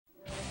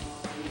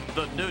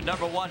The new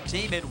 #1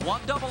 team in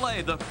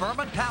 1AA, the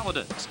Furman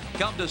Paladins,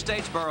 come to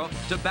Statesboro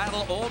to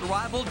battle old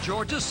rival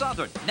Georgia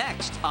Southern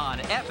next on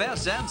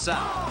FSN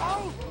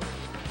South.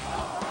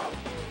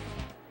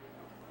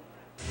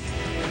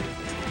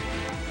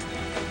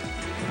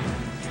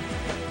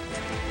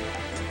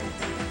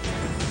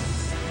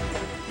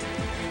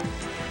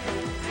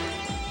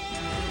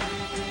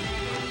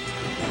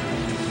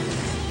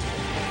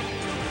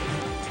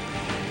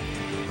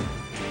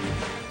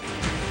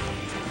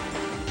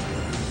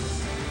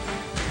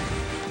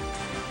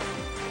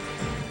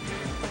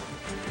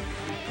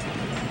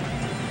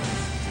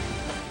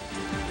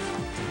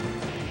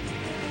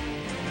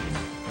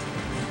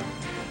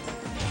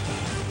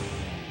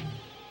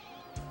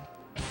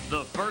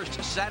 The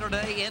first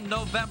Saturday in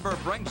November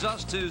brings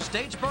us to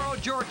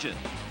Statesboro, Georgia,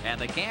 and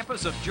the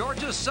campus of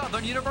Georgia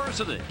Southern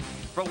University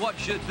for what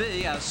should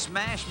be a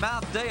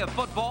smash-mouth day of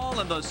football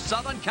in the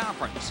Southern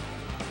Conference.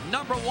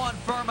 #1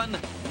 Furman,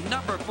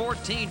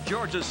 #14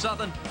 Georgia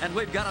Southern, and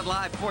we've got it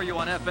live for you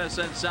on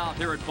FSN South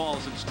here at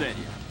Paulson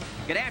Stadium.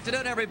 Good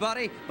afternoon,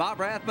 everybody. Bob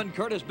Rathman,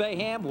 Curtis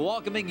Bayham,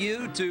 welcoming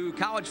you to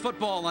college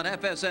football on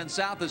FSN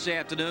South this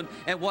afternoon.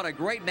 And what a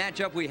great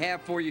matchup we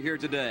have for you here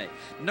today.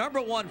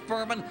 #1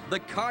 Furman, the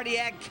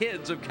cardiac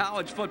kids of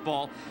college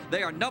football.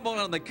 They are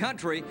 #1 in the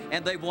country,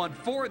 and they've won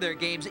 4 of their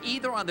games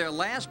either on their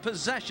last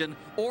possession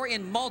or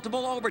in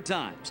multiple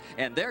overtimes.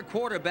 And their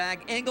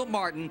quarterback, Ingle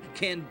Martin,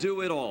 can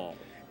do it all.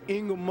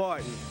 Ingle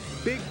Martin,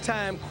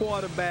 big-time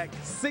quarterback,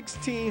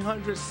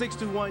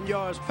 1,661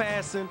 yards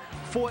passing,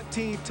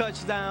 14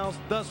 touchdowns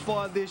thus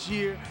far this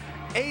year,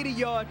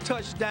 80-yard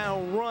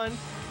touchdown run,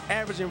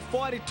 averaging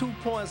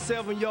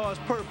 42.7 yards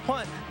per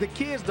punt. The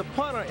kid's the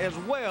punter as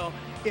well.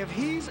 If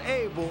he's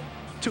able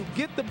to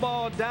get the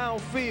ball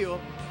downfield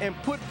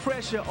and put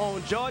pressure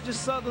on Georgia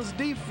Southern's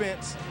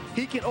defense,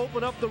 he can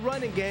open up the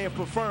running game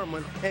for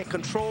Furman and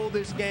control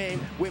this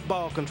game with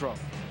ball control.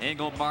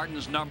 Ingle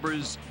Martin's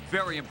numbers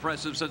very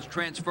impressive since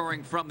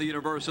transferring from the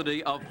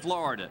University of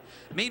Florida.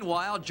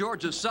 Meanwhile,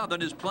 Georgia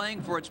Southern is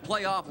playing for its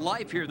playoff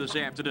life here this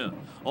afternoon.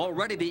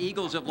 Already the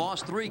Eagles have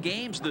lost 3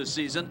 games this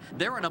season.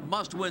 They're in a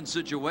must-win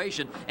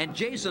situation, and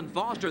Jason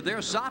Foster,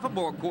 their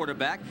sophomore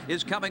quarterback,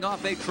 is coming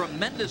off a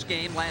tremendous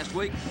game last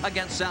week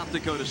against South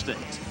Dakota State.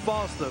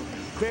 Foster,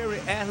 very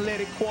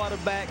athletic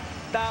quarterback,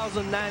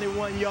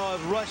 1,091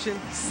 yards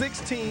rushing,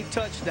 16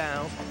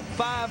 touchdowns,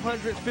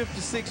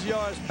 556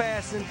 yards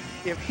passing.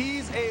 If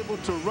he's able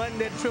to run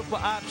that triple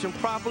option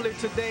properly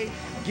today,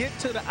 get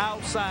to the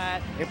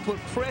outside and put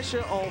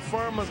pressure on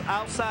Furman's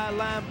outside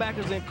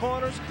linebackers and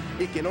corners,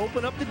 it can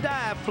open up the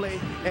dive play.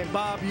 And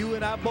Bob, you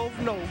and I both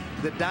know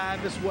the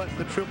dive is what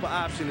the triple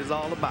option is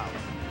all about.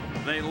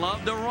 They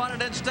love to run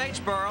it in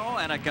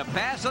Statesboro, and a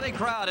capacity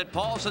crowd at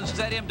Paulson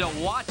Stadium to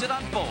watch it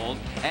unfold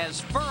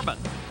as Furman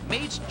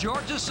meets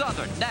Georgia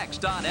Southern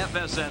next on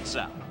FSN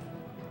South.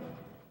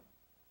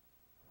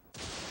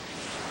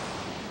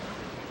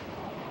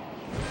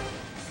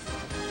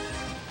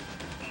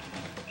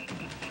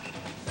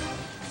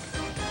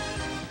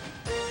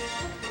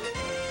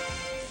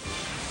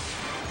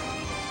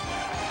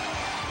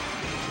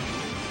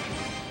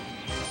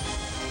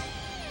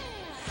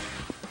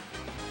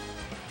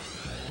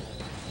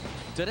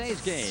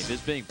 Today's game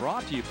is being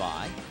brought to you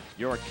by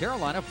your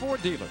Carolina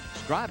Ford dealers,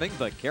 driving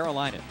the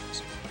Carolinas,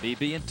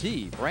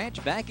 BB&T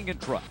Branch Banking and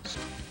Trust,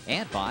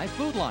 and by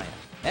Food Lion,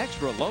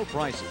 extra low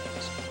prices.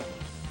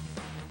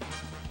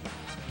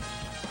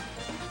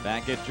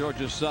 Back at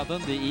Georgia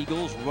Southern, the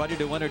Eagles ready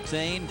to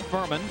entertain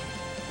Furman.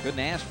 Couldn't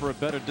ask for a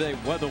better day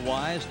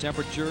weather-wise.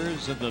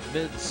 Temperatures in the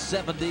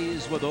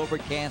mid-70s with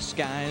overcast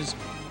skies.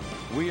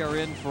 We are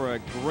in for a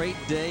great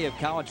day of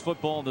college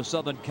football in the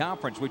Southern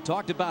Conference. We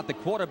talked about the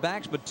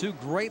quarterbacks, but 2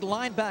 great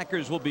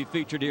linebackers will be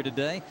featured here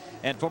today.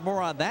 And for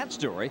more on that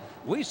story,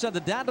 we send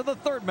it down to the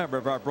 3rd member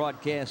of our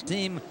broadcast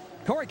team,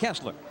 Corey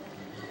Kessler.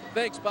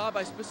 Thanks, Bob.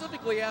 I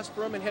specifically asked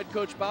Furman head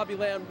coach Bobby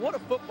Land what a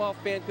football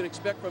fan could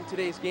expect from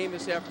today's game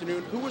this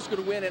afternoon, who was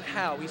going to win and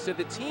how. He said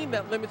the team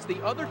that limits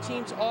the other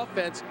team's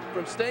offense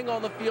from staying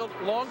on the field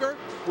longer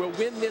will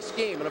win this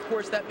game. And, of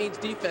course, that means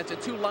defense.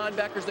 And 2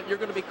 linebackers that you're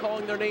going to be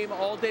calling their name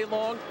all day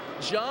long.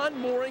 John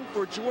Mooring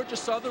for Georgia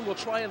Southern will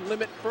try and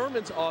limit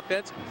Furman's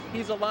offense.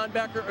 He's a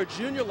linebacker, a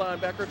junior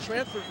linebacker,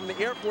 transferred from the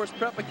Air Force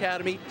Prep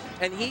Academy,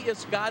 and he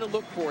is a guy to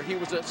look for. He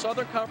was a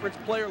Southern Conference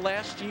player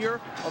last year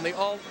on the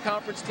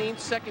all-conference team,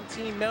 2nd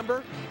team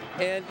member,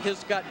 and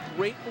has got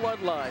great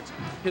bloodlines.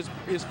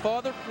 His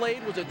father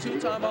played, was a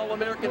 2-time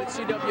All-American at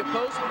CW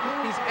Post.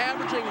 He's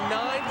averaging 9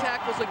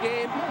 tackles a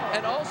game,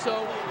 and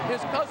also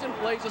his cousin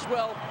plays as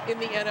well in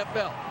the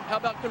NFL. How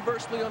about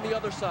conversely on the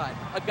other side?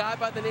 A guy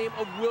by the name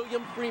of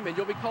William Freeman.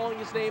 You'll be calling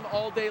his name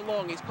all day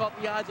long. He's caught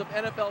the eyes of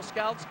NFL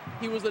scouts.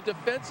 He was the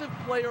Defensive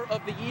Player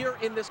of the Year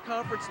in this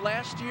conference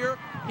last year.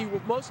 He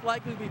will most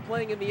likely be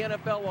playing in the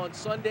NFL on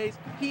Sundays.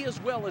 He as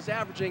well is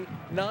averaging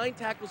 9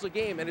 tackles a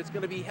game, and it's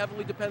going to be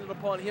heavily dependent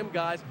upon him,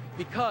 guys,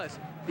 because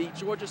the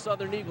Georgia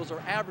Southern Eagles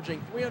are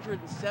averaging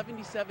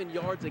 377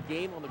 yards a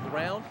game on the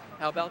ground.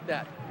 How about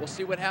that? We'll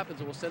see what happens,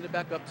 and we'll send it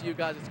back up to you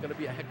guys. It's going to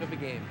be a heck of a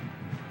game.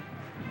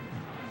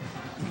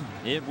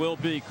 It will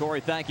be, Corey.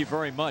 Thank you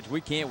very much.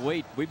 We can't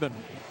wait. We've been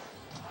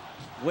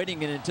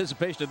waiting in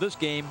anticipation of this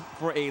game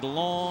for a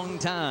long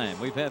time.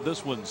 We've had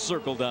this one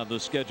circled on the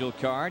schedule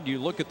card. You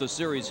look at the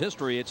series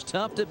history, it's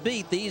tough to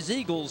beat these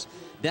Eagles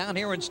down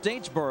here in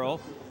Statesboro.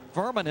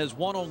 Furman has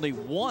won only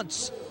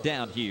once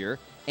down here,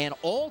 and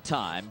all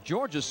time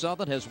Georgia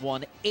Southern has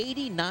won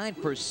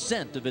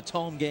 89% of its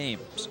home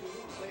games.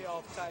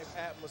 Playoff type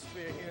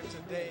atmosphere here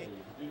today.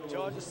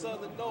 Georgia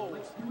Southern knows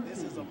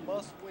this is a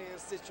must-win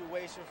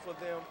situation for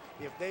them.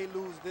 If they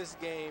lose this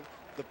game,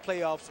 the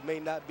playoffs may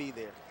not be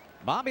there.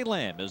 Bobby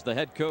Lamb is the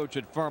head coach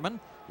at Furman.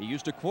 He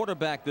used to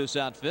quarterback this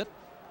outfit.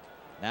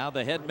 Now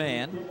the head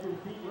man.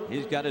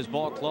 He's got his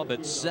ball club at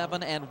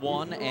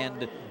 7-1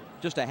 and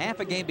just a half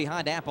a game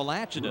behind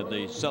Appalachian in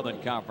the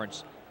Southern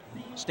Conference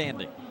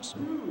standings.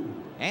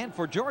 And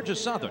for Georgia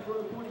Southern,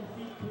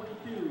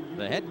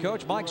 the head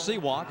coach Mike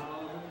Seawalk,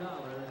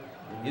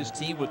 his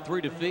team with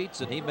 3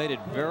 defeats, and he made it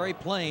very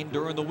plain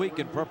during the week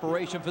in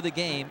preparation for the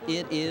game.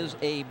 It is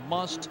a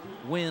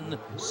must-win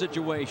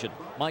situation.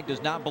 Mike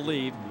does not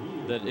believe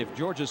that if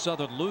Georgia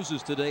Southern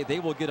loses today, they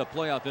will get a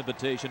playoff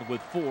invitation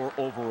with 4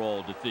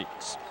 overall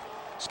defeats.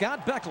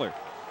 Scott Beckler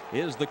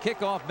is the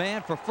kickoff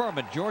man for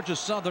Furman. Georgia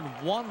Southern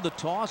won the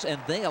toss, and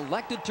they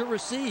elected to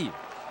receive.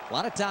 A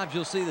lot of times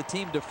you'll see the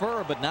team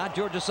defer, but not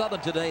Georgia Southern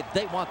today.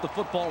 They want the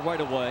football right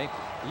away.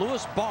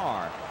 Lewis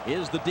Barr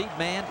is the deep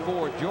man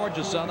for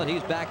Georgia Southern.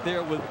 He's back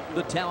there with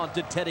the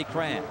talented Teddy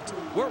Kraft.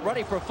 We're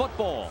ready for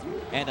football.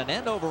 And an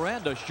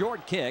end-over-end, a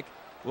short kick,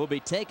 will be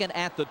taken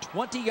at the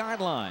 20-yard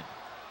line.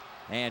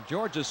 And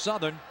Georgia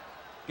Southern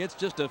gets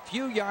just a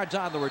few yards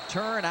on the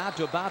return out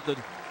to about the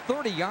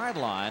 30-yard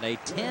line, a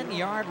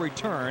 10-yard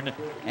return,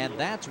 and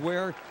that's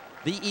where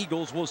the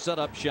Eagles will set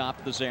up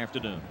shop this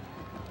afternoon.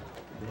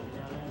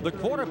 The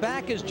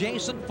quarterback is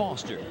Jason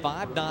Foster,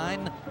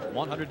 5'9",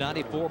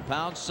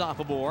 194-pound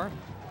sophomore.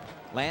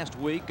 Last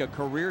week, a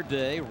career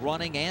day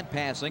running and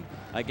passing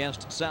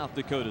against South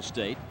Dakota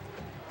State.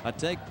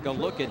 Take a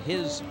look at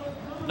his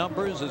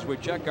numbers as we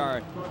check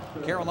our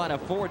Carolina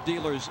Ford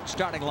dealers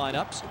starting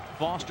lineups.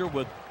 Foster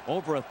with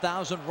over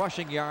 1,000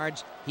 rushing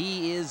yards.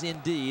 He is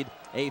indeed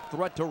a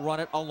threat to run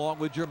it along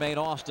with Jermaine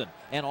Austin.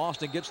 And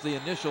Austin gets the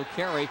initial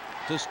carry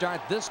to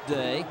start this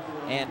day.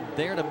 And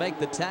there to make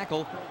the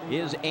tackle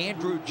is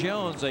Andrew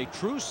Jones, a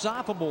true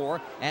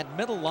sophomore at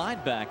middle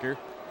linebacker.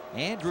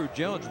 Andrew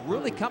Jones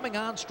really coming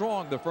on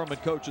strong, the Furman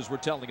coaches were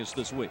telling us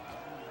this week.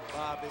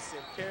 Bob, it's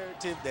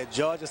imperative that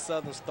Georgia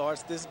Southern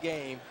starts this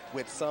game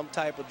with some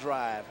type of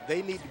drive.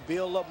 They need to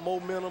build up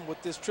momentum with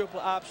this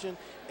triple option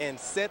and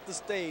set the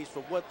stage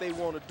for what they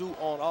want to do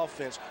on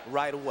offense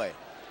right away.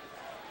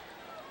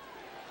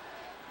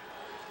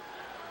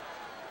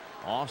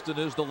 Austin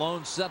is the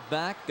lone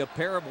setback, a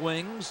pair of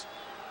wings,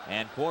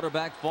 and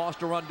quarterback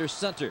Foster under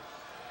center.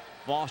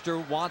 Foster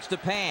wants to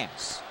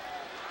pass.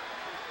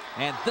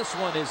 And this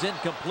one is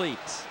incomplete.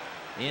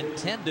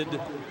 Intended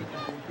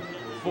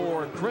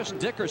for Chris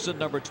Dickerson,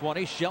 number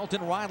 20.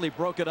 Shelton Riley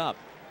broke it up.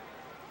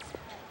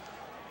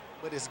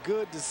 But it's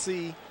good to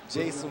see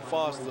Jason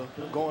Foster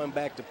going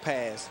back to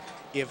pass.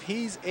 If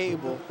he's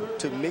able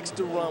to mix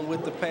the run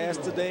with the pass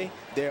today,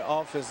 their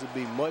offense will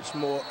be much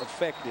more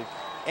effective,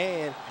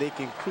 and they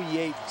can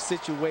create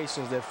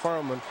situations that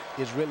Furman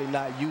is really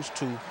not used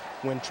to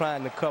when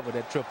trying to cover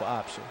that triple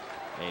option.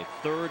 A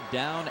 3rd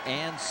down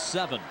and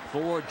 7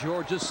 for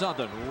Georgia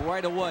Southern.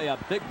 Right away, a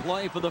big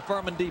play for the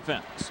Furman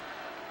defense.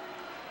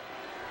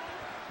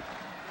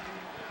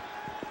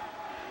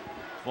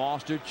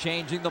 Foster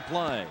changing the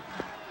play.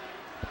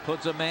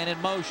 Puts a man in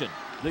motion.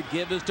 The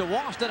give is to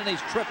Austin, and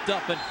he's tripped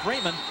up, and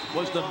Freeman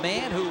was the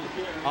man who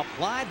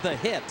applied the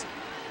hit.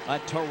 A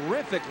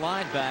terrific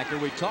linebacker.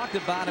 We talked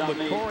about him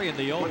with Corey in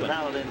the open.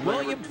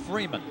 William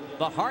Freeman,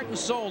 the heart and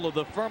soul of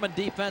the Furman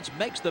defense,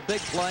 makes the big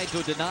play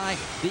to deny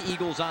the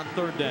Eagles on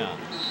 3rd down.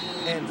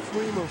 And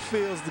Freeman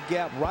fills the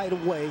gap right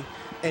away,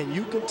 and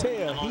you can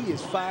tell he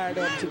is fired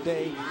up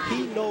today.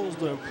 He knows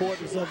the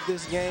importance of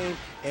this game,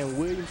 and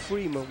William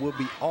Freeman will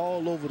be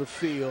all over the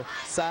field,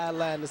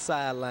 sideline to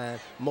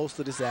sideline, most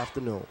of this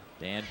afternoon.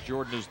 Dan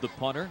Jordan is the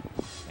punter,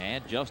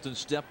 and Justin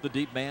Stepp the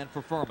deep man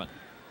for Furman.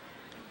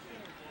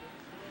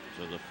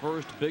 So the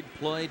first big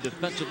play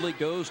defensively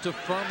goes to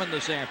Furman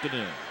this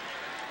afternoon.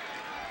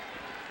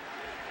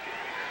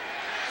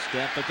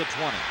 Stepp at the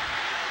 20.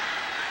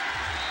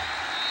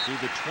 To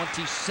the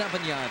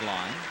 27-yard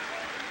line.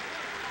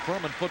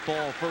 Furman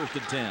football 1st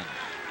and 10.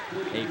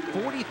 A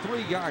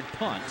 43-yard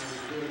punt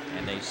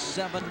and a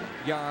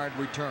 7-yard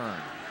return.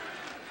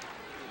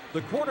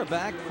 The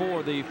quarterback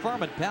for the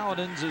Furman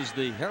Paladins is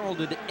the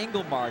heralded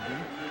Ingle Martin.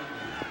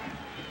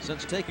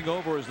 Since taking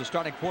over as the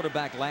starting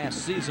quarterback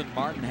last season,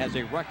 Martin has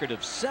a record of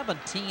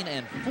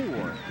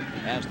 17-4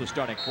 as the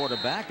starting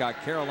quarterback. Our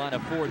Carolina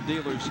Ford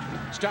dealers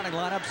starting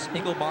lineups: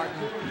 Ingle Martin,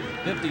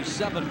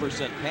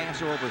 57%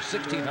 passer, over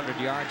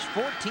 1,600 yards,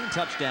 14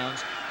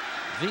 touchdowns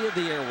via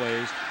the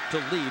airways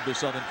to lead the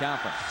Southern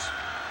Conference.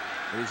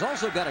 He's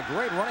also got a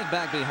great running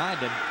back behind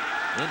him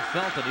in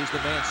Felton. He's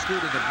the man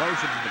scooting in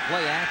motion in the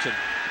play action.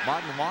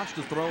 Martin wants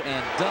to throw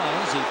and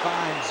does. He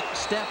finds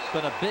step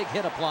and a big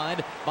hit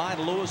applied by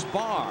Lewis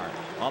Barr.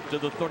 Up to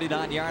the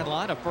 39-yard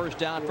line. A first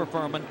down for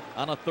Furman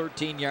on a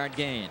 13-yard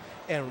gain.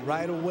 And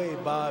right away,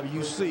 Bob,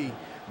 you see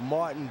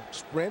Martin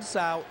sprints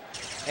out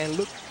and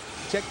look.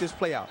 Check this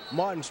play out.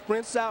 Martin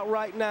sprints out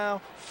right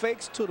now,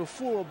 fakes to the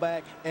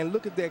fullback, and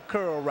look at that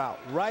curl route.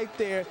 Right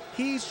there,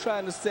 he's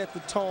trying to set the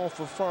tone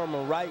for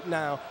Furman right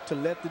now to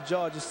let the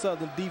Georgia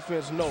Southern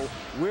defense know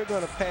we're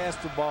going to pass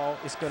the ball.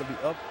 It's going to be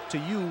up to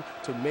you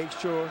to make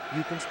sure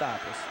you can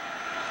stop us.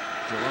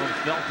 Jerome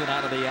Felton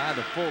out of the eye,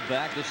 the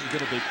fullback. This is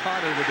going to be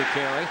Carter with the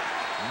carry.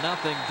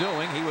 Nothing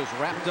doing. He was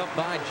wrapped up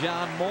by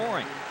John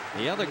Mooring.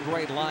 The other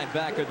great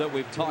linebacker that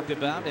we've talked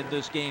about in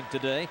this game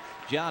today.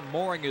 John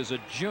Mooring is a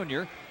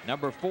junior.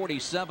 Number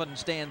 47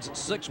 stands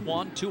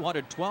 6'1",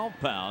 212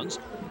 pounds.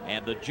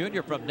 And the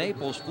junior from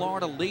Naples,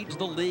 Florida, leads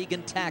the league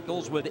in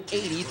tackles with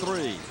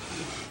 83.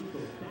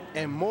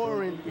 And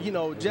Mooring, you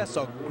know, just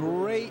a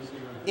great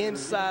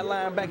inside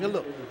linebacker.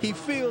 Look, he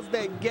fills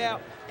that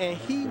gap, and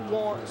he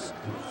wants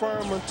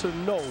Furman to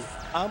know,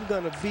 I'm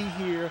going to be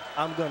here,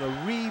 I'm going to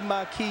read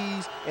my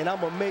keys, and I'm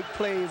going to make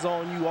plays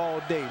on you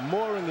all day.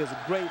 Mooring is a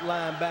great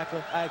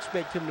linebacker. I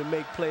expect him to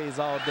make plays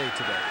all day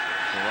today.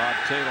 Rob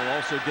Taylor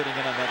also getting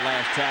in on that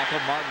last tackle.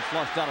 Martin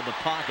flushed out of the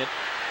pocket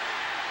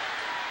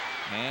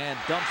and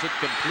dumps it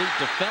complete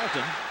to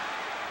Felton.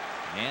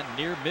 And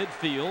near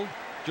midfield,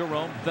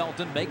 Jerome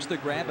Felton makes the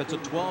grab. It's a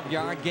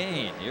 12-yard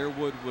gain.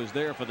 Earwood was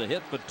there for the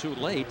hit, but too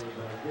late.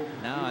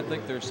 Now I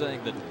think they're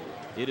saying that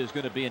it is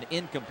going to be an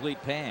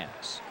incomplete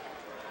pass.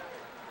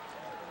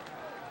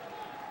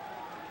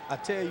 I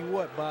tell you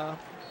what, Bob.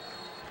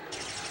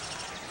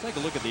 Take a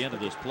look at the end of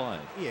this play.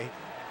 Yeah.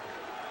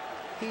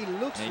 He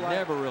looks like... He like...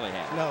 never really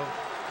had. No.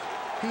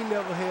 He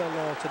never held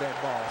on to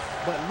that ball.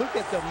 But look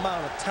at the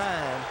amount of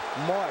time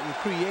Martin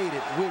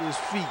created with his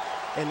feet.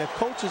 And the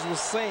coaches were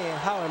saying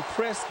how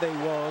impressed they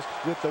was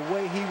with the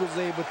way he was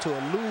able to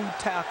elude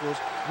tackles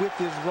with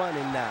his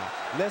running now.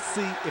 Let's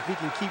see if he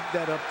can keep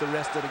that up the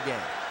rest of the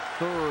game.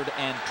 3rd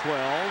and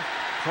 12.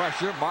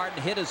 Pressure.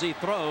 Martin hit as he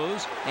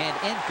throws. And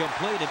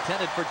incomplete,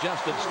 intended for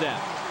Justin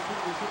Stepp.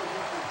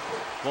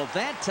 Well,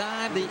 that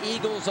time the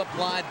Eagles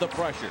applied the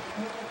pressure.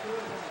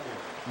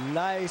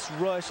 Nice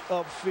rush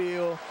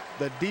upfield.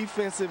 The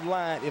defensive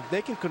line, if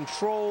they can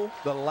control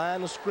the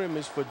line of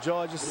scrimmage for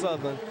Georgia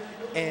Southern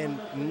and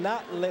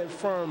not let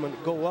Furman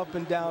go up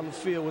and down the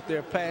field with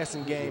their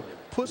passing game,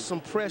 put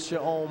some pressure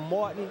on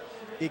Martin,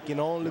 it can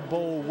only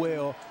bode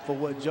well for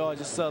what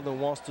Georgia Southern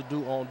wants to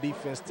do on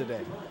defense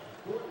today.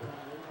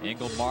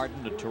 Ingle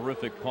Martin, a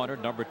terrific punter,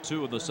 number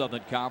 2 in the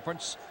Southern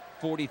Conference,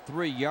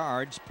 43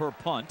 yards per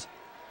punt.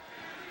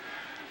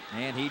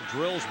 And he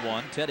drills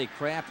one. Teddy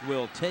Kraft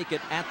will take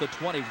it at the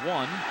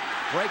 21,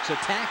 breaks a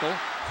tackle,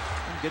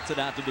 and gets it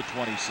out to the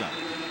 27.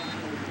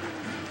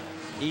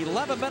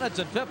 11 minutes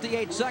and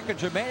 58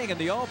 seconds remaining in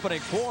the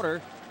opening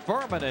quarter.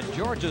 Furman and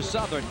Georgia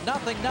Southern,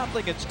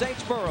 0-0 at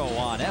Statesboro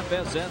on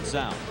FSN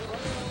Sound.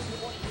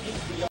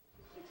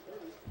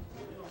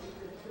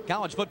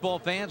 College football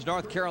fans,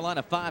 North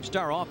Carolina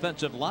 5-star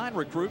offensive line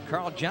recruit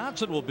Carl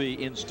Johnson will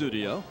be in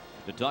studio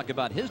to talk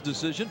about his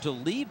decision to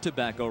leave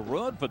Tobacco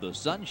Road for the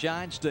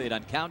Sunshine State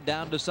on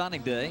Countdown to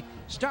Signing Day,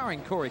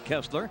 starring Corey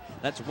Kessler.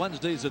 That's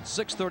Wednesdays at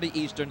 6:30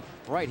 Eastern,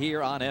 right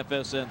here on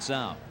FSN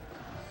Sound.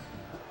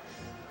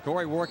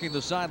 Corey working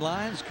the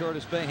sidelines.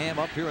 Curtis Bayham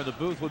up here in the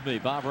booth with me.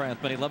 Bob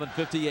Rathman.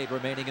 11:58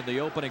 remaining in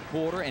the opening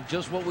quarter, and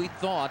just what we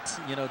thought.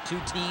 You know, two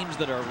teams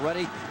that are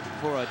ready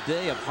for a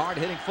day of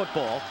hard-hitting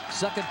football.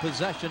 Second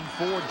possession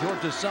for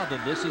Georgia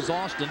Southern. This is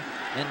Austin,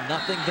 and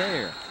nothing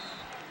there.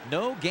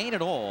 No gain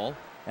at all,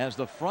 as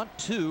the front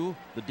two,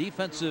 the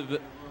defensive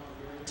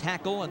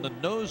tackle and the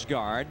nose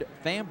guard,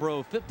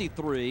 Fambro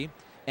 53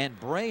 and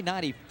Bray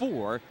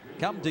 94,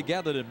 come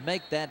together to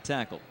make that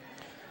tackle.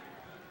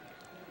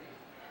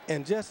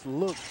 And just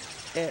look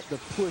at the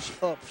push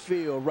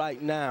upfield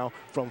right now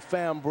from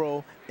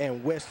Fambro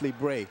and Wesley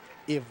Bray.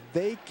 If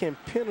they can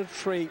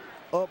penetrate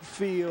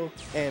upfield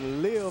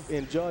and live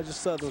in Georgia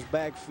Southern's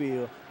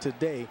backfield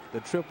today,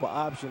 the triple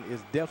option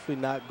is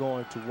definitely not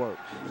going to work.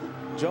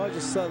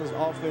 Georgia Southern's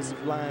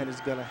offensive line is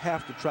going to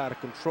have to try to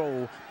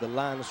control the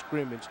line of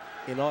scrimmage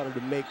in order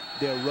to make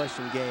their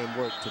rushing game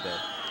work today.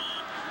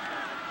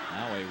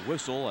 Now a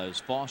whistle as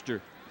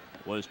Foster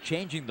was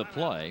changing the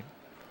play.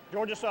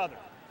 Georgia Southern,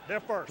 they're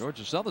first.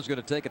 Georgia Southern's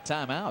going to take a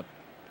timeout.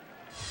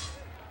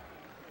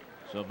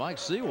 So Mike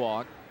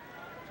Sewak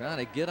trying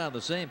to get on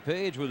the same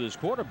page with his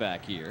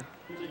quarterback here.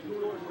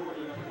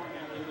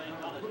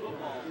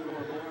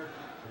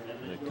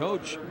 The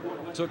coach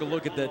took a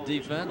look at that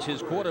defense.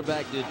 His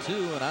quarterback did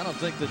too, and I don't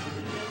think that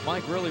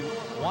Mike really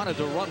wanted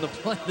to run the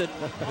play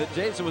that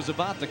Jason was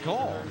about to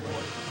call.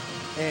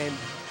 And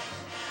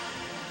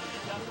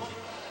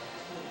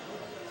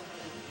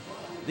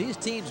these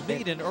teams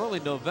meet in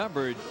early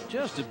November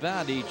just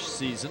about each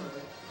season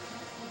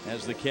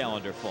as the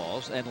calendar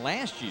falls. And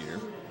last year,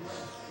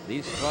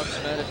 These clubs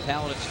met at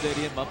Paladin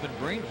Stadium up in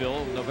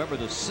Greenville. November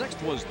the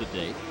 6th was the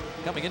date.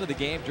 Coming into the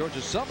game,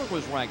 Georgia Southern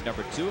was ranked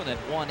number 2 and then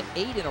won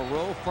 8 in a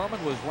row.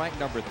 Furman was ranked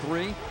number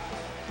 3.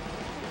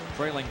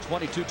 Trailing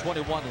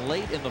 22-21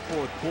 late in the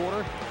 4th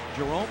quarter.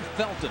 Jerome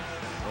Felton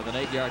with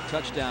an 8-yard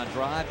touchdown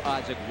drive.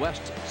 Isaac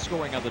West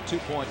scoring on the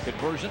 2-point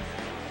conversion.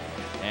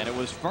 And it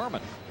was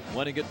Furman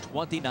winning it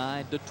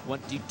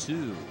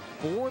 29-22.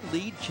 4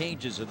 lead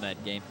changes in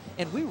that game.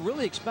 And we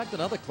really expect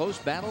another close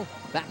battle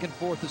back and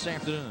forth this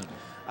afternoon.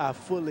 I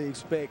fully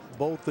expect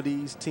both of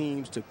these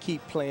teams to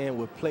keep playing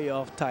with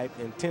playoff type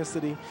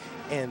intensity,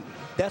 and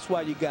that's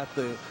why you got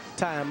the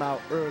timeout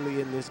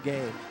early in this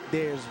game.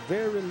 There's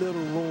very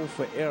little room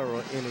for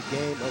error in a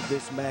game of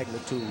this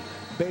magnitude.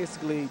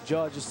 Basically,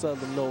 Georgia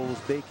Southern knows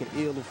they can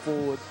ill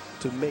afford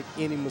to make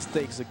any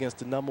mistakes against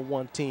the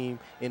 #1 team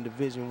in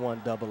Division I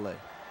AA.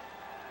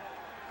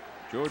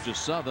 Georgia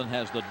Southern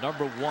has the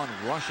 #1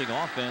 rushing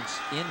offense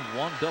in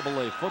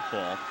 1AA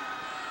football.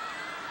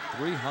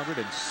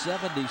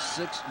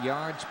 376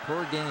 yards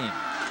per game.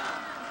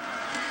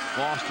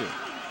 Foster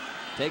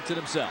takes it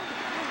himself.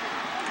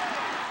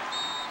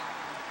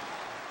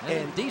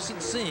 And a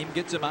decent seam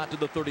gets him out to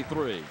the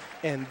 33.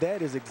 And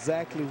that is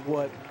exactly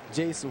what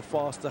Jason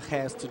Foster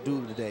has to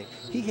do today.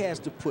 He has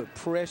to put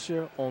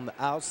pressure on the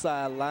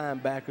outside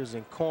linebackers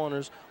and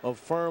corners of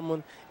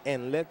Furman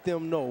and let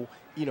them know,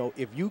 you know,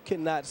 if you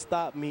cannot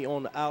stop me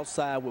on the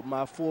outside with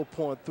my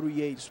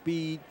 4.38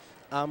 speed,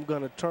 I'm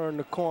going to turn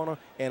the corner,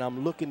 and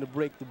I'm looking to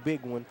break the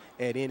big one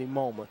at any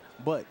moment.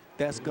 But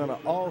that's going to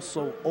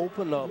also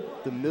open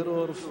up the middle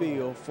of the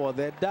field for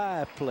that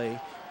dive play.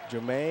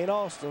 Jermaine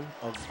Austin,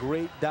 a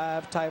great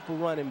dive type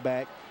of running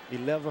back,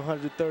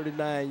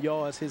 1,139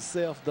 yards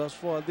himself thus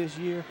far this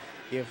year.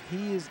 If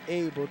he is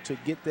able to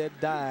get that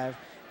dive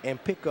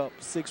and pick up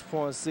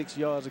 6.6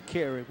 yards a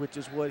carry, which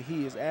is what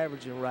he is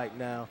averaging right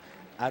now,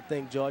 I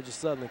think Georgia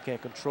Southern can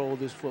control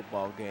this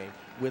football game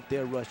with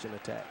their rushing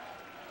attack.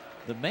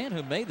 The man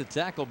who made the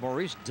tackle,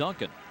 Maurice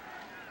Duncan,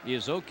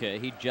 is okay.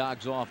 He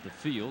jogs off the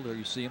field. There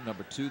you see him,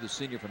 number 2, the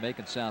senior from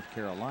Macon, South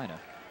Carolina.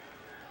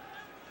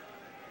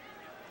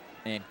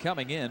 And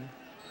coming in,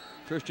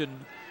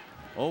 Christian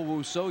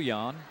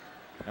Owusoyan,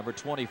 number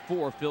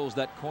 24, fills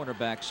that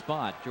cornerback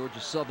spot. Georgia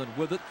Southern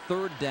with it,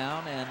 3rd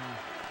down and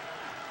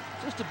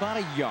just about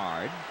a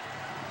yard.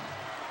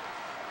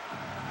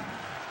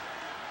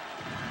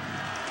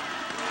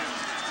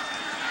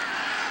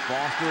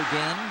 Foster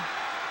again.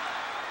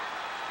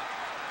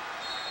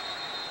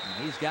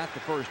 And he's got the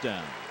 1st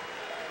down.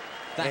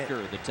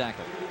 Thacker, the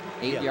tackle.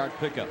 8-yard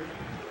pickup.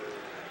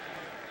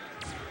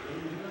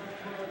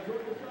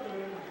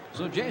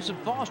 So Jason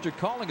Foster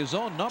calling his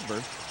own number.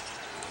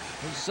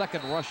 His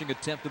 2nd rushing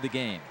attempt of the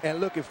game. And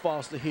look at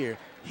Foster here.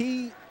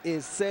 He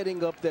is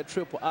setting up that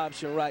triple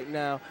option right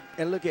now.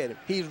 And look at him.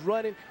 He's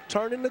running,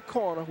 turning the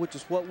corner, which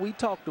is what we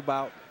talked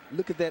about.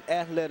 Look at that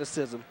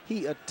athleticism.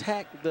 He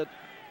attacked the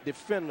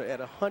defender at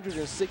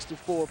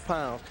 164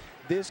 pounds.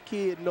 This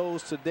kid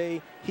knows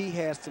today he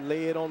has to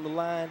lay it on the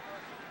line.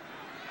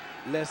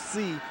 Let's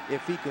see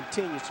if he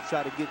continues to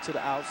try to get to the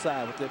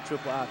outside with that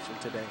triple option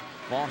today.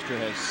 Foster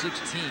has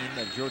 16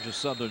 of Georgia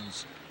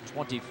Southern's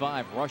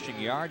 25 rushing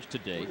yards to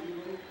date.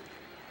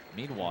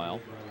 Meanwhile,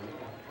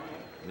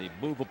 the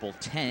movable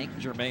tank,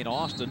 Jermaine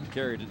Austin,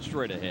 carried it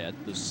straight ahead.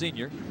 The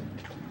senior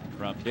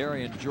from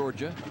Darien,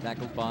 Georgia,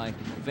 tackled by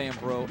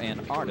Fambro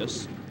and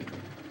Artis.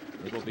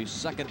 It will be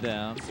 2nd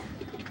down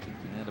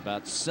and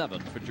about 7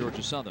 for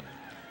Georgia Southern.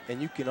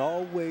 And you can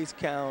always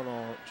count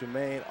on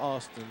Jermaine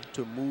Austin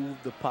to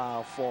move the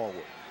pile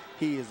forward.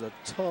 He is a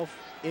tough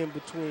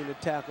in-between the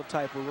tackle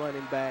type of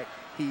running back.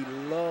 He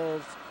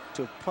loves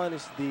to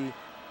punish the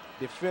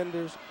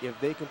defenders. If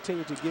they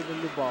continue to give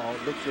him the ball,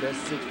 look for that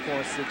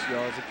 6.6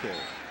 yards a carry.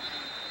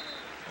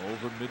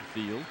 Over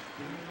midfield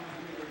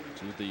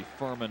to the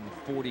Furman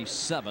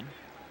 47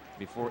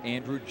 before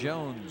Andrew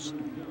Jones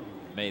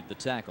made the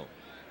tackle.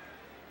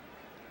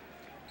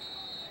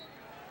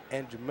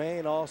 And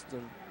Jermaine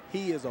Austin,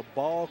 he is a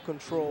ball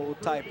control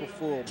type of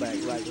fullback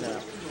right now.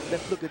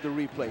 Let's look at the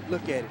replay.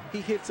 Look at it.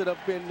 He hits it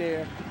up in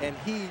there, and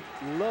he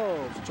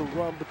loves to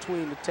run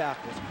between the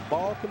tackles.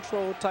 Ball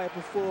control type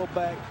of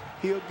fullback.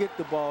 He'll get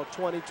the ball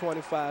 20,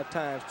 25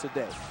 times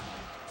today.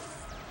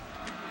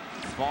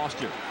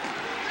 Foster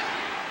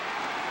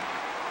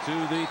to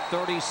the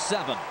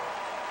 37.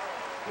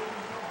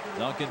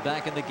 Duncan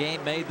back in the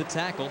game, made the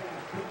tackle.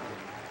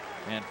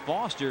 And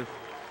Foster,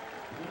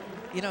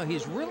 you know,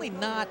 he's really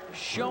not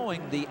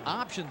showing the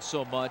option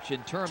so much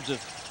in terms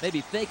of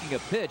maybe faking a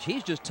pitch.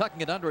 He's just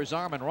tucking it under his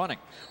arm and running.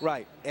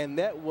 Right, and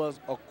that was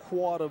a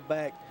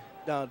quarterback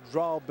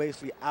draw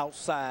basically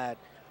outside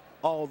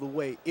all the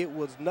way. It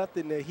was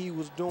nothing that he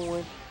was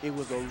doing. It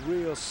was a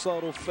real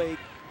subtle fake.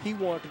 He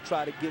wanted to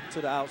try to get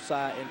to the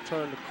outside and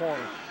turn the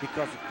corner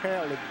because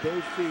apparently they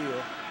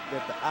feel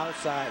that the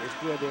outside is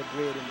where their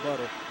bread and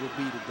butter will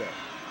be today.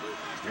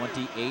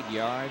 28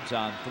 yards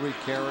on 3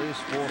 carries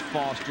for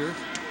Foster.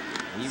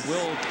 He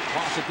will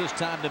toss it this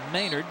time to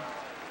Maynard.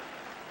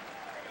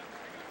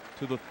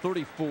 To the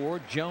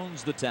 34,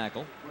 Jones the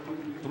tackle.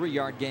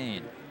 3-yard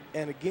gain.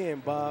 And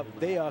again, Bob,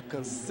 they are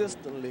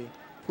consistently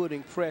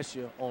putting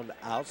pressure on the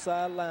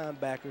outside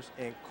linebackers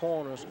and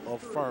corners of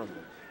Furman.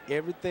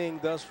 Everything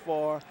thus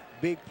far,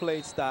 big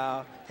play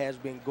style, has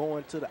been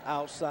going to the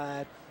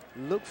outside.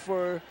 Look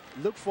for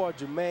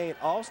Jermaine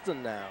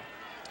Austin now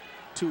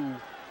to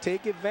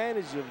take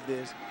advantage of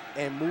this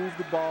and move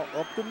the ball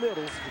up the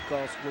middle,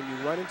 because when you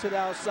run into the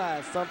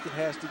outside, something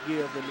has to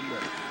give in the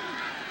middle.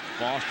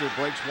 Foster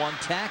breaks one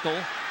tackle.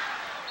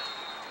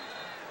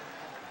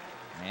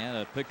 And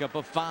a pickup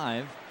of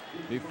 5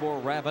 before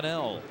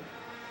Ravenel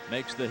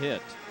makes the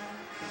hit.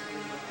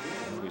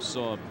 We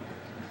saw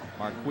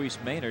Marquise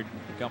Maynard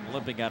come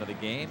limping out of the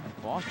game.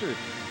 Foster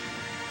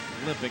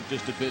limping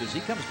just a bit as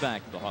he comes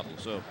back to the huddle.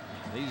 So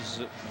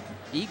these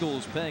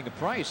Eagles paying a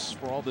price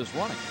for all this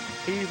running.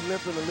 He's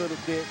limping a little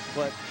bit,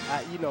 but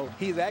you know,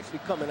 he's actually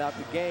coming out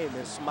the game,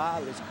 and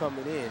Smile is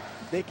coming in.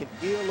 They can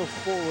ill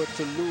afford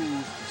to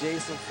lose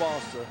Jason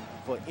Foster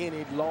for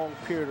any long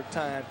period of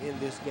time in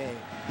this game.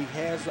 He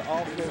has the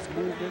offense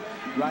moving.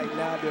 Right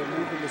now they're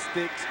moving the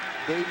sticks.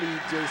 They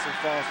need Jason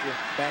Foster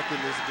back in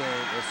this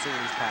game as soon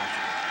as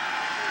possible.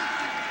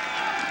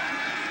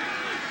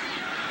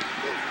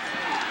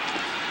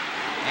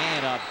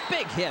 And a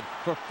big hit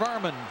for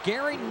Furman.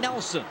 Gary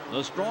Nelson,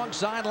 the strong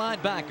sideline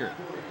backer,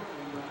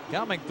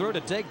 coming through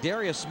to take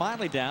Darius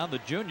Smiley down, the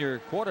junior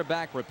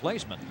quarterback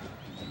replacement.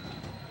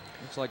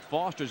 Looks like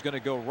Foster's going to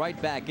go right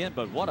back in,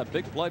 but what a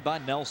big play by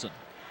Nelson.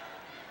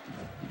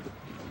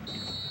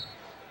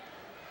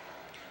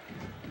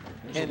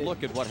 Here's a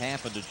look at what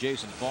happened to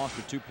Jason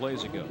Foster 2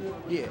 plays ago.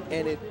 Yeah,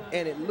 and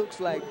it looks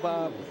like,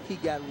 Bob, he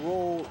got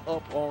rolled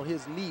up on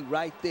his knee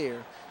right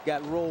there.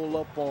 Got rolled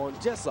up on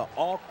just an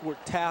awkward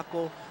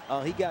tackle.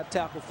 He got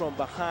tackled from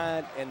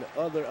behind, and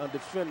the other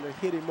defender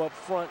hit him up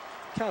front.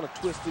 Kind of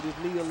twisted his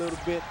knee a little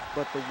bit,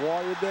 but the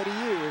warrior that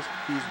he is,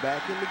 he's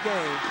back in the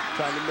game,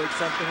 trying to make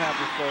something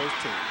happen for his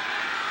team.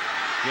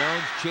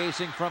 Jones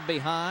chasing from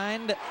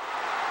behind.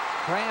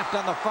 Kraft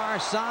on the far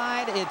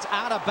side. It's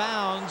out of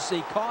bounds.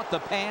 He caught the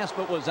pass,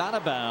 but was out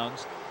of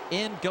bounds.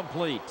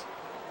 Incomplete.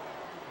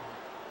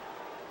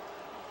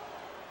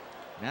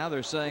 Now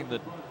they're saying that.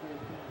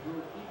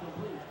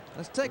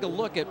 Let's take a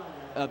look at.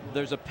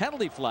 There's a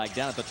penalty flag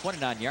down at the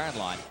 29-yard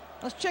line.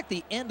 Let's check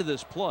the end of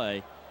this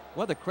play,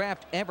 whether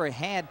Kraft ever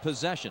had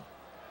possession.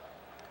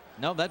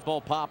 No, that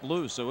ball popped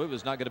loose, so it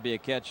was not going to be a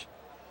catch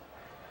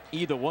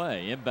either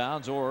way,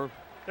 inbounds or.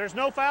 There's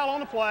no foul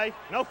on the play.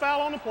 No foul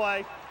on the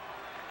play.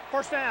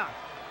 First down.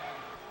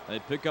 They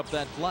pick up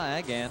that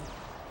flag, and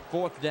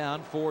 4th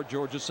down for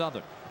Georgia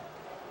Southern.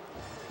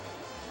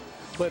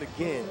 But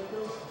again,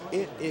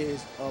 it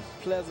is a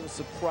pleasant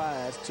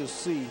surprise to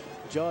see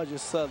Georgia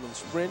Southern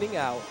sprinting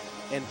out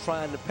and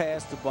trying to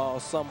pass the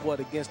ball somewhat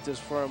against this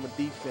Furman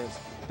defense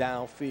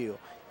downfield.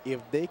 If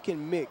they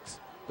can mix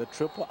the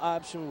triple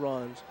option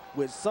runs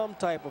with some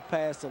type of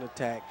passing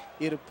attack,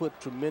 it'll put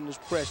tremendous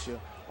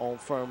pressure on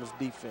Furman's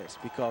defense,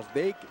 because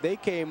they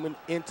came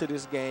into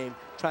this game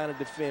trying to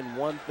defend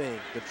one thing,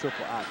 the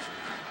triple option.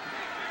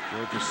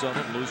 Georgia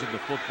Southern losing the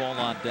football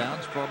on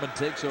downs. Furman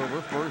takes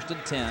over, 1st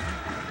and 10.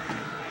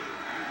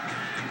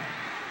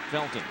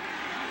 Felton.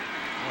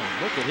 Oh,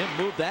 look at him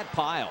move that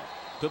pile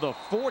to the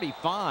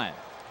 45.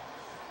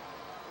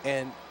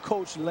 And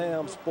Coach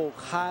Lamb spoke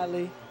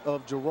highly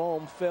of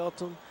Jerome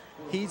Felton.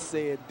 He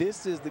said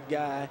this is the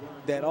guy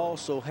that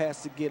also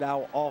has to get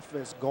our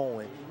offense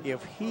going.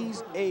 If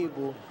he's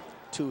able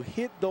to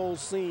hit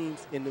those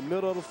seams in the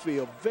middle of the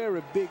field,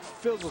 very big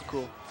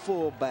physical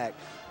fullback,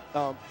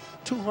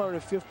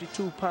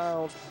 252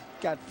 pounds,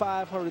 got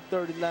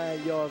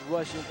 539 yards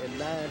rushing and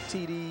 9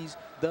 TDs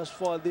thus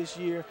far this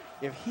year.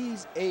 If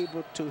he's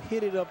able to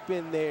hit it up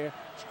in there,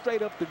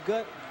 straight up the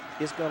gut,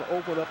 it's going to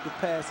open up the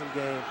passing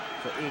game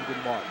for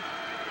Ingram Martin.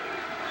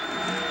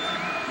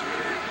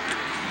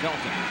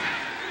 Felton.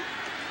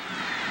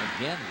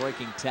 Again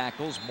breaking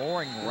tackles.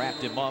 Mooring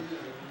wrapped him up.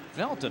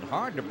 Felton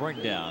hard to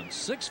bring down.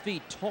 6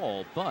 feet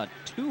tall, but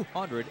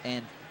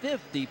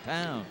 250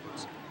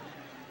 pounds.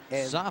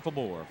 And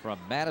sophomore from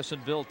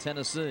Madisonville,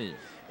 Tennessee.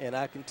 And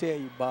I can tell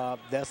you, Bob,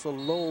 that's a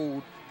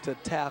load to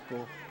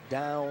tackle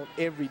down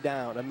every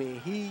down. I mean,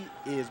 he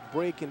is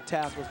breaking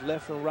tackles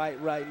left and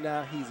right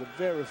now. He's a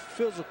very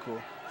physical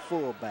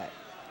fullback.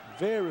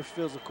 Very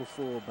physical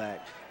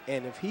fullback.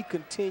 And if he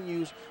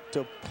continues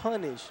to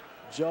punish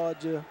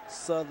Georgia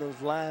Southern's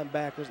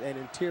linebackers and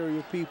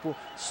interior people,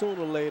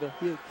 sooner or later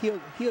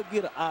he'll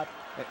get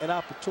an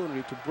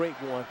opportunity to break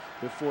one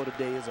before the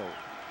day is over.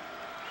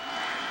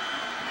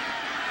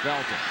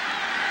 Felton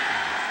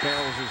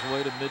barrels his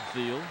way to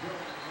midfield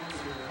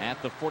at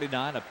the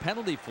 49. A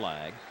penalty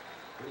flag.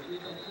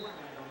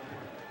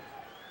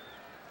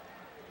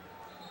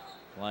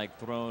 Flag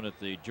thrown at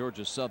the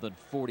Georgia Southern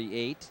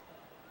 48.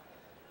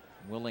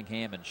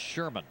 Willingham and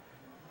Sherman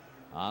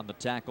on the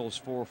tackles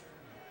for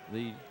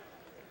the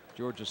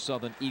Georgia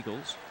Southern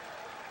Eagles.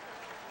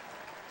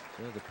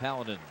 So the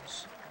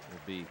Paladins will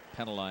be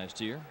penalized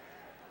here.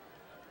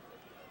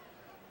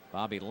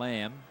 Bobby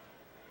Lamb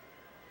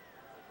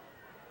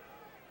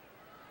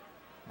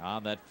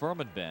on that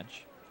Furman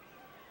bench.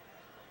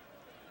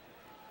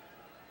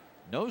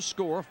 No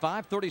score,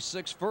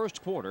 5:36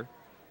 first quarter.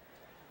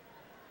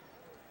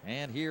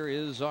 And here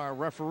is our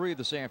referee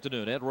this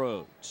afternoon, Ed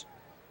Rhodes.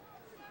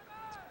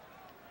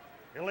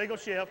 Illegal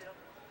shift.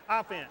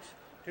 Offense.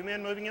 2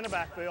 men moving in the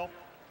backfield.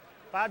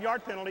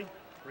 5-yard penalty.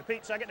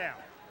 Repeat, second down.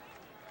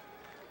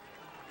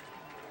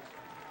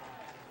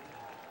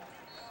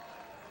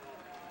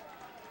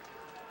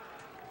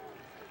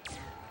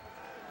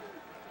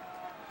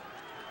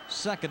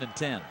 Second and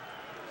 10.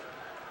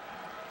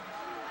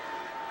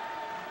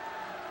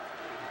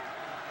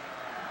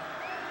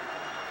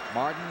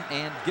 Martin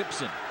and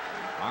Gibson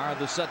are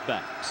the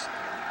setbacks.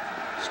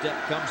 Step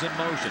comes in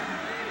motion.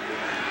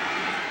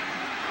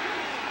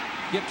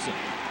 Gibson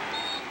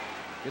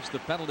gets the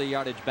penalty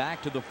yardage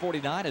back to the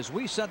 49 as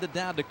we send it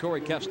down to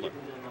Corey Kessler.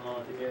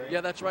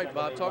 Yeah, that's right,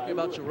 Bob. Talking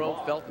about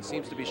Jerome Felton,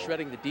 seems to be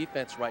shredding the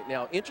defense right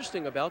now.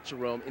 Interesting about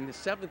Jerome, in the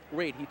 7th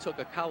grade, he took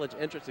a college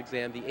entrance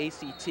exam, the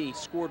ACT,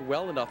 scored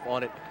well enough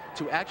on it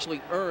to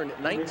actually earn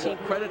 19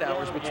 credit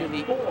hours between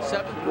the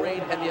 7th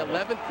grade and the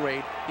 11th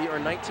grade. He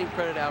earned 19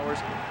 credit hours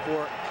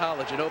for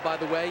college. And oh, by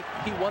the way,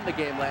 he won the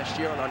game last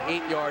year on an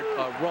 8-yard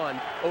run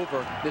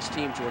over this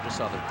team, Georgia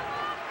Southern.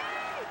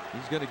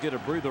 He's going to get a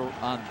breather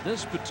on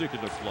this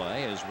particular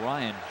play as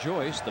Ryan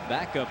Joyce, the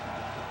backup,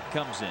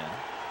 comes in.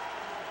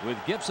 With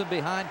Gibson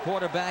behind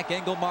quarterback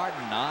Engel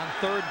Martin on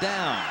 3rd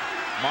down.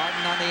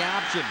 Martin on the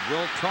option,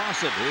 will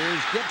toss it.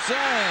 Here's Gibson.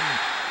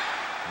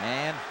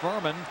 And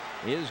Furman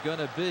is going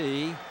to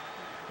be,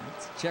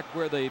 let's check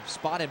where they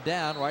spot him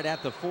down, right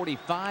at the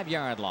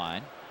 45-yard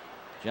line.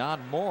 John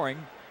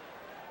Mooring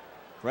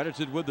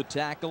credited with the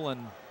tackle,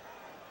 and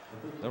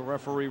the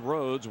referee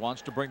Rhodes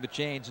wants to bring the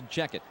chains and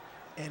check it.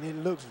 And it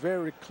looks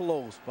very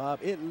close, Bob.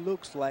 It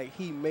looks like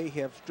he may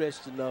have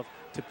stretched enough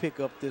to pick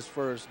up this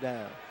first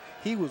down.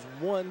 He was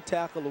 1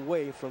 tackle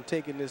away from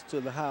taking this to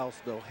the house,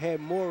 though.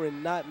 Had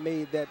Mooring not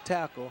made that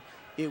tackle,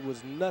 it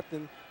was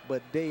nothing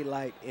but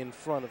daylight in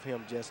front of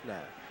him just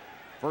now.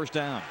 First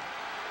down.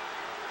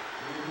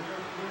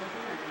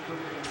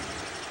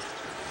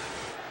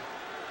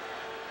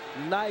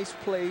 Nice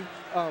play,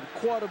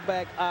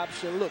 quarterback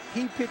option. Look,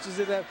 he pitches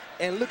it up,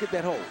 and look at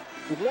that hole.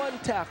 1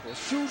 tackle,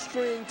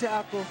 shoestring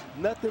tackle,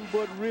 nothing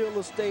but real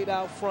estate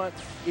out front.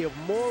 If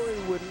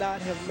Mooring would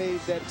not have made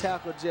that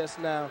tackle just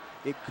now,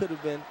 it could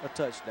have been a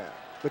touchdown.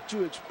 But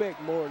you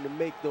expect Mooring to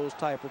make those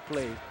type of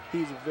plays.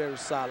 He's a very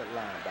solid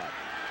linebacker.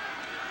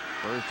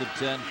 First and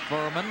 10,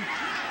 Furman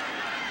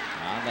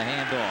on the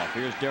handoff.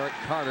 Here's Derek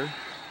Carter.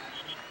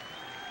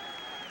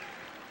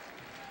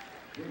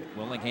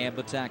 Willingham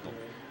the tackle.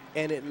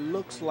 And it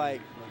looks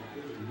like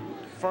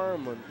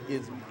Furman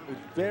is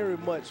very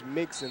much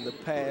mixing the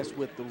pass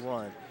with the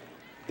run.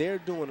 They're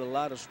doing a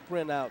lot of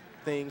sprint out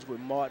things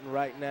with Martin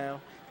right now.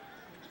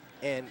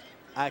 And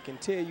I can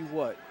tell you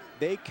what,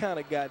 they kind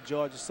of got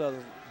Georgia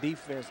Southern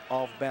defense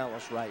off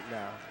balance right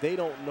now. They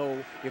don't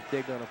know if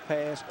they're going to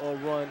pass or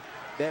run.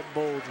 That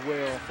bodes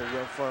well for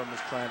what Furman's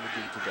trying to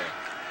do today.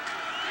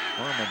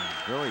 Furman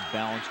very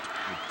balanced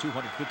with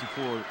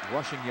 254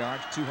 rushing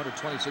yards,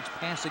 226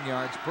 passing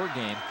yards per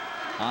game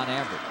on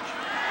average.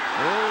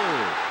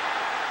 Oh!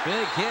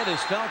 Big hit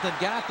as Felton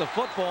got the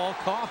football,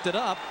 coughed it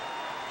up.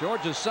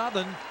 Georgia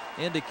Southern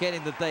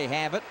indicating that they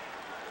have it.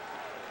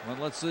 Well,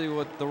 let's see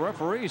what the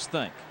referees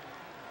think.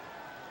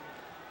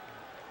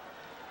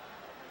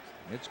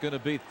 It's going to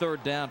be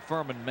 3rd down.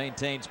 Furman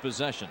maintains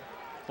possession.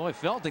 Boy,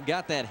 Felton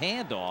got that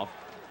handoff.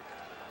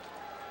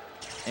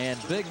 And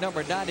big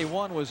number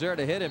 91 was there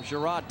to hit him,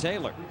 Sherrod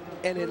Taylor.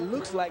 And it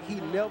looks like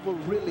he never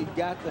really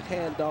got the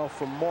handoff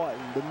from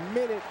Martin. The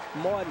minute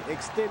Martin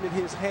extended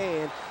his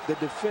hand, the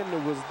defender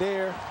was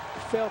there.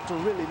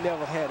 Felton really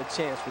never had a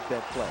chance with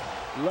that play.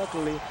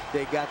 Luckily,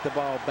 they got the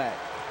ball back.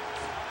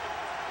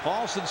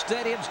 Paulson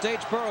Stadium,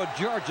 Statesboro,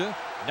 Georgia.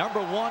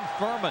 Number 1,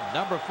 Furman.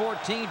 Number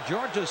 14,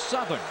 Georgia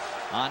Southern.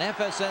 On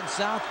FSN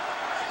South,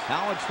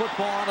 college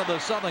football out of the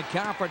Southern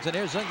Conference. And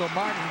here's Engel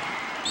Martin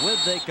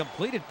with a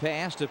completed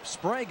pass to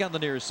Sprague on the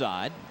near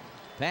side.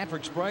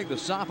 Patrick Sprague, the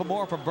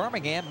sophomore from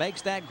Birmingham,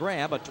 makes that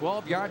grab, a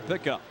 12-yard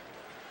pickup.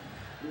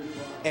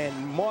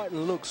 And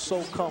Martin looks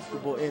so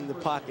comfortable in the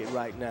pocket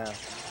right now.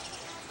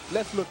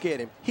 Let's look at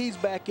him. He's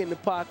back in the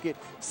pocket,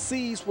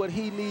 sees what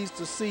he needs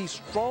to see.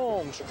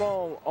 Strong,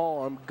 strong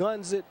arm,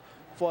 guns it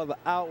for the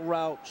out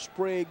route.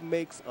 Sprague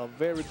makes a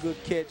very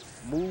good catch,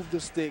 move the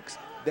sticks.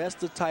 That's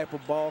the type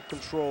of ball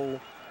control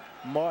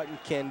Martin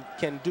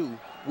can do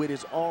with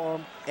his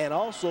arm and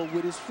also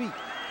with his feet.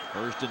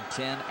 First and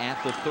 10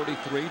 at the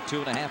 33,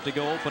 2.5 to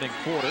go opening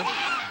quarter.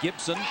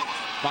 Gibson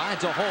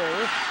finds a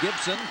hole.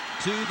 Gibson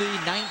to the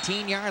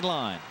 19-yard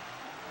line.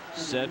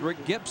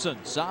 Cedric Gibson,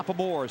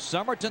 sophomore,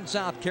 Summerton,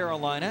 South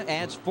Carolina,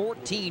 adds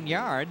 14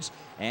 yards.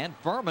 And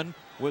Furman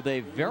with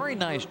a very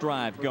nice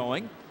drive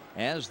going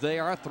as they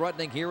are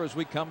threatening here as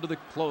we come to the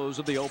close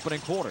of the opening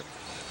quarter.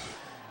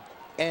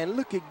 And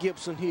look at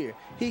Gibson here.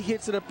 He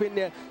hits it up in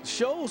there,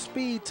 shows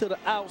speed to the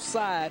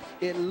outside.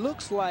 It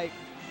looks like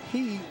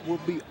he will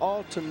be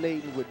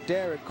alternating with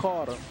Derek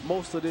Carter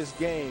most of this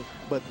game,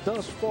 but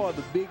thus far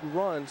the big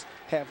runs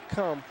have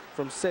come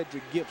from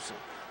Cedric Gibson.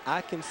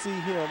 I can see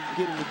him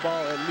getting the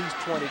ball at least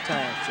 20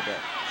 times today.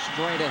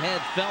 Straight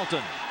ahead,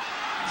 Felton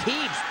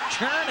keeps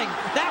churning.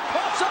 That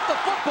pops up the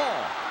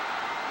football.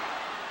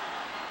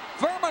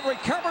 Furman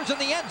recovers in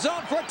the end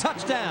zone for a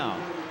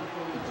touchdown.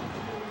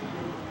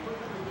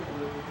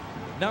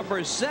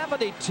 Number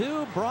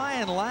 72,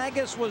 Brian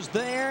Lagus was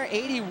there.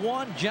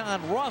 81,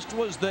 John Rust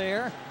was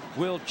there.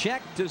 We'll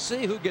check to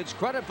see who gets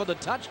credit for the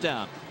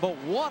touchdown. But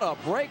what a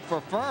break for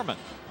Furman.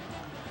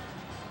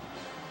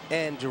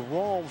 And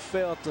Jerome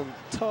Felton,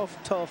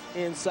 tough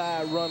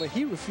inside runner.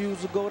 He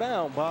refused to go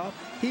down, Bob.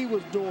 He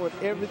was doing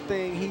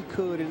everything he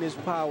could in his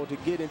power to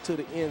get into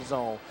the end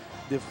zone.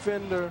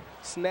 Defender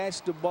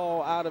snatched the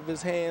ball out of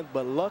his hands,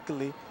 but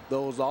luckily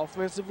those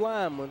offensive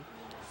linemen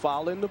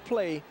following the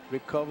play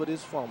recovered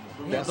his fumble.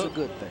 That's a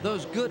good thing.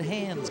 Those good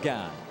hands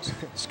guys.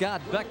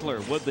 Scott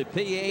Beckler with the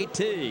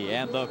PAT,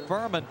 and the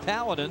Furman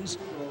Paladins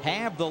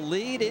have the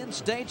lead in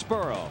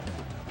Statesboro.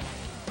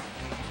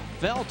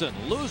 Felton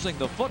losing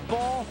the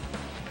football,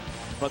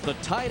 but the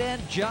tight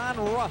end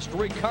John Rust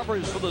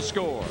recovers for the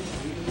score.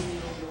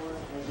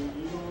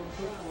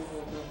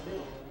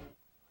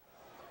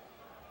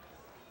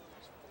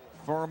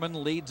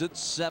 Furman leads it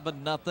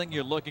 7-0.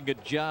 You're looking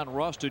at John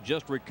Rust, who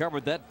just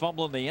recovered that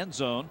fumble in the end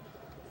zone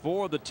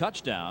for the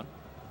touchdown.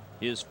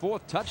 His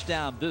 4th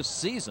touchdown this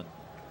season.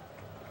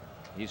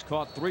 He's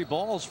caught 3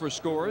 balls for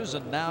scores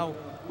and now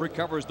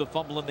recovers the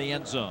fumble in the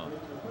end zone.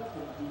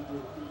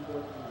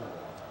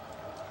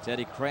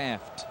 Teddy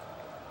Kraft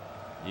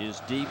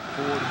is deep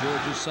for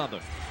Georgia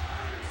Southern.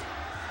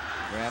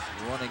 Kraft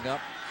running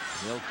up.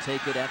 He'll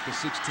take it at the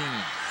 16.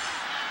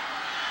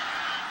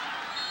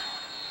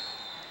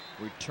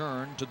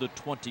 Return to the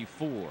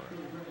 24.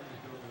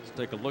 Let's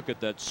take a look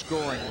at that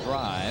scoring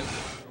drive.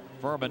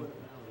 Furman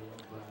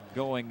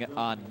going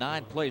on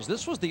 9 plays.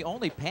 This was the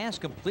only pass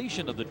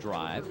completion of the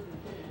drive.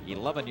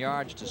 11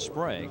 yards to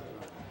Sprague.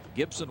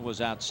 Gibson was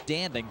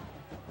outstanding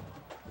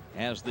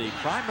as the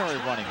primary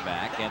running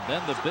back, and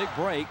then the big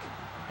break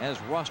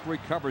as Rust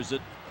recovers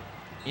it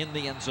in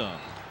the end zone.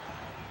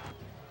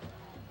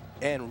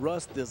 And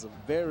Rust is a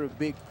very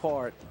big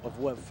part of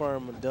what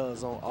Furman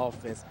does on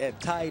offense. At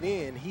tight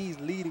end, he's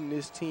leading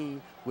this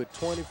team with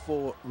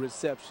 24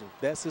 receptions.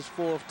 That's his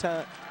 4th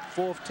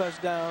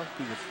touchdown.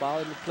 He was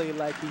following the play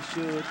like he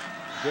should.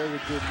 Very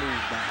good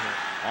move by him.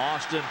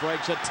 Austin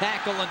breaks a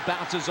tackle and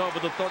bounces over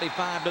the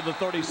 35 to the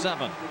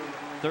 37.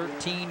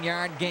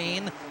 13-yard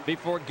gain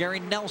before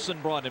Gary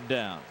Nelson brought him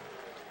down.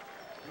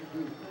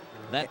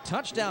 That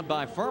touchdown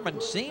by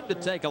Furman seemed to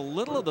take a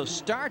little of the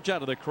starch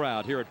out of the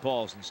crowd here at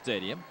Paulson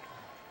Stadium.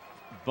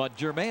 But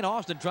Jermaine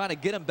Austin trying to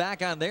get him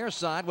back on their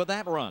side with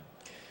that run.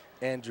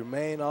 And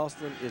Jermaine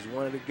Austin is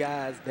one of the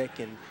guys that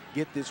can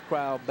get this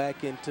crowd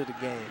back into the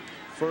game.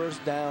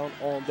 First down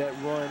on that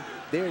run.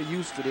 They're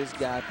used to this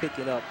guy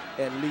picking up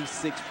at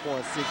least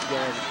 6.6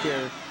 yards a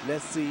carry.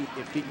 Let's see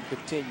if he can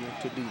continue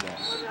to do that.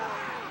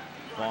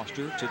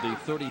 Foster to the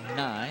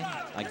 39.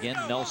 Again,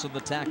 Nelson the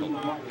tackle.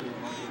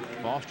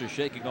 Foster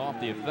shaking off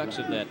the effects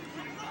of that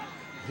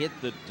hit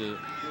that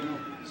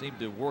seemed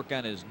to work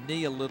on his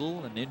knee a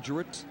little and injure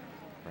it.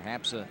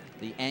 Perhaps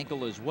the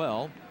ankle as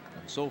well.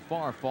 And so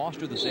far,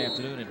 Foster this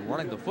afternoon in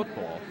running the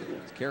football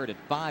has carried it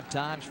 5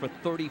 times for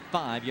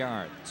 35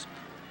 yards.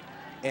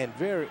 And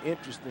very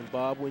interesting,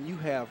 Bob, when you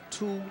have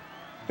 2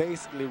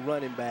 basically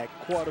running back,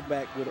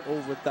 quarterback with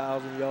over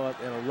 1,000 yards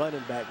and a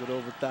running back with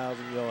over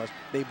 1,000 yards,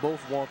 they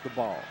both want the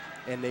ball.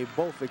 And they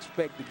both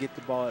expect to get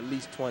the ball at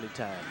least 20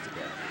 times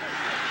today.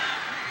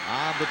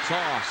 On the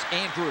toss,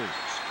 Andrews.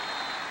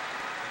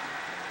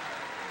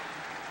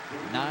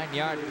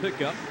 9-yard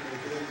pickup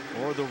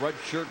for the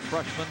redshirt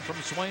freshman from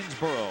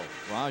Swainsboro,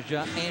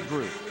 Raja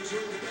Andrews.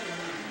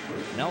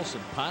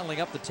 Nelson piling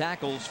up the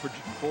tackles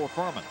for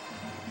Furman.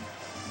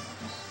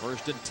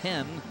 1st and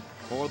 10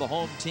 for the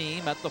home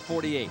team at the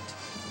 48.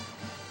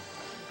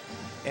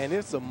 And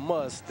it's a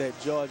must that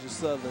Georgia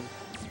Southern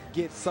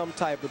get some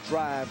type of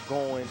drive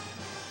going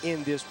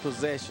in this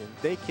possession.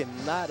 They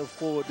cannot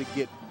afford to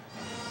get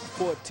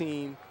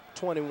 14,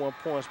 21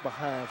 points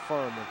behind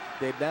Furman.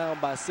 They're down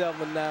by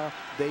 7 now.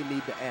 They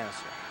need to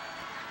answer.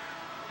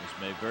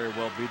 This may very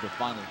well be the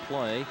final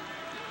play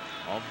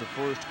of the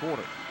first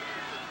quarter.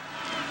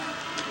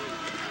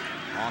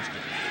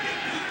 Austin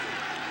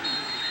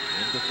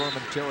into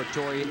Furman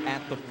territory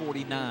at the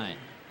 49.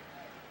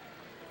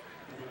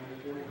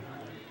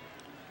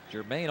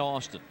 Jermaine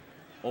Austin,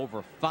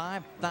 over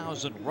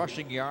 5,000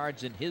 rushing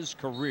yards in his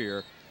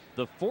career,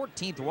 the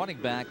 14th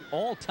running back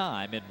all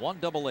time in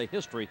 1AA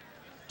history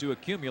to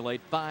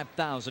accumulate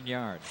 5,000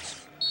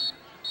 yards.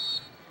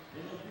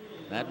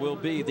 That will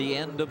be the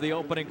end of the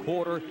opening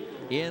quarter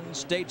in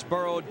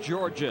Statesboro,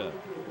 Georgia.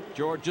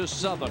 Georgia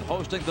Southern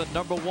hosting the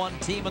 #1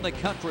 team in the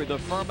country, the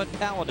Furman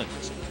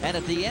Paladins. And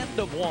at the end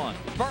of 1,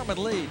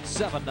 Furman leads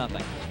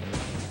 7-0.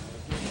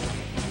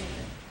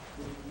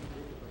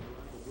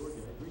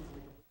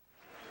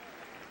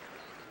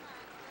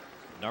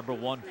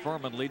 #1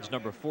 Furman leads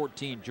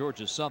 #14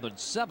 Georgia Southern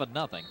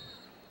 7-0.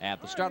 At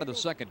the start of the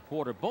second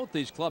quarter, both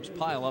these clubs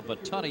pile up a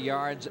ton of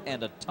yards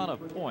and a ton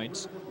of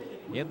points.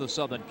 in the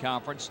Southern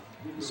Conference.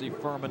 You see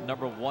Furman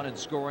 #1 in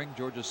scoring,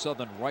 Georgia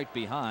Southern right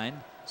behind.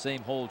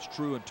 Same holds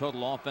true in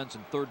total offense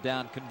and third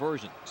down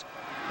conversions.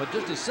 But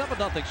just a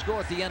 7-0 score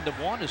at the end of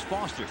one as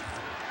Foster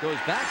goes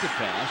back to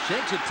pass,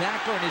 shakes a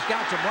tackler, and he's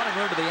got some running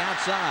room to the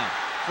outside.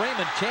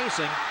 Freeman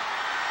chasing,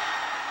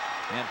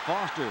 and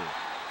Foster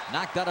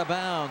knocked out of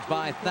bounds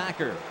by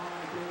Thacker.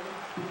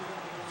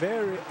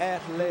 Very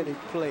athletic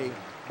play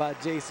by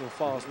Jason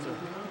Foster.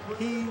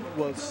 He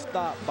was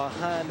stopped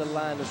behind the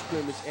line of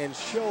scrimmage and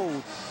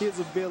showed his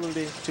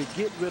ability to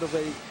get rid of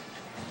a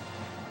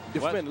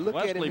defender. Look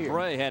at him here. Wesley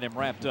Bray had him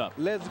wrapped up.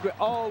 Let's go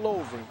all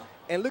over him.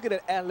 And look at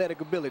that athletic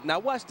ability. Now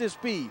watch this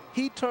speed.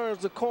 He turns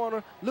the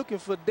corner looking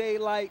for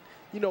daylight.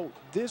 You know,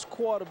 this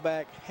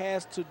quarterback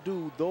has to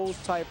do those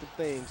type of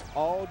things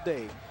all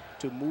day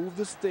to move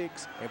the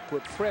sticks and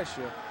put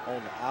pressure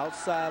on the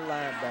outside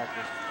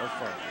linebackers of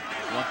Furman.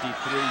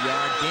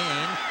 23-yard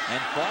gain,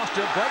 and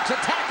Foster breaks a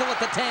tackle at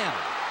the 10.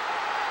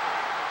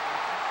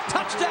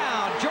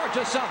 Touchdown,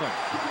 Georgia Southern.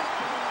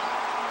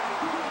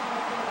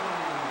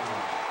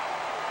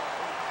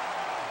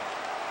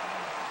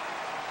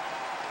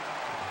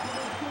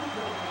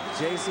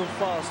 Jason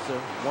Foster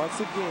once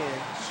again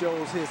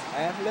shows his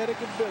athletic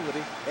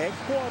ability at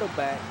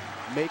quarterback,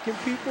 making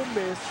people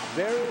miss.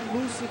 Very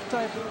elusive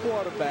type of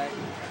quarterback,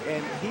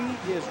 and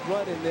he is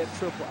running that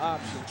triple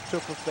option to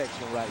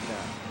perfection right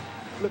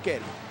now. Look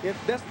at it.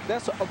 If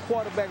that's a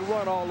quarterback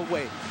run all the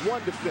way.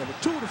 One defender,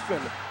 two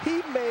defenders.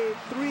 He made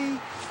 3,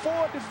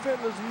 4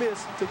 defenders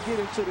miss to get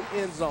into the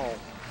end zone.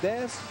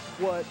 That's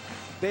what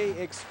they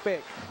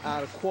expect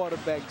out of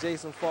quarterback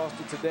Jason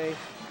Foster today.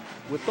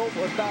 With over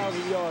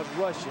 1,000 yards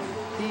rushing,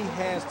 he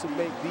has to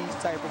make these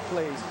type of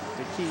plays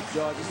to keep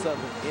Georgia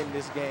Southern in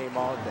this game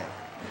all day.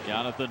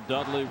 Jonathan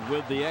Dudley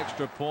with the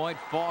extra point.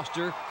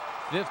 Foster,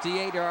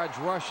 58 yards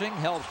rushing,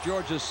 helps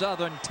Georgia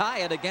Southern tie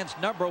it against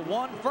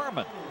 #1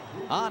 Furman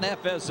on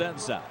FSN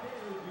South.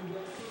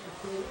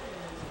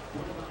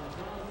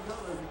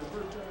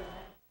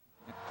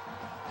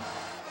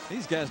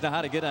 These guys know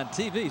how to get on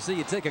TV. See,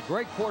 you take a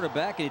great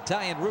quarterback and you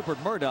tie in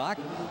Rupert Murdoch,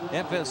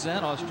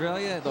 FSN,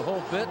 Australia, the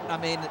whole bit. I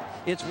mean,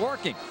 it's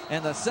working.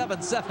 And the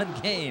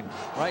 7-7 game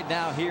right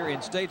now here in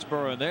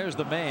Statesboro. And there's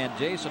the man,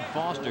 Jason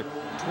Foster,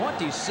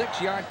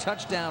 26-yard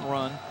touchdown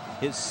run,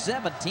 his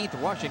 17th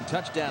rushing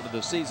touchdown of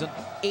the season,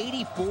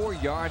 84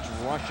 yards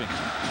rushing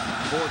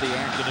for the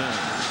afternoon.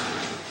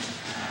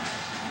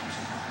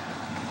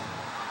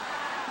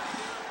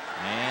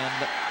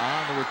 And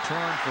on the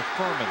return for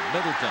Furman,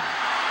 Middleton.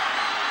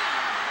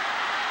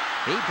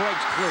 He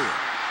breaks clear.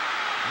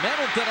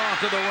 Middleton off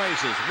to the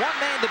races. One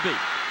man to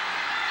beat.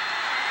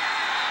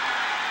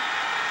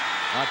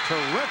 A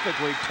terrific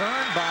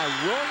return by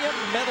William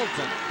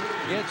Middleton.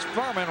 It's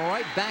Furman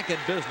right back in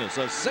business.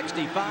 A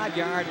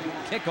 65-yard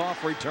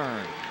kickoff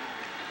return.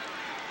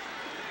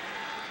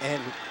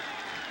 And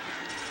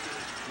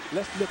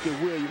let's look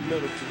at William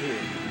Middleton here.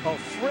 A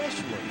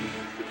freshman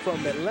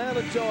from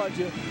Atlanta,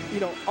 Georgia, you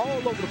know,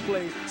 all over the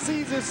place.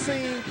 Sees this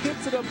seam,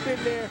 hits it up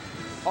in there.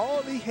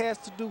 All he has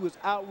to do is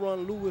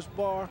outrun Lewis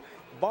Barr.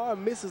 Barr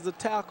misses the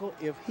tackle.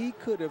 If he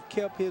could have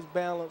kept his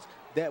balance,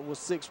 that was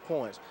 6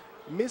 points.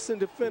 Missing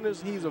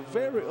defenders, he's a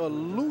very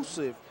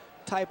elusive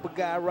type of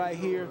guy right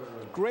here.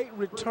 Great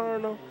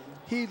returner.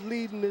 He's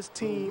leading this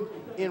team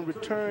in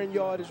return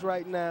yardage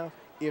right now.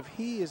 If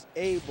he is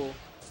able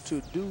to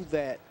do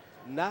that,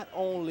 not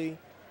only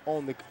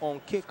on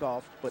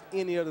kickoff, but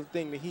any other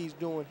thing that he's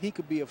doing, he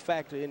could be a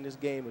factor in this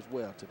game as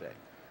well today.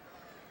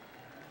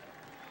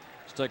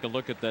 Let's take a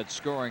look at that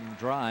scoring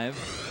drive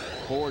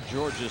for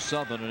Georgia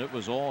Southern, and it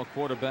was all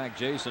quarterback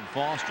Jason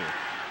Foster.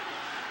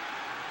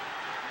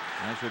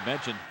 As we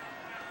mentioned,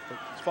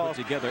 put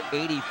together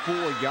 84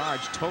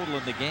 yards total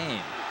in the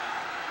game.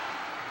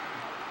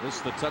 This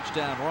is the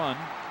touchdown run,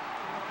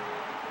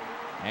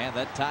 and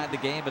that tied the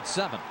game at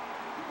 7.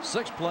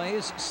 6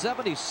 plays,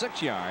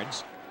 76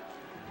 yards.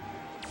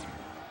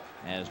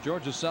 As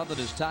Georgia Southern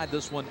has tied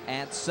this one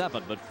at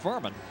 7, but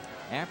Furman,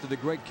 after the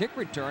great kick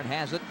return,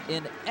 has it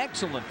in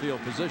excellent field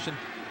position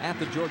at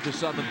the Georgia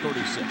Southern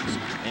 36.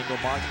 Engel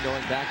Martin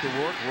going back to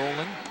work,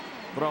 rolling,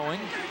 throwing,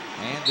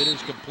 and it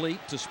is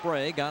complete to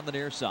Sprague on the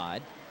near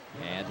side.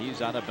 And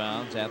he's out of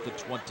bounds at the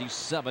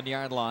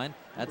 27-yard line.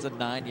 That's a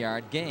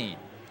 9-yard gain.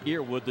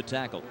 Earwood the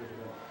tackle.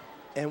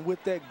 And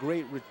with that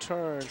great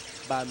return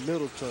by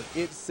Middleton,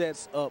 it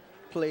sets up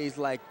plays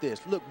like this.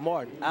 Look,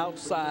 Martin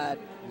outside,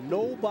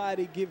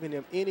 nobody giving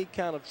him any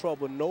kind of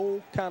trouble,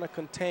 no kind of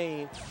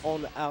contain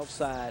on the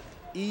outside.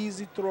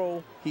 Easy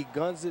throw, he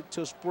guns it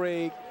to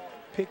Sprague,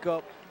 pick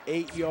up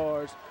 8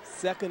 yards,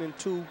 2nd and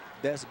 2.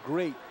 That's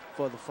great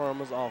for the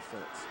Furman's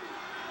offense.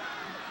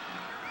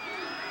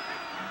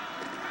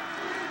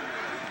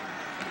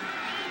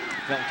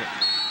 Felton.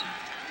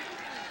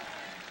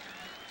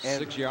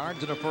 6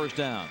 yards and a first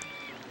down.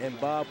 And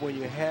Bob, when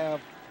you have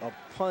a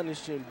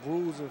punishing,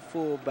 bruising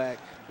fullback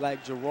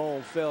like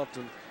Jerome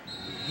Felton,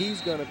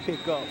 he's going to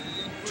pick up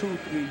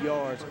 2-3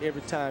 yards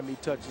every time he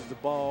touches the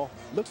ball.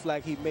 Looks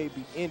like he may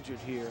be injured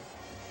here.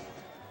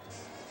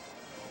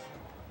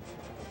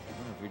 I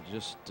wonder if we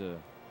just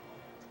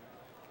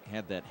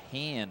had that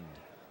hand.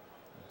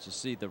 You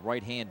see the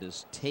right hand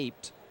is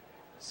taped.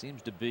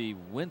 Seems to be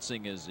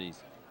wincing as he's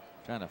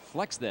trying to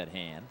flex that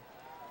hand.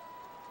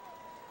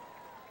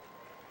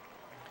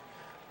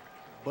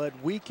 But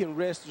we can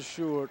rest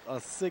assured a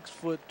 6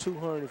 foot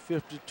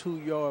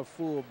 252-yard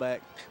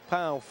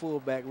pound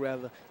fullback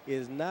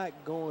is not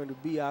going to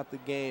be out the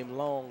game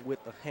long with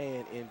a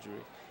hand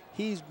injury.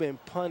 He's been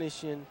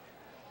punishing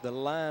the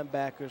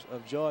linebackers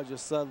of Georgia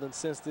Southern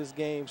since this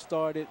game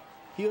started.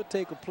 He'll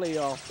take a play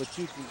off, but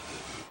you can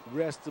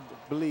rest to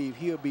believe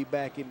he'll be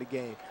back in the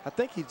game. I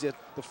think the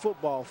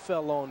football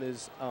fell on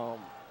his,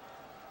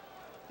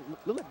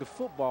 look like the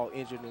football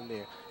injured him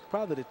there.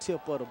 Probably the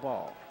tip of the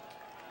ball.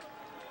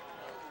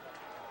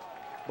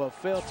 But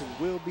Felton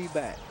will be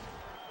back.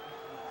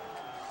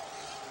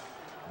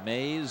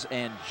 Mays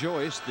and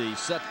Joyce, the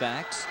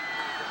setbacks.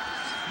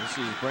 This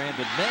is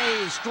Brandon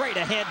Mays, straight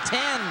ahead,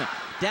 10,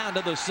 down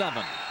to the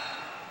 7.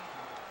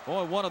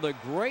 Boy, one of the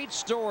great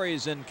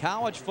stories in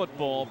college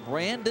football,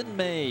 Brandon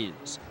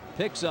Mays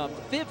picks up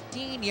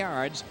 15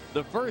 yards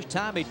the first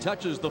time he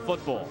touches the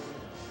football.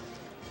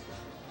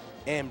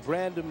 And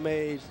Brandon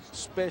Mays,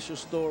 special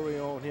story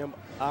on him.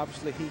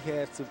 Obviously, he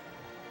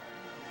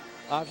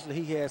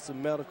had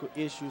some medical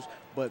issues,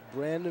 but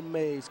Brandon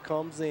Mays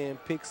comes in,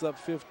 picks up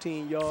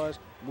 15 yards,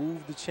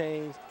 moves the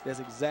chains. That's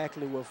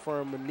exactly what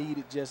Furman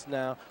needed just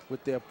now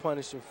with their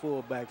punishing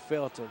fullback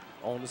Felton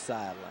on the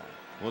sideline.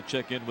 We'll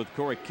check in with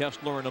Corey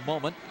Kessler in a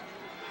moment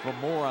for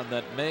more on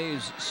that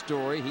Mays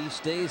story. He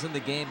stays in the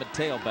game at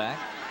tailback.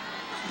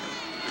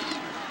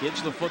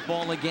 Gives the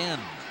football again.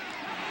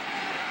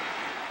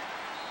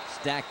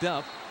 Stacked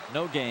up,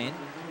 no gain.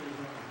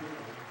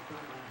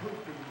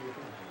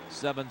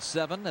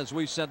 7-7 as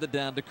we send it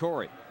down to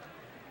Corey.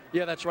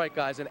 Yeah, that's right,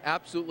 guys. An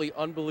absolutely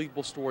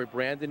unbelievable story.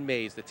 Brandon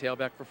Mays, the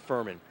tailback for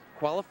Furman,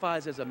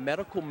 qualifies as a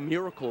medical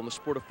miracle in the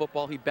sport of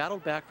football. He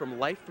battled back from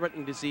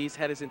life-threatening disease,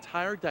 had his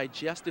entire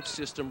digestive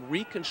system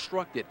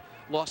reconstructed,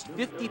 lost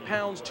 50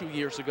 pounds 2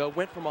 years ago,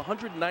 went from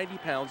 190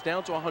 pounds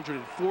down to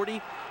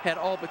 140, had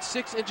all but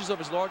 6 inches of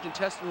his large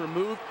intestine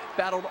removed,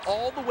 battled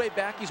all the way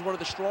back. He's one of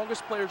the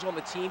strongest players on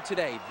the team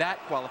today. That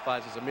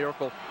qualifies as a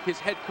miracle. His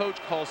head coach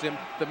calls him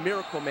the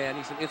Miracle Man.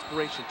 He's an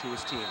inspiration to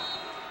his team.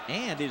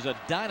 And he's a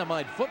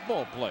dynamite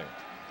football player.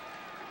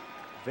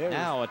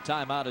 Now a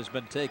timeout has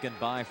been taken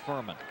by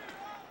Furman.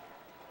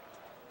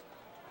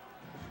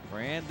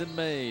 Brandon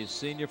Mays,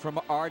 senior from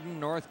Arden,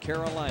 North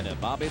Carolina.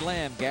 Bobby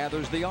Lamb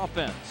gathers the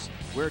offense.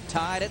 We're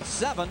tied at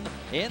 7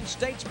 in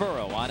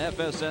Statesboro on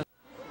FSN.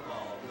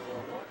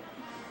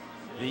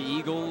 The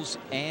Eagles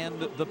and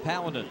the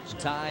Paladins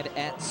tied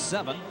at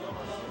 7.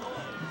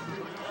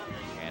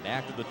 And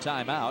after the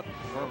timeout,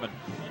 Furman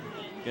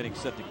getting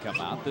set to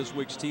come out. This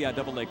week's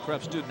TIAA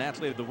Cref Student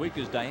Athlete of the Week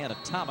is Diana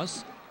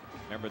Thomas.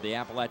 Remember the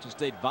Appalachian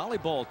State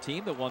volleyball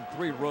team that won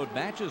 3 road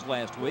matches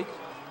last week.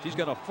 She's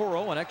got a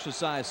 4.0 in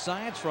exercise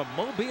science from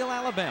Mobile,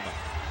 Alabama.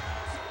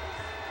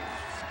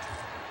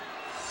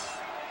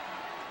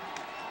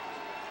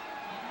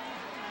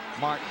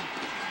 Martin.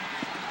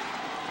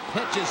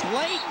 Pitch is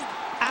late,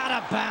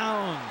 out of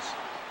bounds.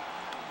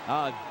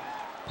 A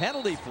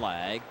penalty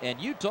flag, and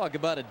you talk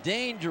about a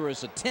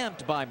dangerous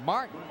attempt by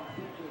Martin.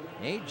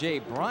 A.J.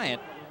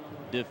 Bryant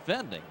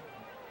defending.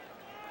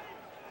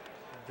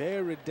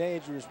 Very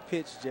dangerous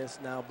pitch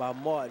just now by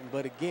Martin,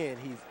 but again,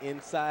 he's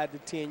inside the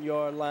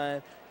 10-yard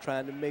line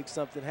trying to make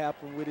something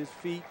happen with his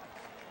feet.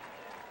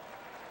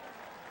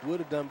 Would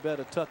have done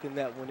better tucking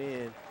that one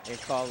in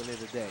and calling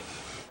it a day.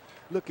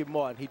 Look at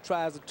Martin. He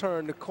tries to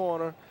turn the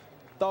corner.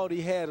 Thought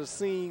he had a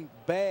seen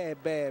bad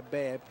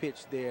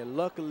pitch there.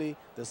 Luckily,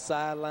 the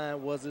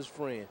sideline was his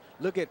friend.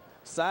 Look at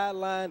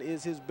sideline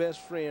is his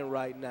best friend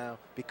right now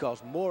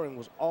because Mooring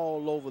was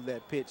all over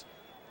that pitch.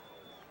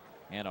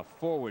 And a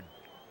forward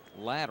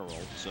lateral,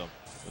 so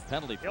the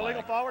penalty flag.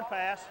 Illegal forward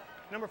pass,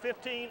 number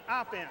 15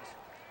 offense.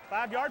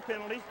 5-yard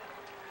penalty,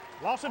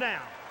 loss of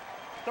down,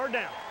 3rd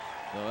down.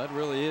 So that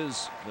really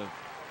is the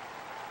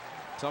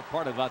tough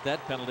part about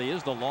that penalty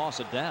is the loss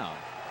of down.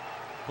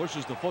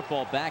 Pushes the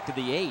football back to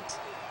the 8.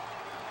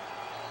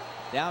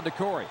 Down to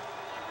Corey.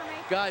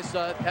 Guys,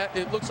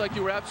 it looks like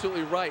you were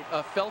absolutely right.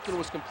 Felton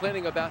was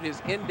complaining about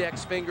his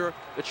index finger.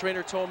 The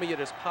trainer told me it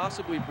is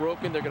possibly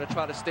broken. They're going to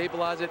try to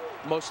stabilize it.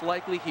 Most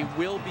likely he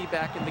will be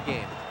back in the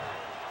game.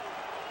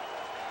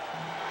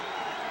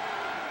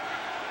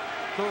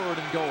 3rd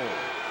and goal.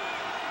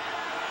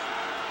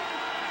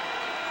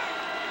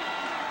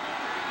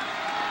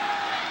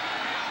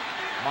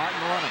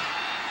 Martin running.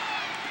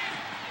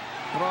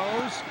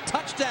 Throws,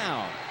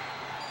 touchdown.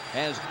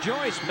 As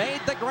Joyce made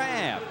the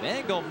grab.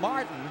 Engel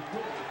Martin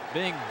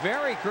being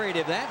very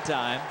creative that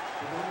time.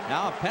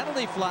 Now a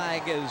penalty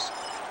flag has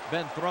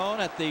been thrown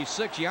at the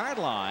 6-yard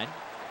line.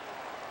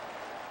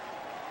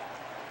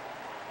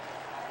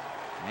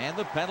 And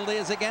the penalty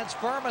is against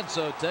Furman,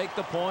 so take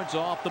the points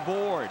off the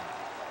board.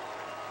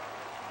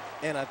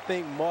 And I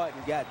think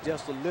Martin got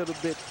just a little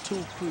bit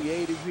too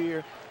creative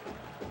here.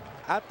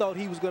 I thought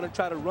he was going to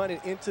try to run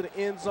it into the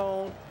end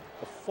zone.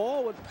 A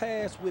forward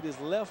pass with his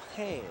left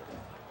hand.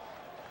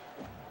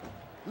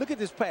 Look at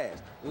this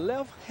pass.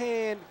 Left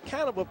hand,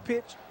 kind of a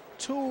pitch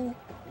to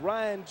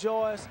Ryan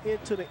Joyce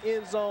into the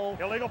end zone.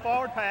 Illegal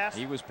forward pass.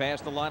 He was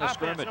past the line of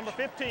Offense, scrimmage. number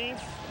 15.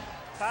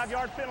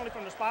 5-yard penalty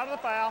from the spot of the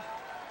foul.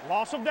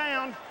 Loss of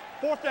down.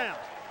 4th down.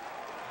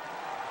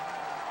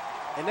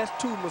 And that's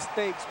 2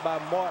 mistakes by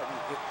Martin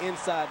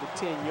inside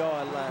the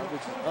 10-yard line,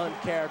 which is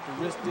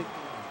uncharacteristic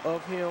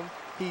of him.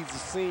 He's a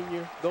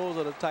senior. Those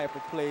are the type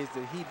of plays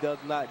that he does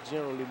not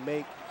generally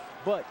make.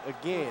 But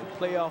again,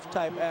 playoff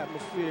type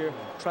atmosphere,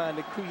 trying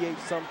to create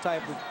some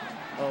type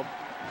of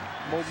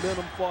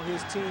momentum for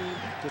his team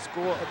to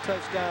score a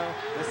touchdown.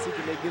 Let's see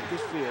can they get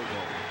this field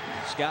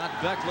goal. Scott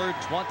Beckler,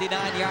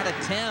 29-yard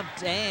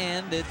attempt,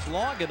 and it's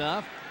long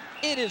enough.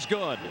 It is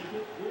good.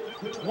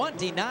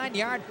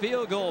 29-yard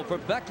field goal for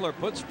Beckler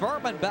puts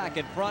Furman back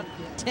in front,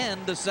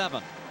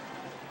 10-7.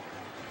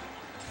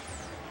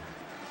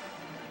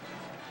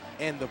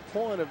 And the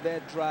point of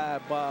that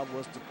drive, Bob,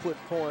 was to put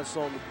points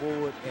on the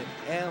board and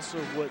answer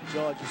what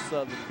Georgia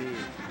Southern did.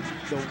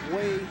 The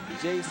way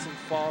Jason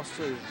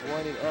Foster is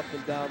running up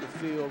and down the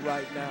field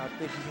right now, I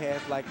think he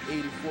has like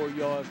 84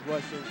 yards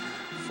rushing.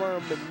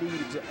 Furman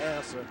needed to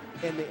answer,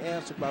 and they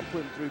answered by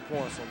putting 3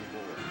 points on the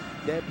board.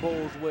 That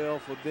bodes well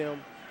for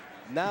them.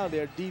 Now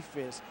their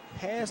defense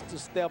has to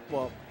step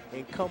up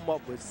and come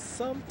up with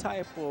some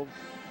type of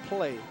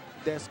play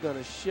that's going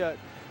to shut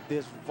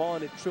this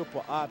vaunted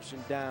triple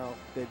option down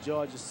that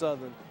Georgia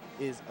Southern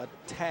is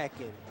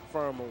attacking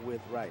Furman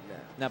with right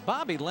now. Now,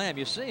 Bobby Lamb,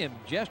 you see him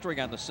gesturing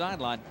on the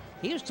sideline.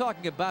 He was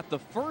talking about the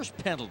first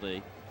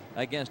penalty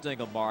against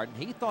Ingle Martin.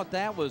 He thought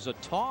that was a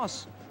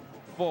toss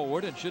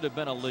forward and should have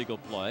been a legal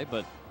play,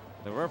 but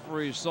the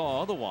referees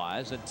saw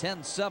otherwise, and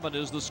 10-7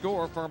 is the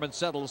score. Furman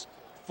settles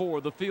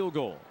for the field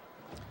goal.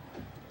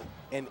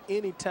 And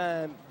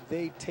anytime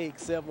they take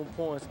 7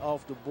 points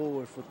off the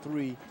board for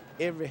 3,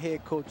 every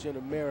head coach in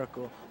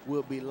America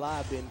will be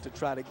lobbying to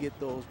try to get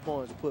those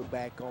points put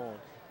back on.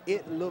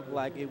 It looked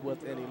like it was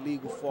an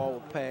illegal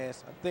forward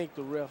pass. I think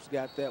the refs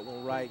got that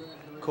one right.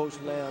 Coach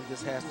Lamb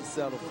just has to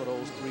settle for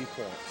those 3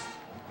 points.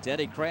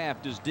 Teddy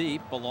Kraft is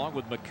deep along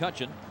with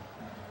McCutcheon.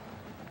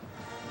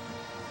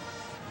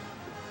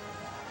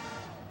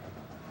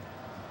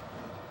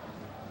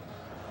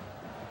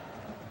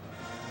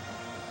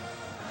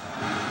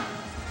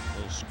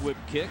 Little squib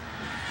kick.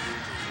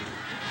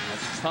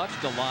 That's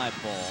touched, a live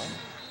ball.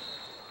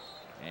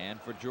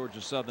 And for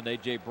Georgia Southern,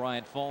 A.J.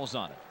 Bryant falls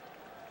on it.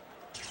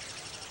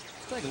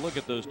 Let's take a look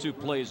at those 2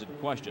 plays in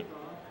question.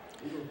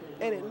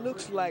 And it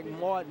looks like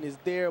Martin is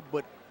there,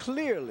 but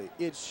clearly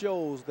it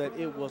shows that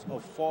it was a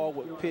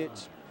forward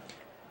pitch.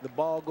 The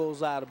ball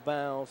goes out of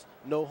bounds,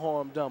 no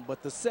harm done.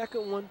 But the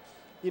second one,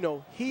 you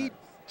know, he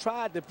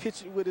tried to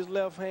pitch it with his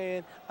left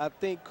hand. I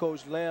think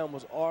Coach Lamb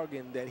was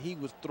arguing that he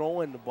was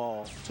throwing the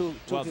ball to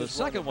well, the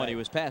second one, he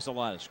was past the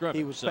line of scrimmage.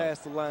 He was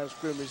past the line of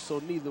scrimmage, so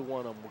neither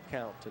one of them will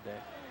count today.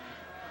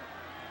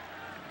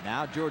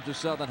 Now Georgia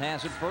Southern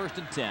has it 1st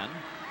and 10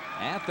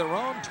 at their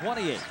own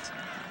 28.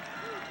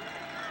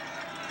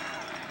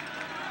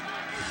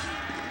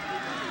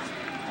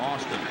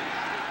 Austin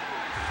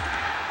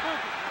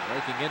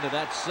breaking into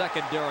that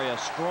secondary. A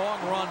strong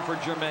run for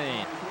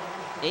Jermaine.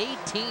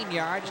 18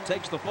 yards,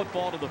 takes the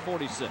football to the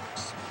 46.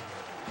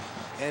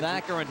 And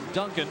Thacker and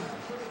Duncan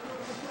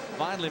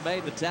finally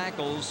made the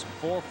tackles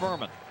for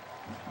Furman.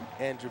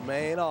 And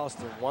Jermaine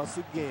Austin, once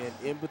again,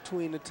 in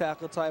between the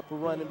tackle type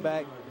of running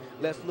back.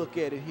 Let's look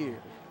at it here.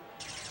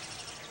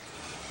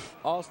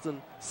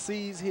 Austin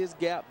sees his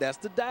gap. That's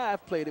the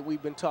dive play that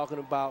we've been talking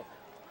about.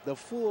 The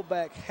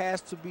fullback has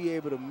to be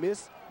able to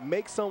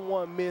make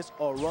someone miss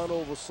or run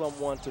over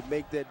someone to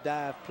make that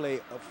dive play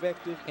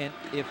effective. And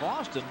if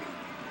Austin,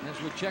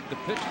 as we check the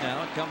pitch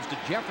now, it comes to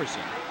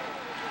Jefferson.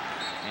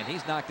 And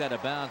he's knocked out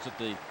of bounds at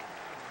the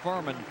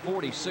Furman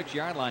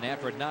 46-yard line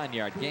after a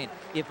 9-yard gain.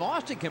 If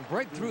Austin can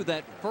break through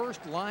that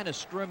first line of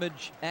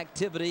scrimmage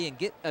activity and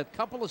get a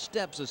couple of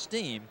steps of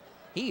steam,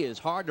 he is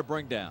hard to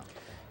bring down.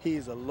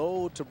 He's a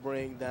load to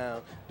bring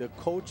down. The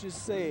coaches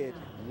said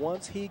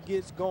once he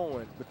gets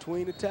going,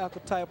 between the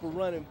tackle type of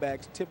running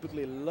backs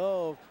typically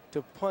love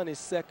to punish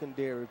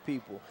secondary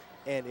people.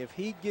 And if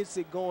he gets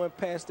it going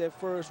past that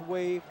first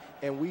wave,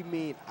 and we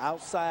mean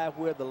outside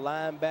where the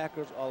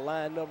linebackers are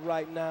lined up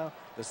right now,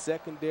 the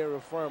secondary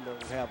Furman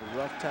will have a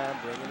rough time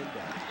bringing him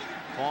down.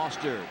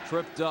 Foster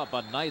tripped up.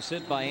 A nice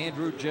hit by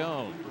Andrew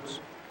Jones.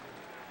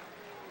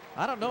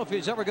 I don't know if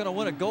he's ever going to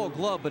win a Gold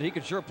Glove, but he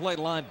can sure play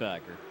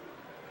linebacker.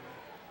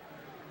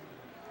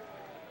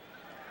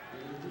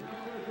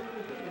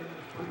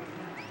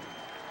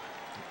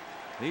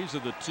 These are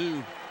the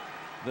 2,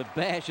 the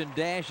bash and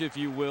dash, if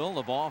you will,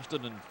 of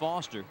Austin and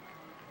Foster.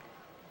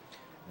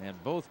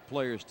 And both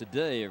players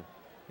today are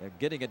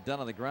getting it done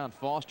on the ground.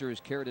 Foster has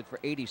carried it for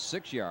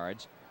 86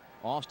 yards.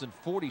 Austin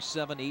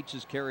 47, each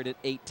has carried it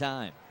 8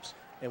 times.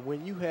 And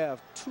when you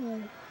have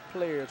 2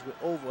 players with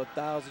over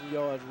 1,000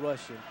 yards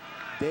rushing,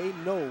 they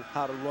know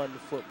how to run the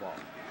football.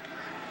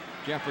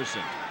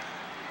 Jefferson.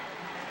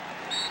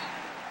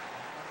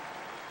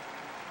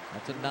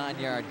 That's a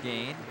 9-yard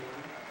gain.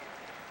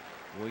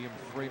 William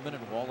Freeman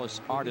and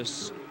Wallace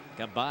Artis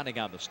combining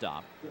on the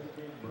stop.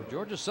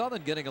 Georgia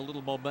Southern getting a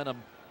little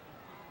momentum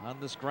on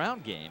this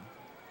ground game.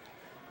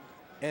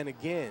 And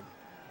again,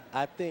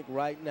 I think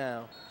right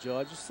now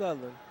Georgia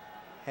Southern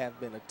have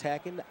been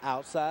attacking the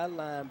outside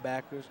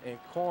linebackers and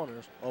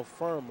corners of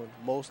Furman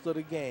most of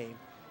the game.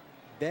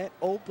 That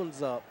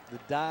opens up the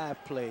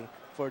dive play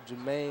for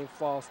Jermaine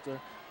Foster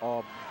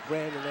or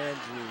Brandon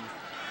Andrews,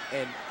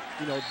 and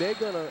you know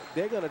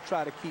they're gonna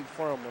try to keep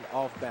Furman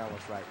off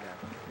balance right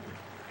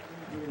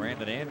now.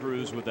 Brandon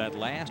Andrews with that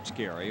last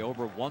carry,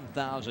 over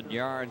 1,000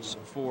 yards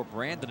for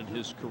Brandon in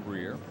his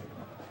career.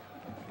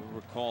 You'll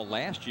recall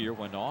last year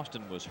when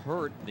Austin was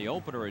hurt in the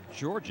opener at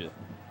Georgia,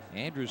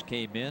 Andrews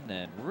came in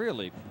and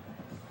really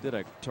did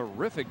a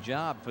terrific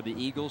job for the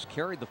Eagles,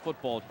 carried the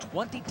football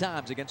 20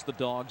 times against the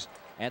Dogs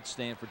at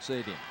Stanford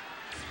Stadium.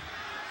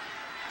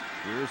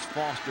 Here's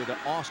Foster to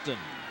Austin,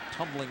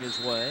 tumbling his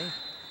way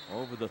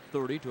over the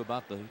 30 to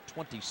about the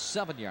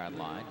 27-yard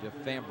line. Jeff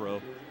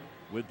Fambro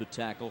with the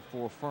tackle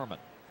for Furman.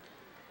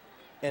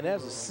 And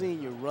as a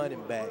senior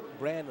running back,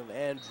 Brandon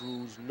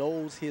Andrews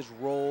knows his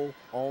role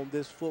on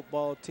this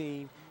football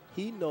team.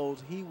 He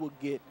knows he will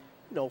get,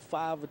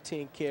 5 or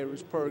 10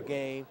 carries per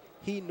game.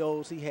 He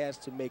knows he has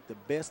to make the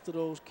best of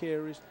those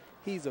carries.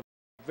 He's a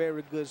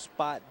very good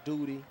spot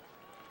duty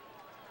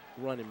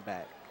running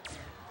back.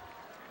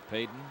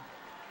 Payton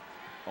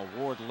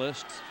award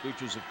list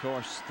features, of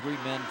course, 3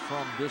 men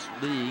from this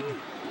league.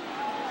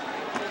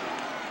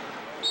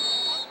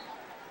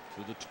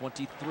 To the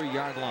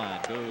 23-yard line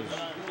goes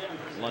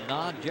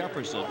Lennon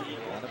Jefferson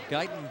out of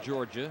Guyton,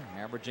 Georgia,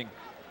 averaging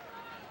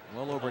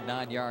well over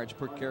 9 yards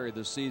per carry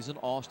this season.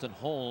 Austin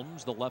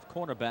Holmes, the left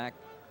cornerback,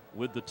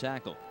 with the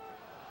tackle.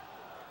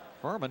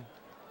 Furman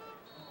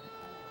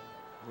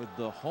with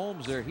the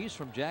Holmes there. He's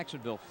from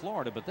Jacksonville,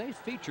 Florida, but they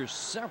feature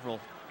several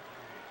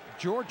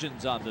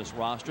Georgians on this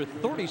roster,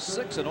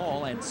 36 in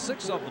all, and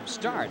 6 of them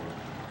start.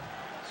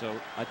 So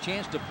a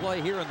chance to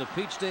play here in the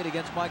Peach State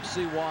against Mike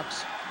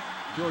Seawalk's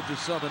Georgia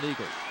Southern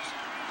Eagles.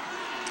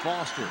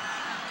 Foster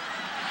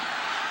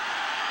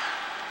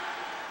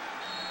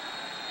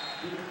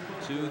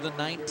to the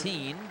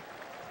 19,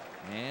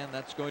 and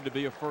that's going to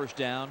be a first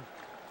down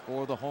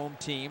for the home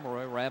team.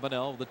 Roy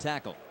Ravenel, the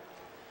tackle.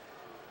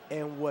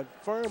 And what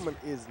Furman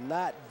is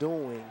not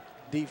doing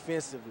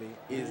defensively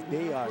is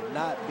they are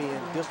not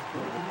being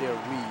disciplined with their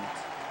reads.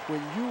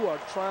 When you are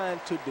trying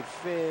to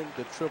defend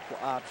the triple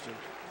option,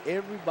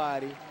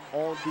 everybody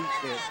on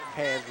defense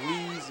has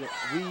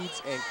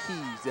reads and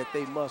keys that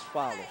they must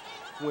follow.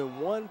 When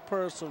one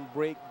person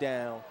breaks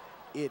down,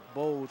 it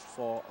bodes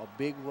for a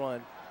big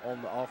run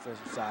on the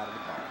offensive side of the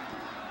ball.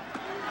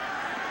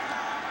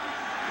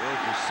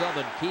 Georgia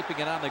Southern keeping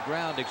it on the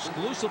ground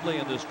exclusively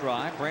in this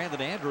drive.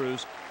 Brandon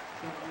Andrews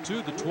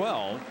to the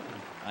 12.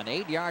 An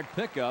 8-yard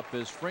pickup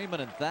as Freeman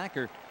and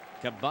Thacker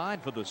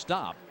combined for the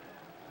stop.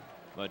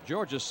 But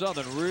Georgia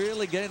Southern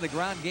really getting the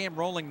ground game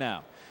rolling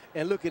now.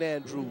 And look at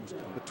Andrews,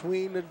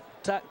 between the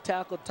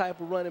tackle type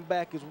of running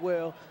back as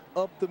well,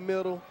 up the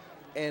middle.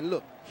 And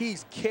look,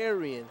 he's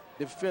carrying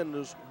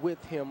defenders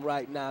with him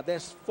right now.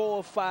 That's 4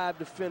 or 5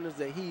 defenders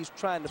that he's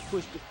trying to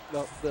push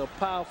the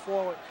power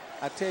forward.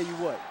 I tell you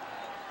what,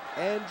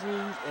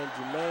 Andrews and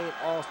Jermaine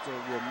Austin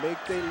will make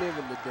their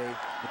living today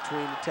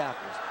between the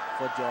tackles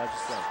for Georgia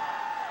Southern.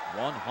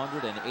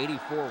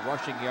 184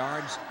 rushing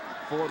yards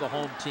for the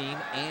home team.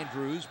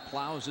 Andrews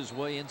plows his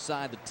way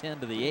inside the 10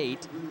 to the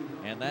 8,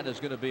 and that is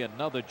going to be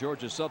another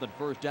Georgia Southern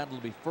first down. It'll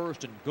be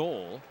 1st and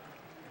goal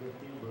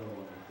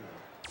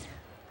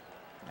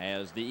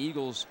as the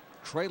Eagles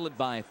trail it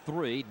by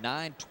 3.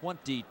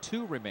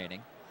 9:22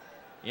 remaining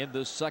in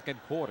the second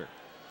quarter.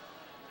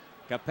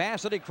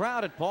 Capacity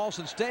crowd at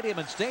Paulson Stadium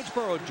in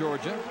Statesboro,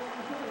 Georgia,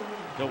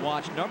 to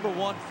watch number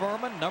 1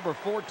 Furman, number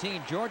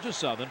 14 Georgia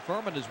Southern.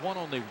 Furman has won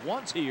only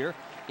once here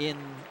in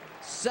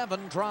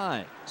 7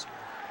 tries.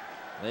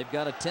 They've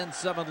got a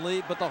 10-7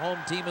 lead, but the home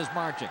team is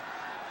marching.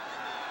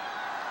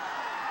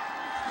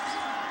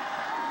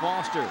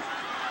 Foster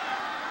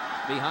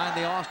behind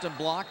the Austin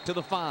block to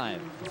the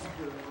 5.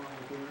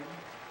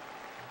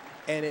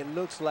 And it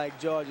looks like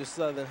Georgia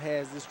Southern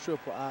has this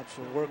triple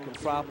option working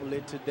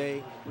properly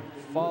today.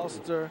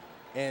 Foster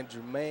and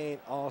Jermaine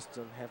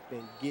Austin have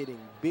been getting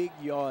big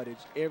yardage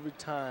every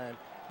time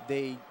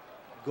they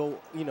go.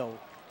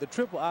 The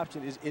triple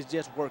option is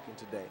just working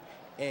today.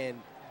 And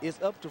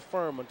it's up to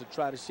Furman to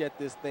try to shut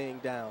this thing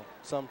down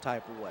some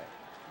type of way.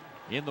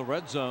 In the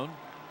red zone,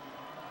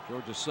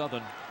 Georgia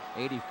Southern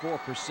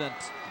 84%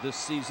 this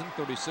season,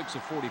 36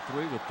 of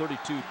 43 with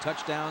 32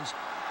 touchdowns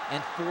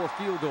and 4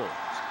 field goals.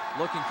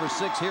 Looking for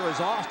 6 here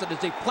is Austin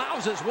as he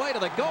plows his way to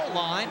the goal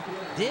line.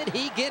 Did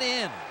he get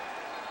in?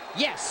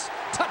 Yes,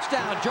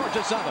 touchdown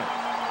Georgia Southern.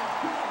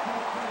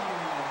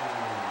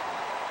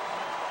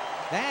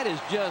 That is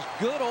just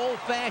good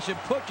old-fashioned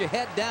put your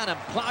head down and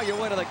plow your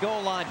way to the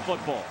goal line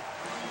football.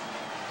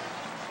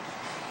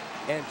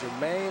 And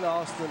Jermaine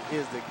Austin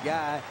is the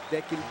guy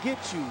that can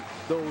get you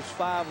those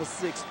 5 or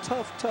 6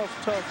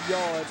 tough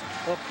yards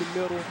up the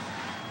middle.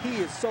 He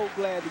is so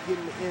glad to get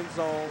in the end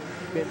zone.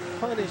 Been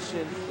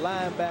punishing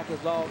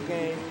linebackers all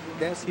game.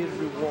 That's his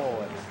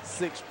reward,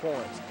 6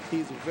 points.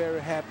 He's a very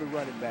happy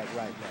running back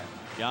right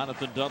now.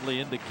 Jonathan Dudley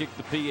in to kick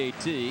the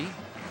PAT.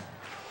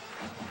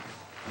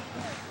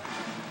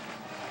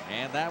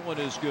 And that one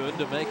is good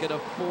to make it a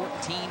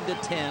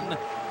 14-10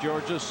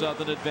 Georgia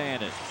Southern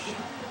advantage.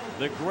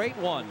 The great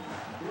one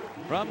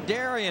from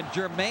Darien,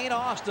 Jermaine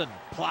Austin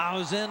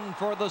plows in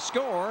for the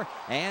score,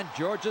 and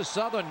Georgia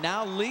Southern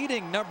now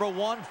leading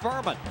 #1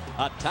 Furman.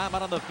 A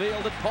timeout on the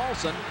field at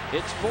Paulson.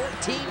 It's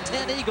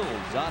 14-10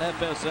 Eagles on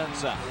FSN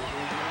South.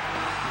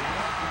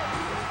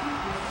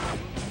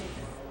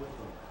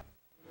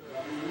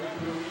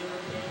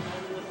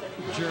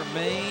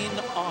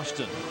 Jermaine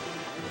Austin.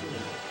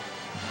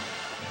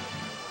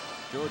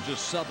 Georgia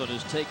Southern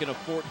has taken a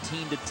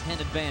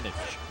 14-10 advantage.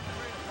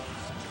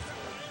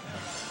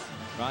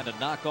 Trying to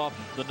knock off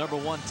the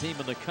 #1 team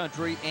in the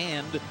country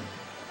and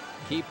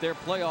keep their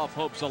playoff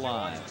hopes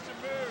alive.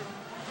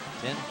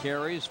 10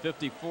 carries,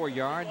 54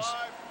 yards.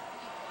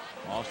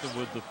 Austin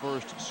with the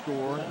first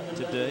score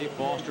today.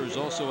 Foster has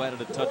also added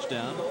a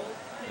touchdown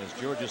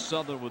as Georgia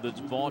Southern with its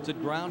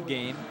vaunted ground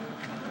game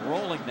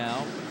rolling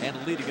now and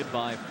leading it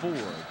by 4.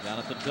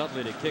 Jonathan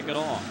Dudley to kick it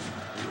off.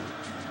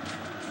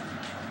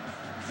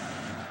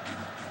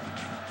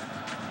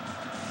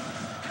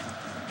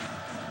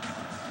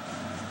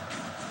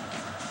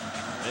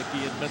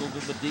 Mickey and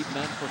Middleton, the deep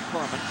men for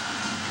Furman.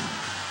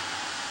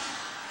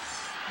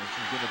 This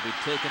is going to be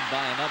taken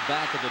by enough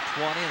back at the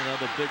 20.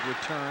 Another big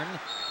return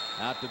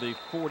out to the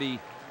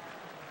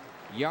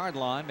 40-yard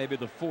line, maybe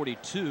the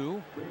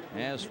 42.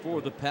 As for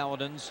the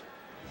Paladins,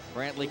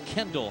 Brantley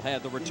Kendall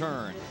had the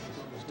return.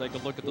 Let's take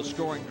a look at the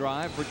scoring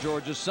drive for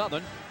Georgia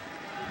Southern.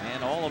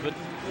 And all of it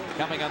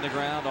coming on the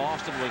ground.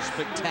 Austin was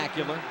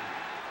spectacular.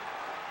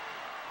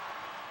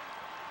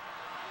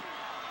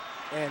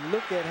 And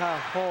look at how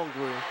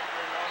hungry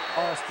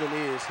Austin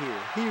is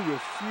here. He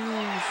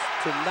refused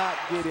to not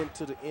get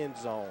into the end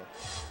zone.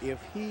 If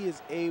he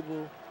is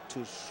able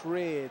to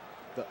shred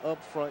the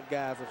up front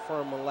guys of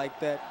Furman like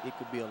that, it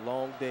could be a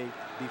long day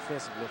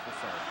defensively for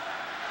Furman.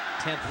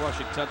 10th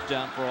rushing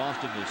touchdown for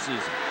Austin this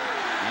season.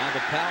 And the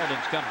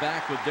Paladins come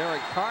back with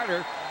Derek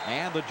Carter,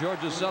 and the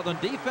Georgia Southern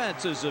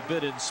defense is a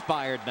bit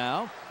inspired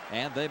now,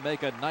 and they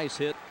make a nice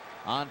hit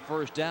on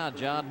first down.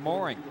 John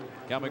Mooring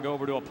coming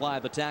over to apply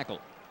the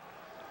tackle.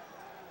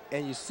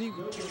 And you see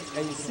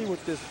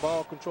what this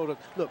ball control does.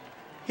 Look,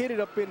 hit it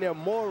up in there,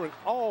 Mooring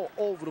all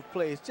over the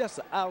place. Just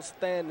an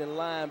outstanding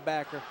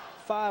linebacker.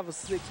 5 or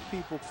 6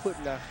 people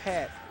putting a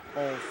hat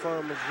on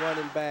Furman's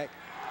running back.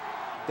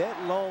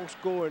 That long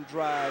scoring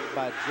drive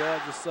by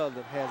Georgia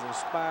Southern has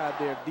inspired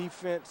their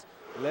defense.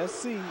 Let's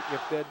see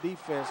if their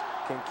defense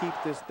can keep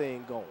this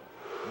thing going.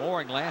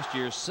 Mooring, last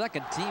year's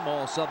second team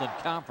All-Southern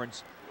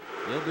Conference.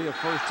 He'll be a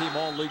first team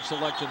All-League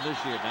selection this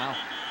year. Now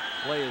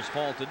play is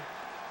halted.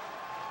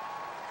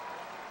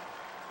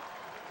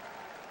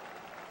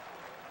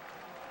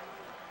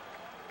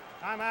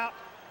 Timeout.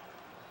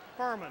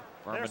 Furman.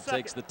 Furman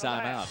takes the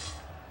timeout.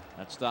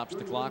 That stops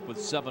the clock with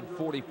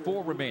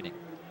 7:44 remaining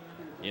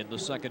in the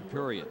second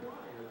period.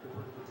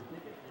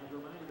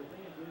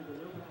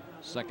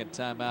 Second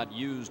timeout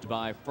used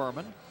by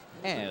Furman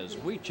as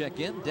we check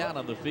in down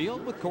on the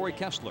field with Corey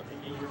Kessler.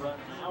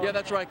 Yeah,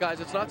 that's right, guys.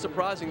 It's not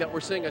surprising that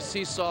we're seeing a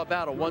seesaw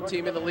battle. One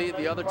team in the lead,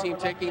 the other team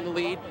taking the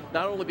lead,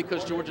 not only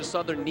because Georgia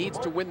Southern needs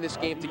to win this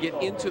game to get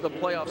into the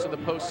playoffs in the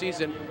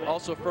postseason.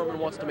 Also, Furman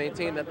wants to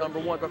maintain that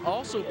 #1, but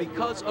also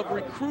because of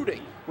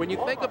recruiting. When you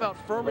think about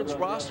Furman's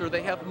roster,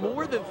 they have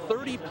more than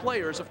 30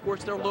 players. Of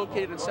course, they're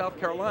located in South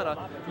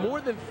Carolina.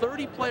 More than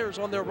 30 players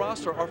on their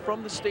roster are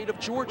from the state of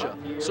Georgia.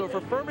 So for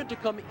Furman to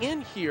come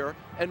in here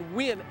and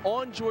win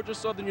on Georgia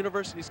Southern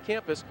University's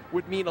campus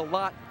would mean a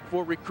lot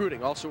for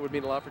recruiting. Also, it would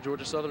mean a lot for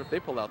Georgia Southern if they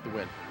pull out the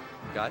win.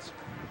 Guys?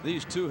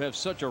 These two have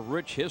such a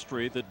rich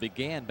history that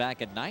began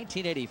back in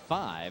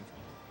 1985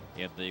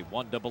 in the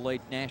 1AA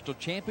National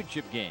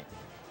Championship game.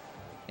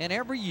 And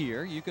every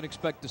year you can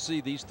expect to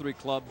see these three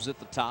clubs at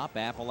the top.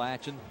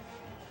 Appalachian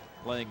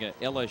playing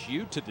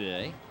LSU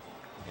today,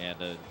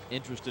 and an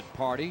interested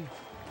party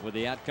with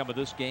the outcome of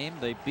this game.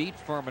 They beat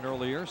Furman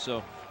earlier,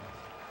 so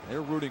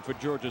they're rooting for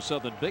Georgia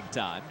Southern big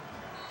time.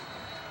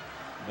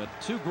 But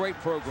two great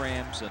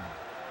programs and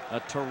a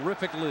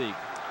terrific league.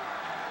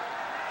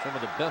 Some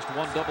of the best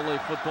 1AA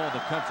football in the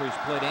country is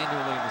played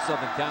annually in the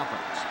Southern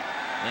Conference.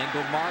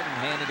 Engel Martin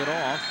handing it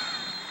off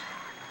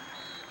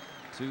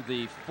to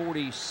the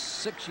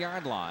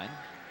 46-yard line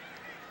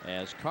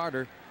as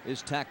Carter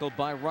is tackled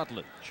by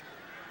Rutledge.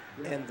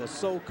 And the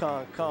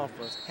SoCon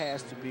Conference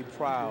has to be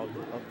proud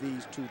of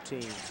these two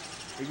teams.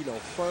 You know,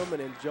 Furman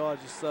and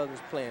Georgia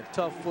Southern's playing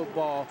tough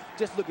football.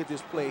 Just look at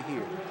this play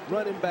here.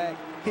 Running back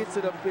hits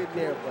it up in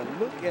there, but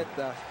look at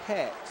the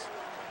hats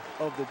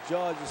of the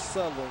Georgia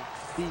Southern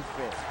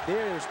defense.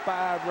 They're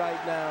inspired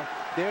right now.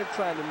 They're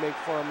trying to make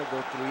Furman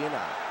go 3 and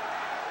out.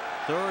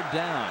 Third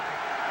down.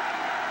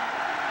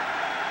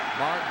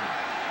 Martin.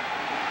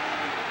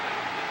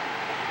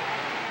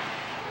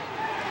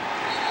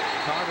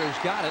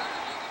 Carter's got it.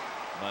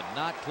 but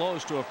not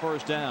close to a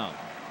first down.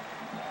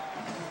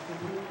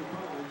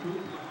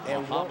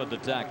 And Muhammad the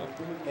tackle.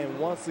 And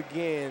once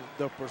again,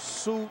 the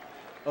pursuit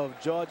of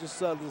Georgia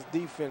Southern's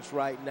defense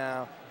right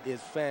now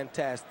is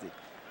fantastic.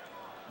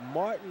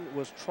 Martin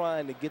was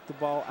trying to get the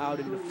ball out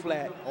in the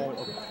flat on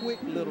a quick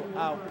little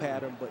out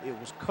pattern, but it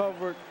was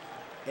covered.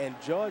 And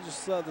Georgia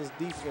Southern's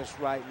defense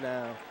right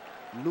now,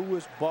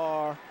 Lewis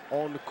Barr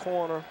on the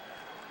corner,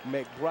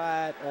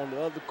 McBride on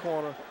the other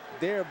corner,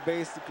 they're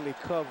basically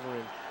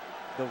covering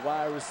the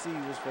wide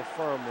receivers for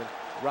Furman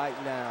right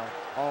now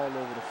all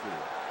over the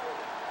field.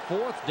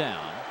 Fourth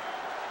down.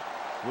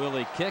 Will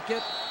he kick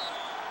it?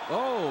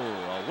 Oh,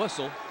 a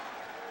whistle.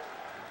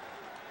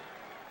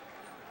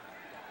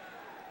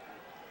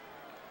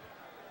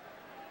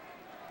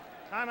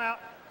 Timeout.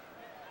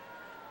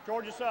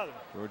 Georgia Southern.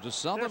 Georgia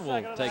Southern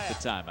will take the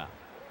timeout.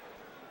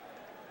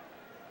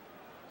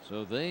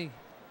 So they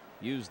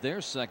use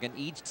their second,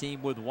 each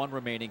team with one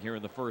remaining here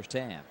in the first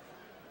half.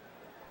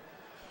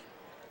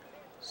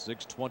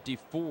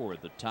 6:24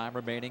 the time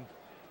remaining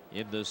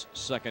in this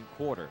second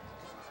quarter.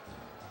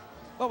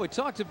 Well, we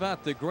talked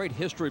about the great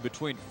history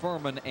between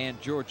Furman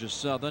and Georgia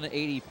Southern.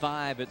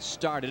 85 it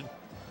started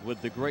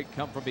with the great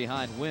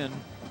come-from-behind win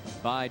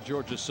by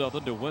Georgia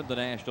Southern to win the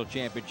national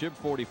championship,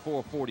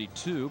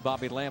 44-42.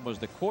 Bobby Lamb was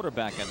the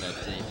quarterback on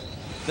that team.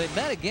 They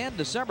met again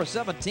December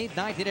 17,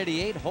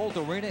 1988, Holt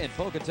Arena in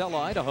Pocatello,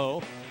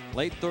 Idaho.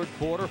 Late third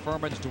quarter,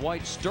 Furman's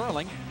Dwight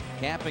Sterling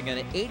capping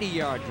an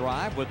 80-yard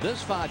drive with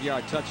this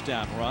 5-yard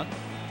touchdown run.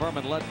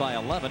 Furman led by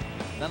 11.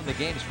 Then in the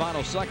game's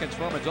final seconds,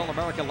 Furman's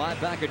All-American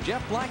linebacker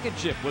Jeff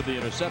Blankenship with the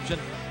interception.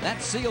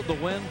 That sealed the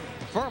win.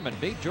 Furman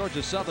beat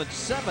Georgia Southern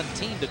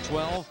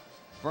 17-12.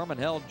 Furman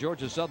held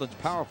Georgia Southern's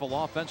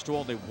powerful offense to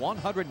only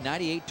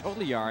 198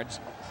 total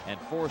yards and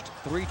forced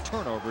 3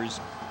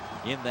 turnovers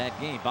in that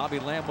game. Bobby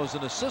Lamb was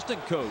an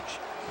assistant coach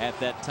at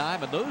that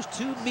time, and those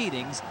 2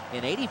 meetings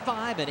in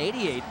 85 and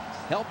 88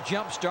 helped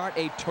jumpstart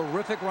a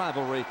terrific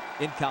rivalry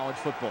in college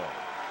football.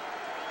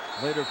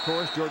 Later, of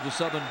course, Georgia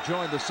Southern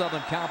joined the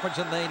Southern Conference,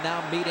 and they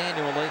now meet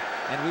annually,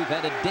 and we've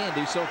had a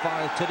dandy so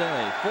far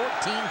today.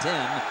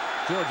 14-10,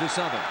 Georgia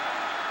Southern.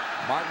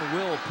 Martin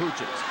will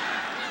pooch it.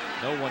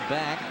 No one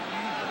back.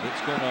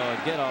 It's going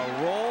to get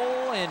a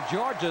roll in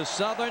Georgia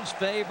Southern's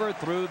favor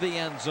through the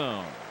end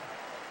zone.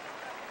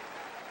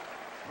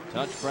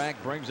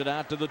 Touchback brings it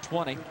out to the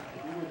 20.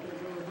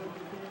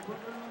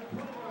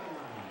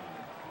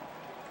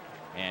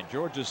 And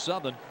Georgia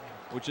Southern,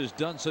 which has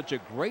done such a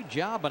great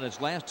job on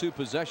its last 2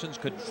 possessions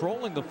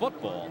controlling the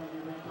football,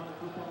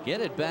 get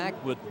it back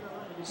with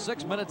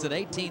 6 minutes and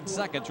 18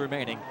 seconds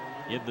remaining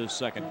in this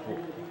second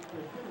quarter.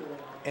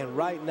 And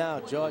right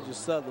now, Georgia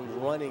Southern's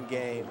running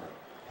game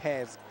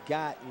has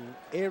gotten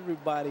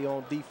everybody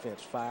on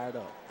defense fired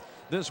up.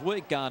 This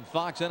week on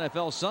Fox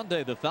NFL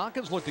Sunday, the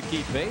Falcons look to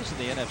keep pace in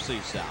the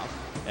NFC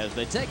South as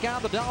they take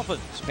on the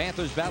Dolphins.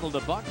 Panthers battle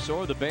the Bucks,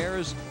 or the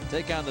Bears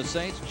take on the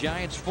Saints.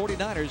 Giants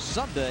 49ers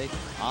Sunday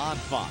on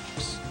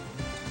Fox.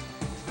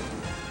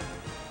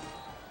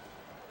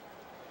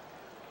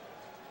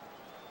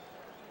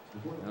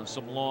 Now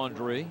some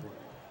laundry.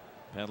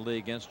 Penalty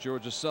against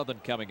Georgia Southern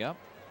coming up.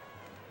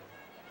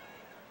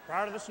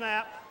 Prior to the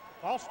snap,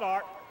 false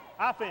start,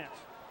 offense,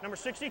 number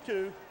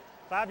 62,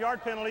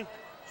 5-yard penalty,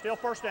 still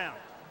first down.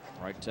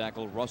 Right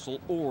tackle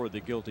Russell Orr, the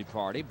guilty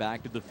party,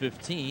 back to the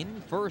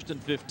 15, 1st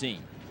and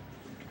 15.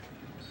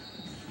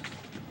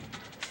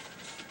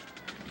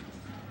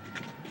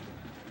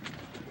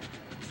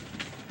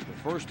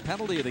 The first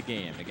penalty of the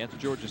game against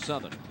Georgia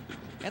Southern.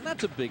 And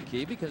that's a big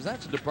key, because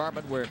that's a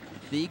department where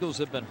the Eagles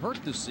have been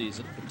hurt this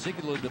season,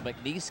 particularly the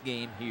McNeese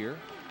game here.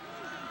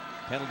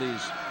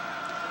 Penalties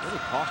really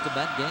cost them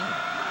that game.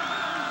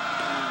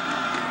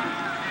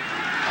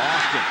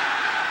 Austin.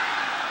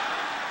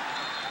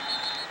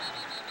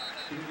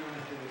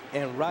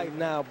 And right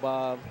now,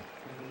 Bob,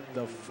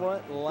 the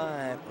front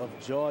line of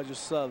Georgia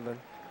Southern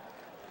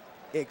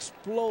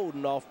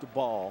exploding off the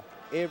ball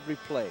every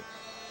play.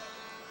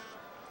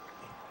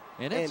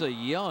 And it's a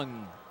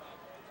young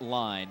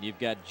line. You've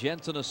got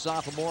Jensen, a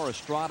sophomore,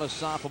 Estrada,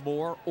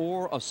 sophomore,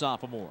 or a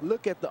sophomore.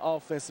 Look at the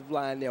offensive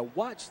line there.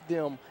 Watch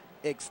them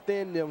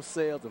extend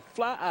themselves and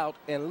fly out,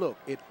 and look,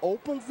 it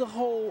opens the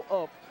hole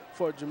up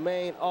for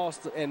Jermaine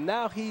Austin, and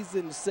now he's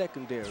in the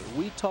secondary.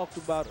 We talked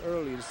about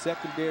earlier, the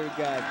secondary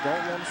guys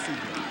don't want to see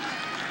him.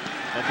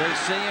 But they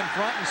see him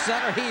front and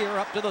center here,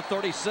 up to the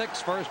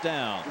 36, first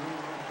down.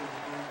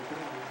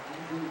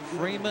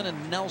 Freeman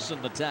and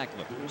Nelson, the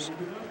tacklers.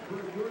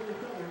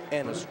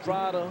 And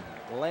Estrada,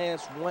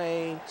 Lance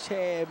Wayne,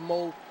 Chad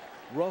Moat,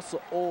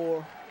 Russell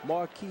Orr,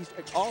 Marquise,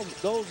 all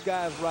those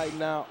guys right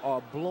now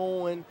are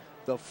blowing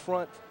the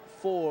front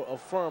 4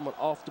 of Furman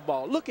off the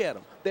ball. Look at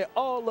them. They're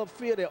all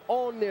upfield. They're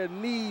on their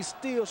knees,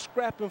 still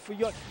scrapping for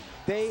yards.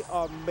 They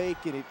are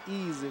making it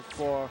easy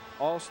for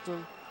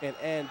Austin and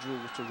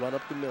Andrews to run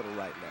up the middle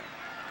right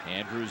now.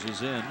 Andrews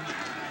is in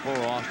for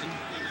Austin.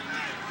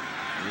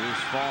 Here's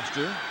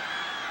Foster.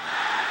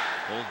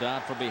 Pulled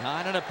down from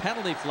behind, and a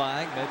penalty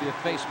flag, maybe a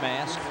face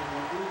mask.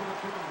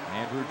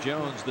 Andrew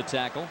Jones, the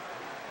tackle.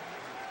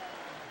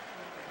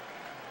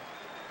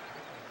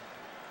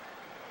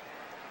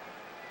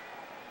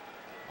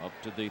 Up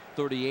to the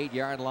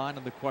 38-yard line,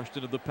 and the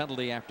question of the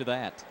penalty after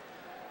that.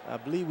 I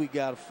believe we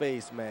got a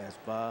face mask,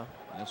 Bob.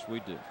 Yes,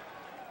 we do.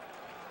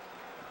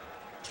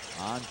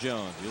 On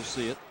Jones, you'll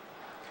see it.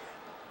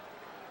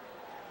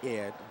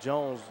 Yeah,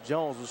 Jones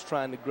was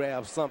trying to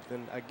grab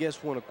something. I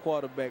guess when a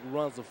quarterback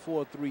runs a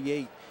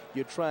 4.38,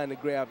 you're trying to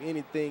grab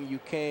anything you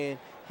can.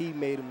 He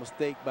made a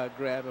mistake by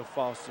grabbing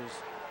Foster's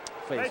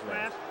face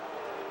mask.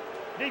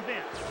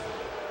 Defense.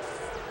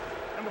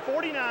 Number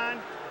 49,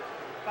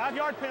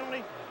 5-yard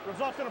penalty,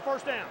 results in a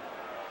first down.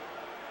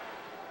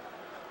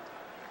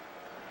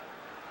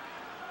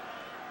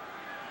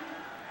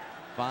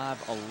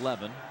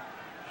 .511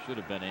 should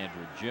have been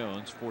Andrew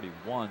Jones.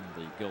 41,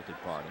 the guilty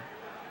party.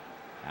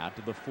 Out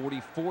to the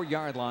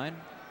 44-yard line.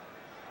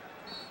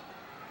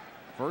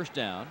 First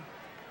down.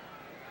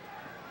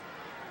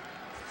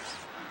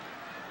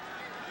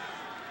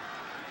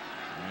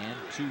 And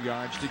 2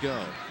 yards to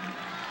go.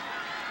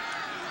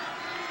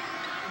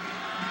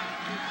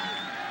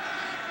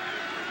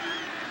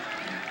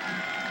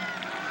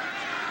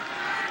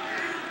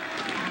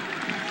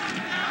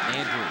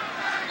 Andrew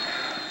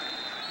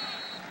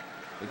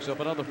picks up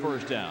another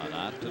first down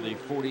out to the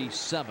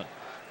 47.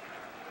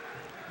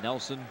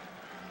 Nelson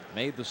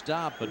made the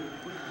stop, but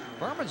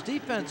Furman's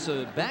defense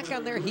back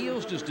on their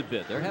heels just a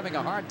bit. They're having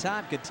a hard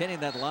time containing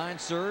that line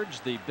surge,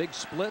 the big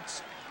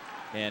splits,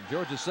 and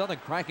Georgia Southern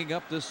cranking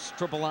up this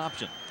triple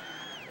option.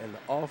 And the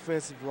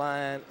offensive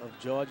line of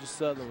Georgia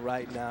Southern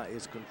right now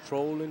is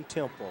controlling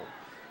tempo.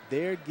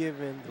 They're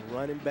giving the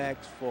running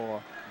backs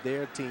for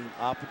their team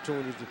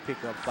opportunities to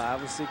pick up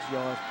 5 or 6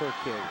 yards per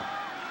carry.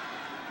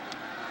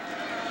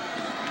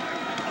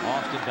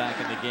 Austin back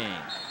in the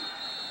game.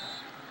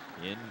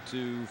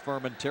 Into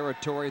Furman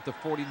territory at the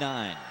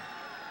 49.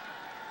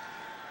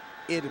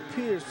 It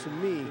appears to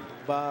me,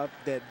 Bob,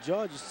 that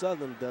Georgia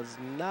Southern does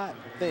not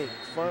think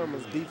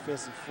Furman's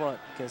defensive front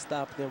can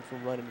stop them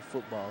from running the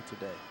football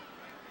today.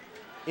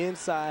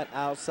 Inside,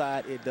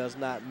 outside, it does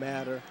not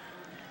matter.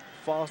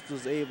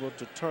 Foster's able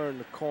to turn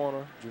the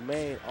corner.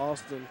 Jermaine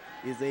Austin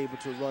is able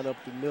to run up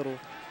the middle.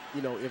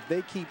 You know, if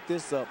they keep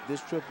this up,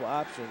 this triple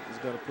option is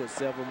going to put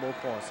several more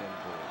points on the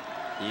board.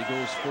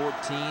 Eagles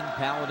 14,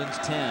 Paladins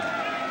 10.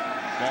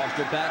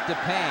 Foster back to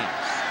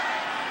pass.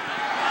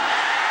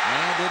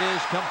 And it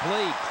is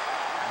complete.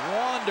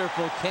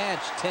 Wonderful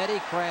catch, Teddy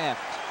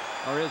Kraft.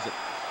 Or is it?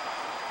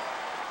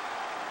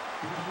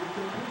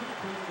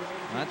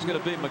 That's going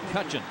to be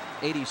McCutcheon,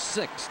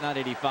 86, not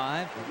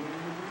 85.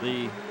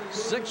 The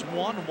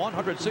 6'1",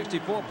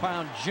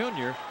 164-pound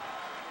junior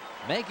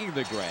making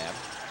the grab.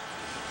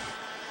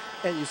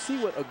 And you see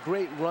what a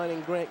great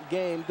running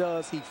game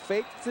does. He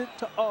fakes it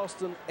to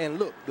Austin, and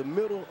look, the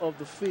middle of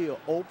the field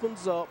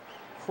opens up,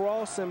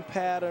 crossing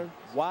pattern,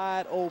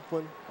 wide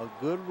open. A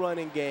good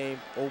running game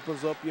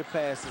opens up your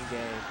passing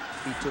game.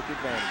 He took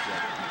advantage of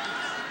it.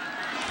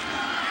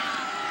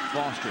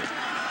 Foster.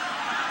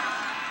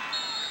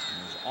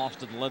 As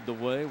Austin led the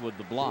way with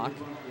the block.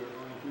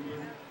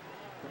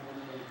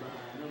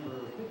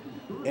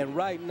 And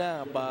right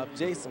now, Bob,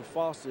 Jason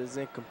Foster is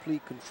in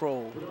complete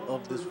control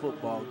of this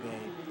football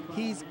game.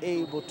 He's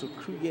able to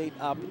create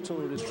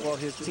opportunities for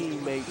his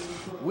teammates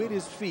with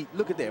his feet.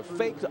 Look at that,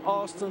 fake to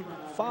Austin,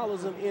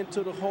 follows him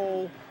into the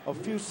hole. A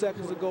few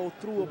seconds ago,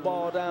 threw a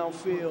ball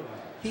downfield.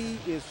 He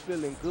is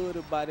feeling good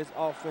about his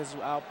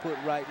offensive output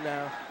right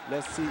now.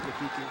 Let's see if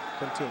he can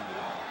continue.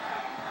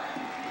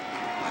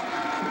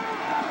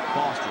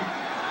 Foster.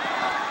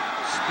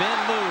 Spin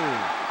move.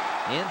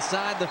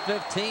 Inside the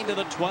 15 to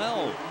the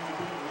 12.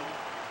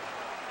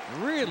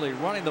 Really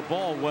running the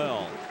ball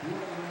well.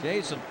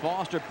 Jason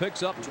Foster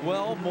picks up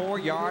 12 more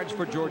yards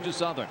for Georgia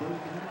Southern.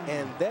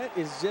 And that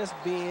is just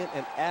being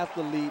an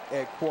athlete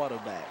at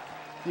quarterback.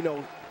 You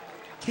know,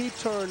 he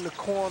turned the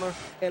corner,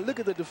 and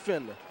look at the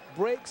defender.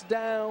 Breaks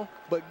down,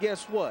 but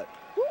guess what?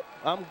 Whoop,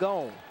 I'm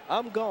gone.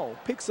 I'm gone.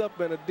 Picks up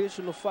an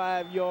additional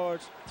 5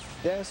 yards.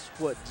 That's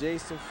what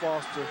Jason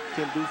Foster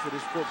can do for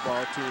this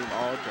football team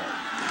all day.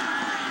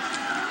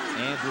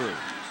 Andrews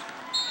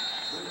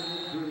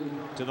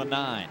to the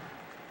 9.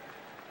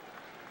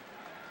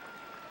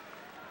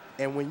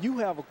 And when you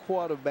have a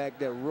quarterback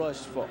that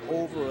rushed for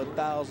over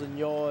 1,000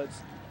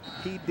 yards,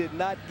 he did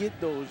not get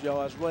those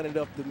yards running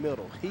up the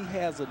middle. He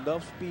has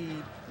enough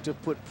speed to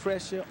put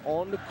pressure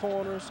on the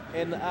corners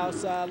and the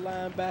outside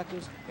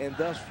linebackers, and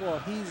thus far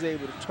he's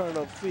able to turn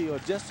up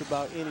field just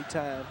about any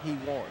time he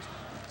wants.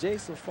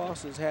 Jason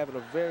Foster is having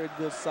a very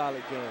good,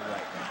 solid game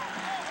right now.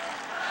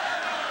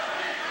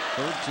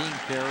 13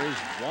 carries,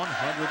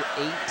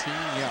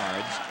 118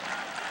 yards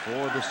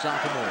for the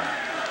sophomore.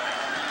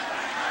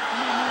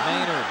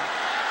 Maynard.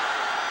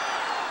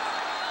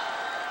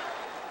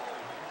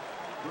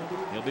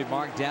 He'll be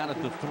marked down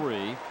at the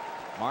 3.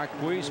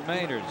 Marquise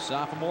Maynard,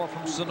 sophomore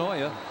from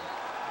Sonoya.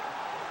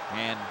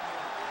 And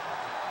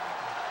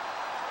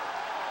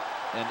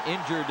an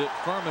injured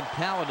Furman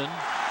Paladin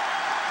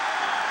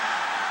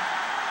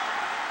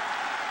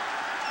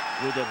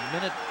with a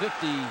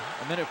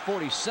minute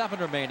 47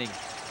 remaining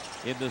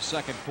in the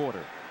second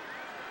quarter.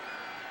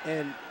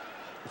 And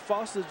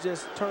Foster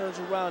just turns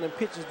around and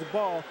pitches the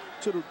ball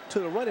to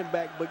the running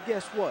back. But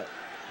guess what?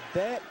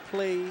 That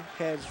play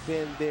has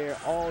been there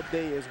all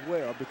day as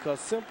well, because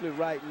simply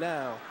right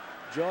now,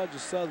 Georgia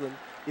Southern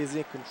is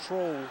in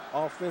control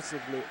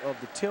offensively of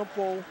the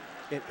tempo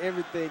and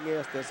everything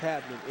else that's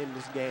happening in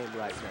this game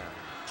right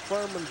now.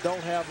 Furman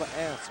don't have an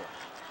answer.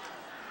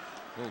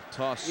 Little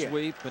toss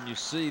sweep, and you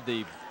see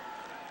the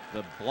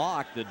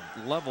block that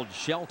leveled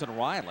Shelton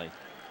Riley.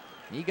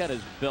 He got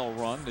his bell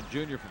rung. The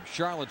junior from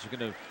Charlotte's going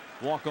to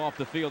walk off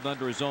the field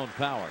under his own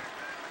power.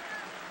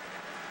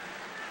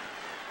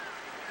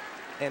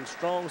 And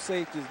strong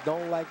safeties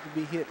don't like to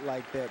be hit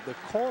like that. The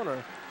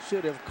corner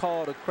should have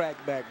called a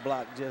crackback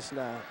block just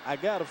now. I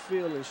got a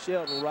feeling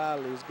Shelton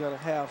Riley is going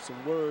to have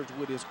some words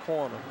with his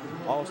corner,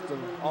 Austin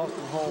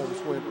Holmes,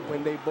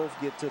 when they both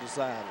get to the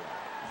sideline.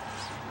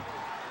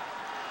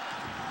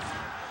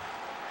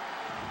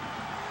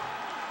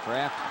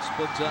 Kraft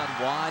splits out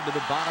wide to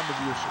the bottom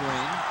of your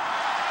screen.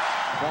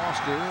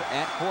 Foster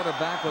at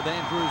quarterback with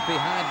Andrews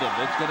behind him.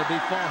 It's going to be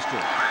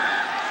Foster.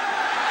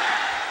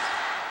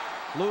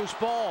 Loose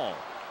ball.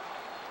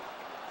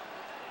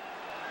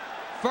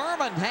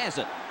 Furman has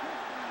it.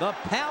 The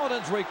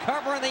Paladins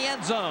recover in the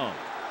end zone.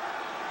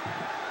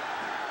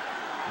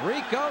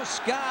 Rico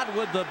Scott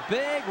with the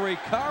big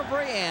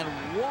recovery, and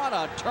what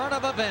a turn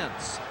of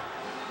events.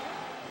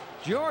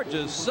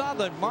 Georgia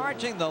Southern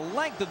marching the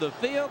length of the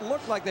field.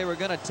 Looked like they were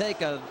going to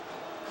take a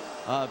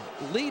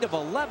lead of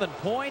 11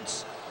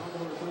 points.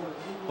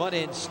 But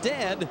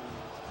instead,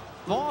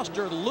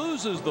 Foster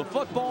loses the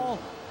football.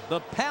 The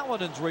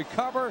Paladins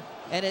recover,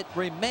 and it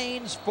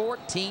remains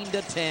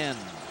 14-10.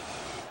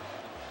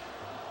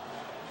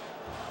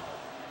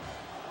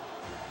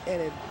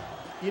 And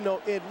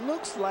it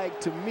looks like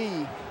to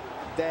me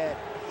that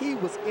he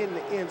was in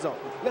the end zone.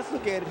 Let's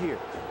look at it here.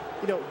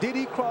 Did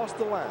he cross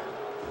the line?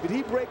 Did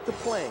he break the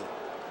plane?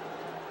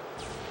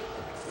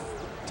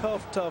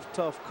 Tough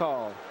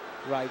call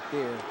right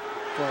there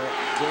for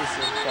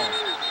Jason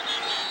Foster.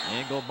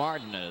 Engel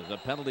Martinez, a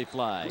penalty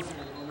flag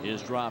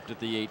is dropped at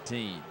the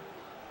 18.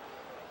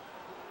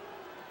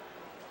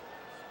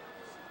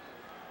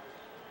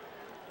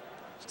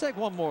 Let's take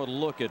one more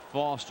look at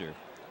Foster.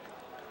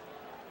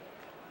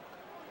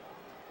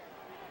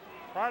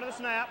 Prior to the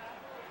snap,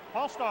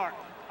 false start,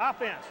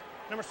 offense,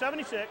 number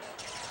 76,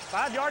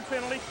 5-yard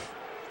penalty,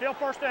 still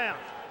first down.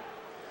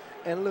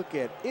 And look at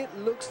it. It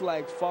looks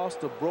like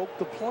Foster broke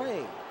the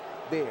plane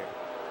there.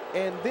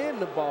 And then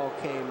the ball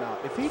came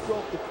out. If he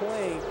broke the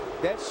plane,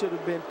 that should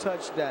have been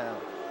touchdown,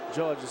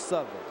 Georgia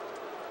Southern.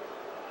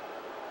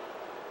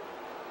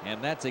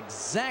 And that's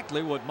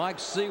exactly what Mike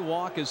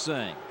Seawalk is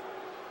saying.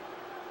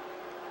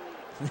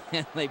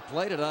 They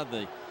played it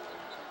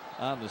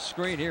on the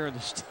screen here in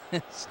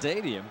the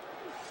stadium.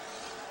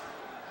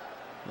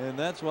 And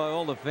that's why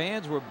all the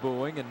fans were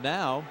booing. And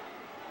now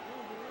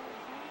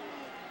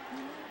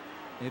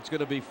it's going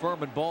to be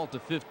Furman ball to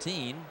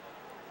 15.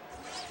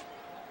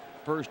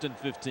 1st and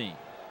 15.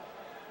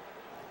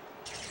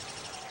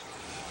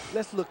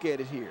 Let's look at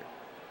it here.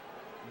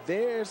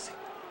 There's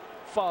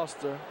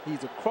Foster.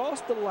 He's across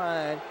the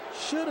line.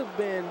 Should have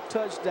been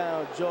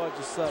touchdown,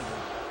 Georgia Southern.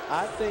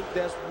 I think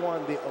that's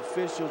one the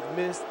officials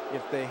missed.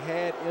 If they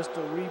had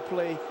instant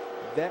replay,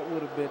 that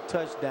would have been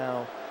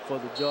touchdown for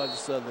the Georgia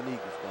Southern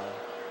Eagles,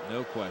 Bob.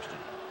 No question.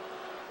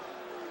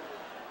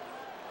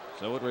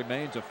 So it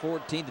remains a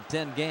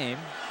 14-10 game.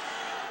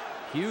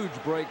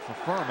 Huge break for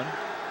Furman.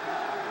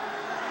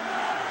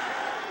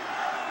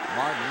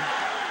 Martin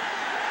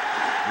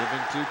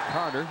giving to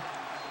Carter.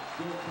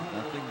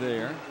 Nothing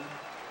there.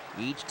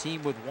 Each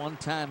team with one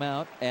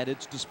timeout at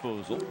its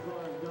disposal.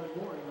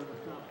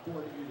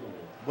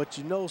 But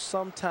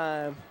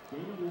sometime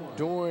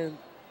during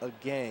a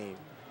game,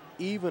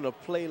 even a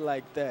play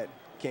like that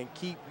can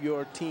keep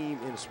your team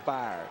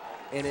inspired.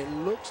 And it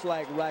looks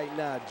like right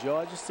now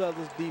Georgia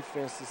Southern's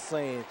defense is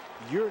saying,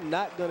 you're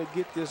not going to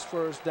get this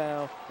first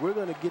down. We're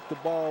going to get the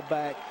ball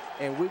back,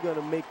 and we're going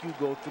to make you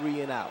go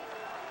 3 and out.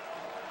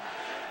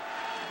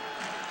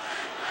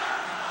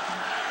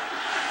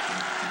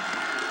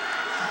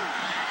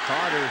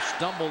 Carter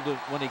stumbled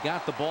when he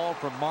got the ball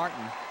from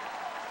Martin.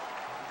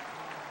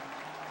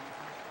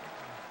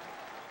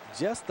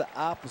 Just the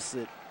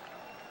opposite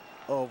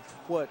of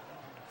what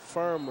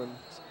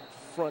Furman's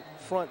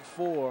front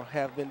four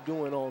have been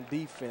doing on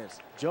defense.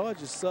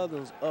 Georgia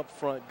Southern's up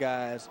front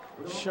guys,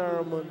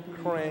 Sherman,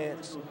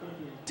 Krantz,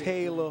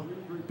 Taylor,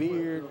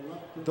 Beard,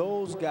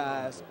 those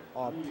guys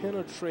are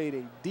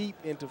penetrating deep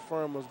into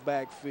Furman's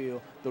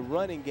backfield. The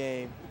running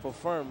game for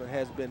Furman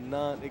has been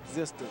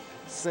non-existent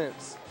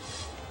since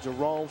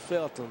Jerome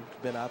Felton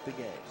been out the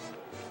game.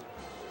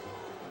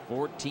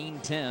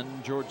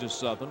 14-10 Georgia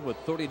Southern with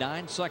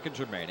 39 seconds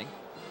remaining,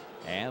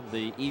 and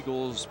the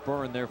Eagles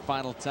burn their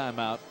final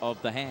timeout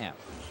of the half.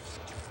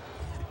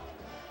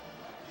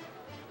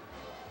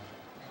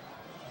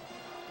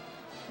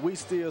 We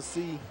still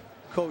see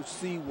Coach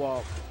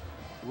Seawalk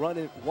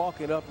running,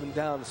 walking up and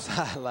down the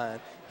sideline.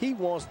 He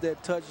wants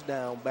that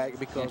touchdown back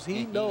because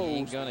he knows he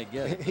ain't gonna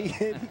get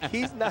it.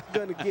 He's not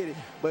going to get it,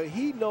 but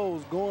he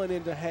knows going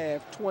into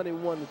half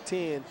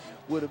 21-10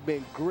 would have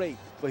been great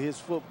for his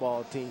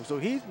football team. So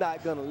he's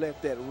not going to let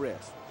that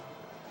rest.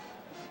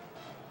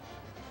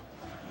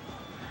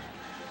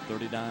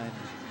 39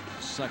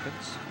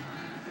 seconds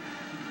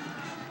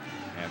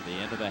at the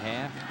end of the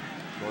half.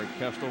 Corey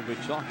Kessler will be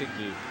talking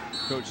to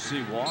Coach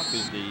Seawalk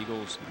as the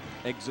Eagles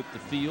exit the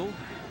field.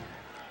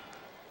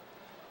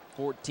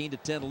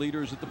 14-10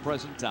 leaders at the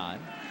present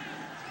time.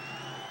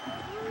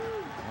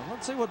 Well,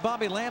 let's see what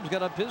Bobby Lamb's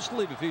got up his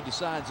sleeve if he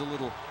decides a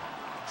little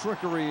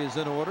trickery is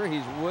in order.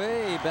 He's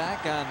way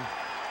back on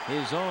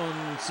his own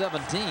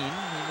 17. He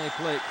may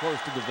play it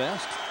close to the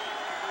vest.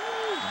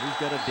 And he's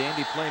got a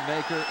dandy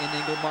playmaker in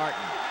Ingle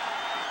Martin.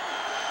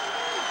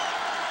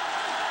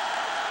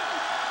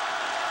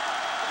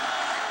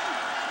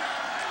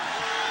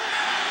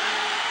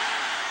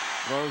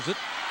 Throws it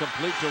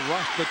complete to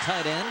Rush, the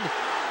tight end.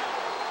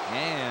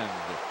 And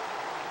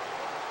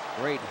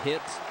great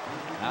hit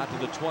out to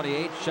the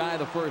 28, shy of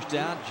the first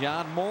down.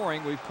 John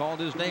Mooring, we've called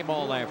his name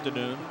all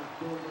afternoon.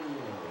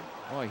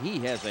 Boy, he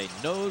has a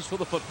nose for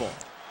the football.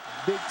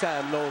 Big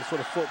time nose for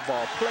the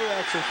football. Play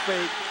action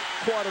fake,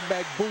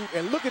 quarterback boot,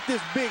 and look at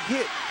this big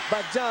hit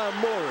by John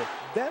Mooring.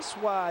 That's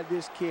why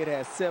this kid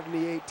has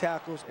 78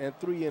 tackles and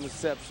 3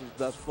 interceptions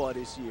thus far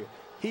this year.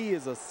 He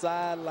is a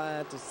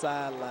sideline to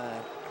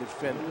sideline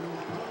defender.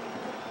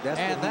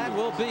 And that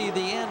will be the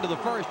end of the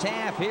first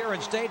half here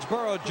in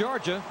Statesboro,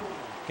 Georgia.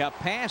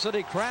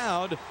 Capacity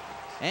crowd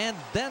and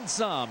then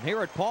some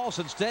here at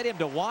Paulson Stadium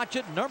to watch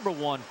it. Number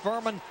 1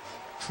 Furman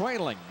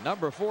trailing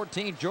number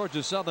 14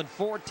 Georgia Southern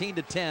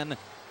 14-10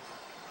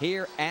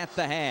 here at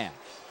the half.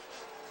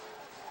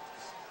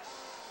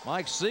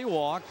 Mike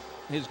Seawalk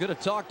is going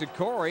to talk to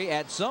Corey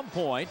at some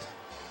point,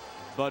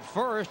 but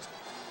first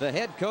the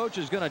head coach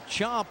is going to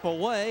chomp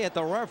away at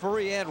the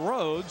referee Ed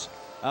Rhodes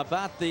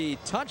about the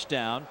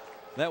touchdown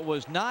that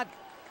was not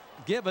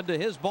given to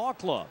his ball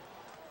club.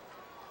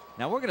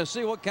 Now we're going to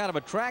see what kind of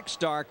a track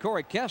star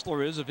Corey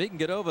Kessler is if he can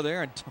get over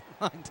there and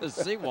talk to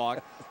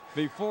Seawalk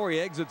before he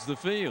exits the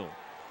field.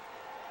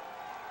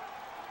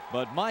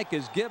 But Mike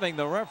is giving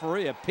the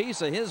referee a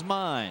piece of his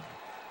mind.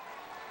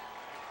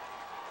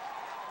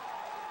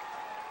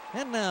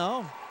 And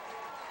now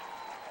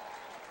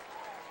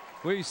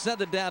we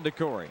send it down to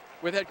Corey.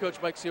 With head coach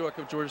Mike Seawalk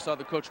of Georgia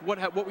Southern. Coach,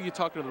 what were you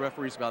talking to the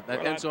referees about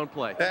that end zone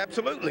play?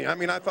 Absolutely. I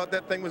mean, I thought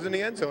that thing was in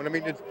the end zone. I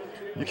mean,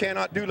 you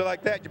cannot do it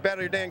like that. You battle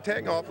your dang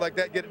tag off like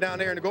that, get it down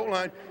there in the goal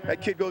line.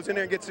 That kid goes in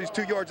there and gets these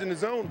 2 yards in the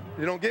zone.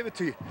 They don't give it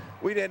to you.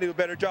 We didn't do a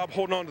better job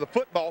holding on to the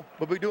football,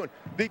 but we're doing.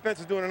 Defense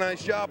is doing a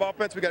nice job.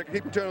 Offense, we got to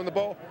keep returning the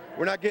ball.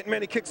 We're not getting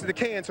many kicks to the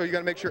can, so you got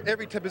to make sure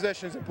every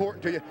possession is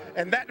important to you.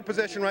 And that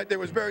possession right there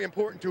was very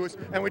important to us,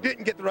 and we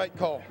didn't get the right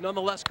call.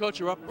 Nonetheless, Coach,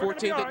 you're up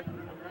 14.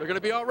 They're going to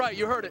be all right.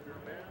 You heard it.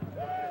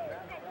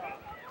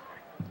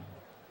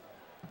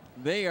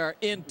 They are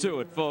into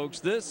it,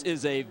 folks. This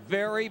is a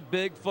very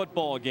big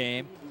football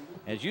game.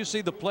 As you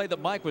see the play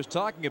that Mike was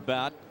talking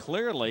about,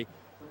 clearly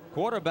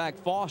quarterback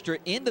Foster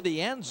into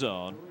the end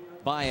zone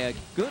by a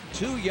good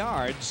 2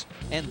 yards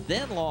and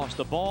then lost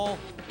the ball.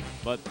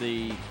 But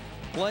the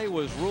play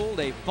was ruled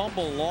a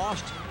fumble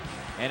lost,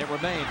 and it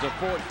remains a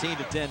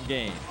 14-10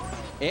 game.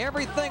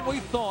 Everything we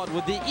thought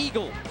with the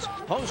Eagles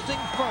hosting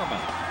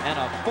Furman and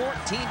a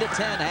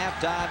 14-10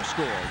 halftime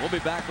score. We'll be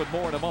back with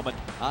more in a moment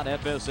on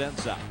FSN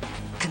South.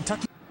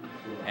 Kentucky.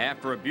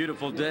 After a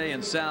beautiful day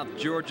in South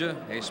Georgia,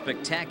 a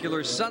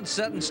spectacular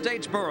sunset in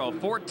Statesboro.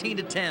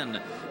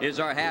 14-10 is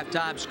our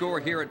halftime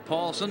score here at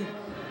Paulson.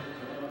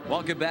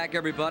 Welcome back,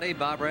 everybody.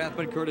 Bob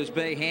Rathman, Curtis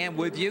Bayham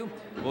with you.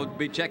 We'll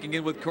be checking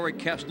in with Corey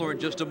Kessler in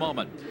just a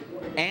moment.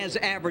 As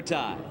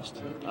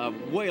advertised, a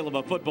whale of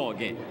a football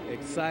game.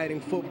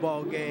 Exciting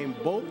football game.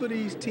 Both of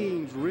these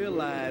teams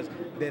realize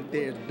that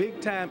there's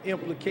big-time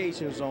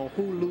implications on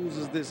who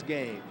loses this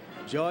game.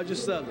 Georgia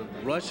Southern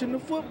rushing the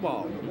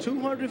football,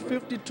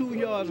 252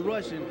 yards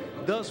rushing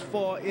thus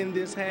far in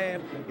this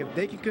half. If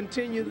they can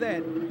continue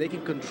that, they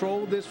can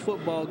control this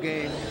football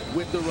game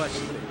with the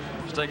rushing.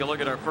 Let's take a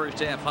look at our first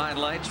half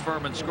highlights.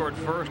 Furman scored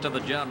first on the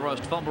John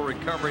Rust fumble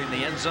recovery in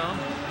the end zone.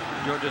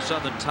 Georgia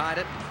Southern tied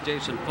it.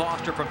 Jason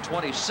Foster from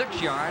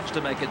 26 yards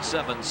to make it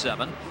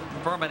 7-7.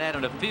 Furman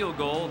added a field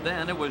goal.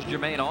 Then it was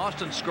Jermaine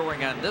Austin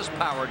scoring on this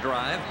power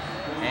drive,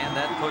 and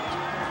that put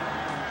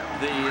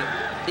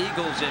the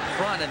Eagles in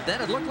front. And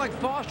then it looked like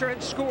Foster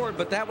had scored,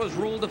 but that was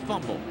ruled a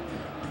fumble.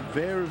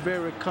 Very,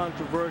 very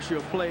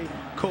controversial play.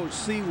 Coach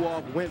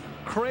Seawalk went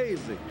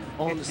crazy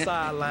on the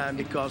sideline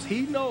because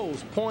he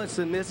knows points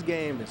in this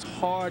game is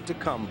hard to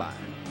come by.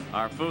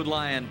 Our Food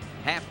Lion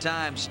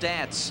halftime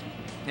stats,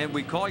 and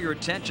we call your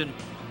attention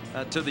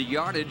to the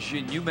yardage,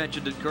 and you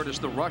mentioned it, Curtis,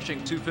 the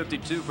rushing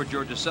 252 for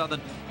Georgia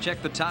Southern.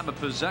 Check the time of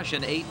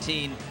possession,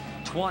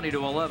 18:20 to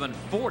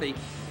 11:40,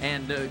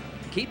 and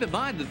keep in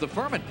mind that the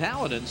Furman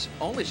Paladins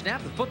only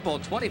snapped the football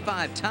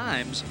 25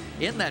 times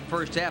in that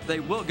first half. They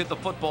will get the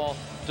football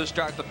to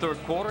start the third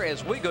quarter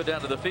as we go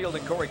down to the field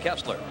and Corey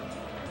Kessler.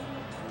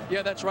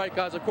 Yeah, that's right,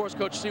 guys. Of course,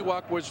 Coach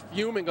Sewak was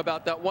fuming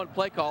about that one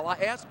play call. I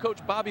asked Coach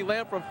Bobby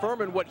Lamb from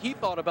Furman what he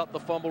thought about the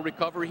fumble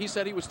recovery. He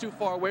said he was too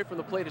far away from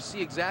the play to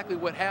see exactly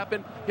what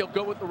happened. He'll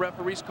go with the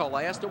referee's call.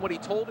 I asked him what he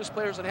told his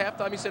players at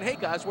halftime. He said, hey,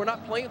 guys, we're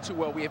not playing too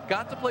well. We have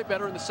got to play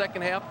better in the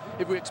second half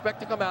if we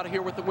expect to come out of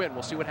here with the win.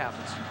 We'll see what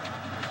happens.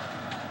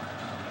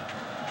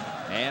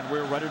 And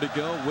we're ready to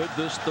go with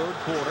this third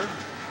quarter.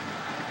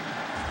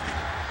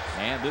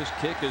 And this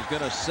kick is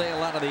going to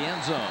sail out of the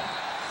end zone.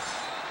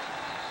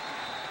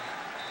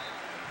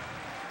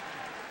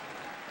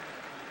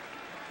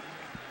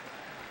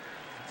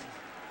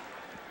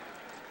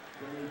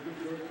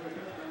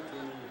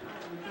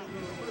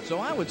 So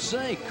I would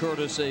say,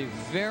 Curtis, a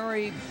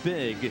very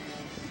big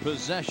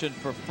possession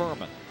for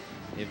Furman.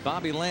 If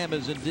Bobby Lamb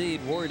is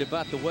indeed worried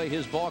about the way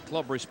his ball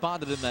club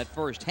responded in that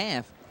first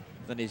half,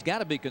 then he's got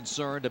to be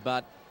concerned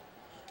about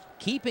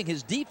keeping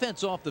his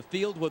defense off the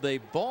field with a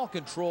ball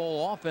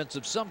control offense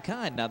of some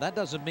kind. Now, that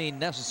doesn't mean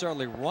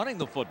necessarily running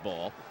the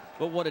football,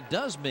 but what it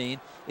does mean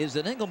is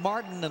that Ingle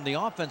Martin and the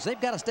offense, they've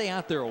got to stay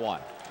out there a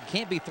while. You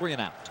can't be 3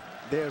 and out.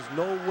 There's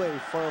no way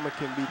Furman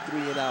can be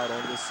 3 and out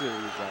on this series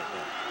right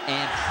now.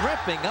 And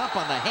tripping up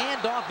on the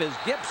handoff is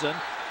Gibson.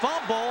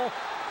 Fumble.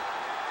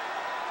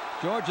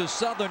 Georgia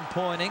Southern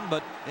pointing,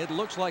 but it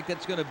looks like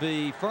that's going to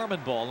be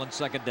Furman ball on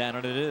second down,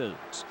 and it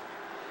is.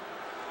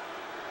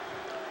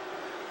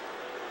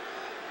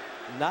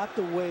 Not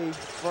the way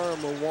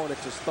Furman wanted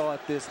to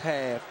start this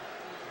half.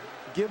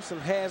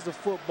 Gibson has the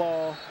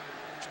football,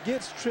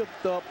 gets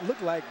tripped up,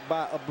 looked like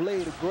by a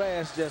blade of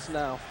grass just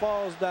now,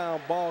 falls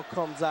down, ball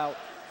comes out.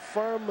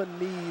 Furman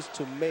needs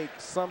to make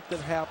something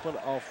happen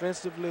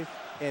offensively,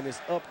 and it's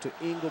up to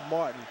Ingle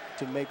Martin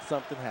to make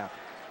something happen.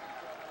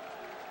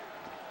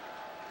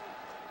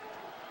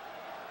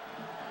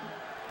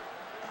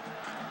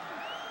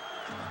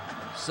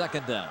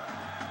 Second down.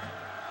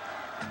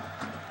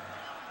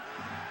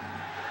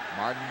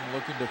 Martin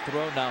looking to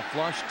throw, now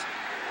flushed,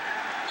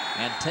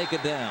 and take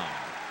it down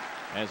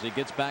as he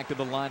gets back to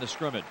the line of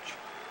scrimmage.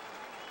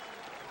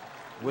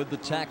 With the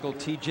tackle,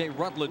 T.J.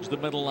 Rutledge, the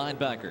middle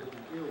linebacker.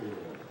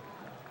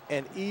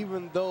 And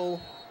even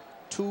though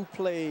 2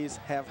 plays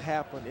have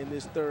happened in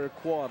this third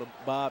quarter,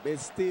 Bob,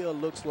 it still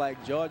looks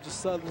like Georgia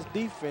Southern's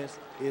defense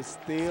is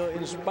still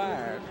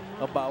inspired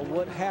about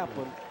what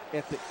happened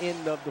at the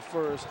end of the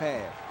first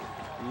half.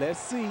 Let's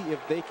see if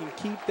they can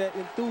keep that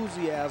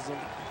enthusiasm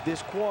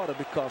this quarter,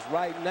 because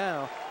right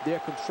now they're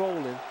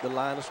controlling the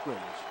line of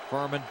scrimmage.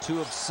 Furman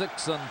 2 of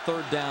 6 on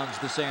third downs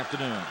this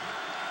afternoon.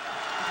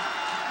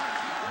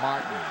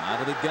 Martin out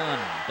of the gun,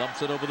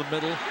 dumps it over the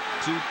middle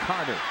to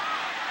Carter.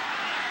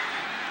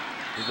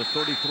 To the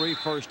 33,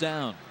 first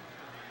down.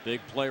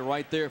 Big play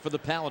right there for the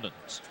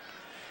Paladins.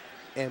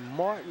 And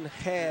Martin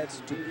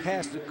has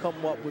to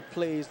come up with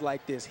plays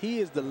like this. He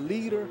is the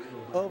leader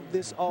of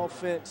this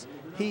offense.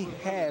 He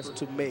has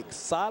to make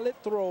solid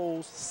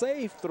throws,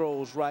 safe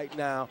throws right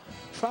now,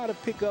 try to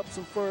pick up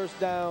some first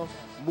downs,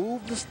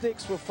 move the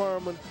sticks for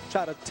Furman,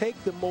 try to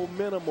take the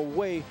momentum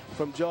away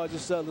from Georgia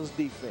Southern's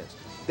defense.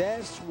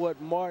 That's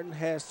what Martin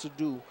has to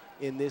do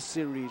in this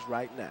series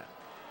right now.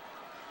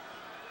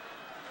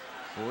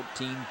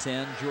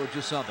 14-10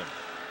 Georgia Southern.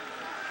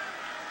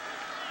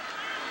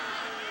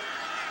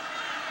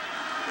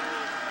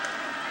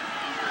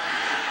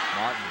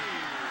 Martin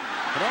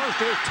throws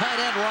to his tight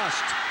end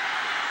Rust.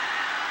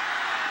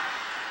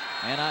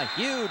 And a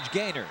huge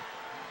gainer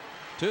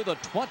to the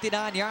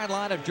 29-yard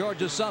line of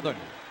Georgia Southern.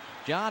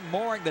 John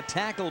Mooring the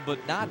tackle,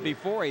 but not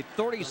before a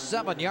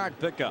 37-yard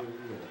pickup.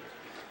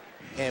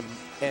 And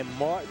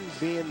Martin,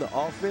 being the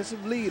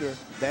offensive leader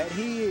that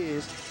he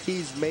is,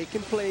 he's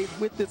making plays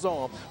with his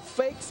arm.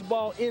 Fakes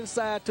ball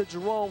inside to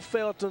Jerome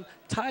Felton.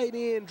 Tight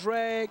end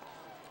drag.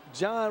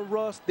 John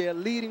Rust, their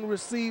leading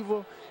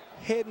receiver,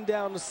 heading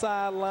down the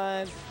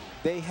sideline.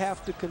 They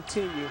have to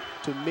continue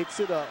to mix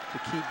it up to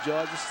keep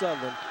Georgia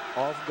Southern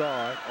off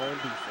guard on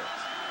defense.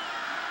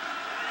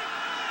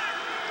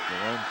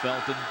 Jerome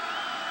Felton,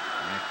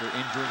 after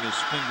injuring his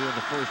finger in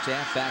the first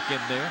half, back in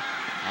there.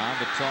 On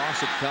the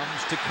toss, it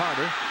comes to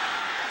Carter.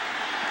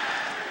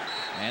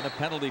 And a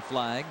penalty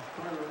flag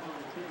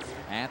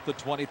at the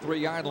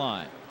 23-yard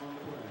line.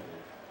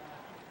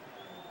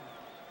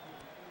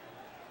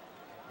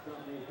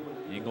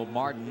 Ingle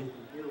Martin,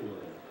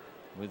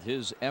 with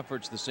his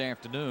efforts this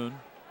afternoon,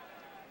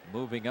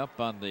 moving up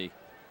on the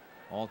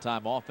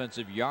all-time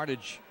offensive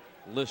yardage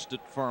list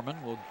at Furman.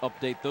 We'll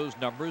update those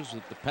numbers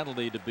with the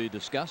penalty to be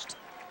discussed.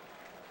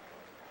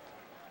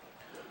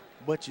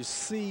 But you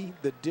see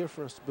the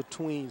difference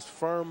between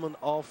Furman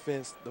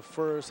offense the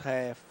first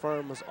half,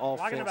 Furman's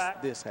offense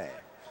this half.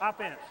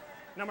 Offense,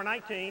 number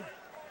 19,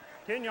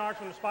 10 yards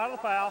from the spot of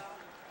the foul.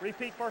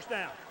 Repeat first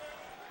down.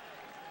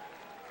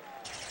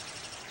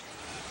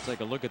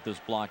 Take a look at this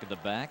block at the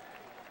back.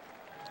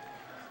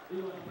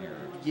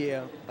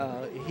 Yeah,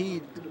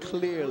 he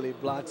clearly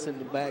blocks in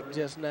the back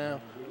just now,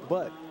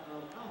 but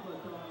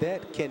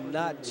that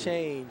cannot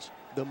change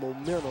the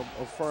momentum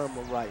of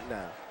Furman right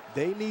now.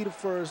 They need a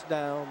first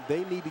down.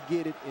 They need to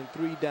get it in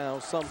 3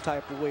 downs some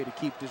type of way to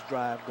keep this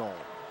drive going.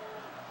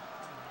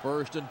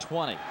 1st and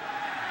 20.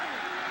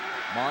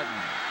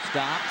 Martin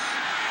stops.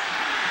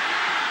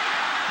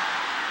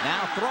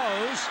 Now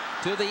throws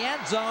to the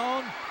end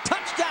zone.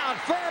 Touchdown,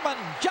 Furman.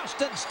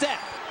 Justin Stepp.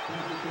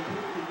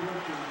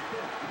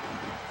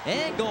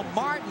 Ingle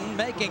Martin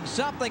making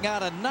something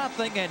out of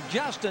nothing, and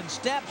Justin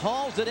Stepp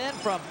hauls it in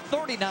from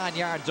 39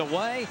 yards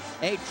away.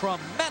 A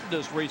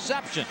tremendous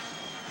reception.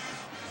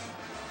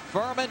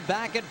 Furman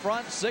back in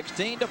front,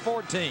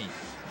 16-14.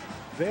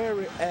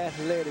 Very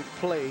athletic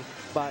play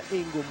by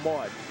Ingle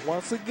Martin.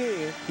 Once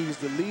again, he's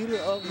the leader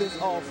of this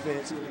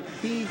offense.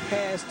 He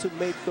has to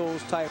make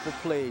those type of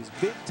plays.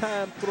 Big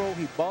time throw.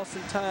 He bought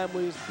some time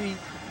with his feet,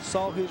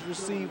 saw his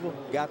receiver,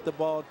 got the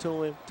ball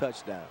to him,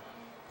 touchdown.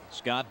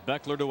 Scott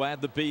Beckler to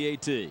add the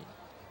PAT.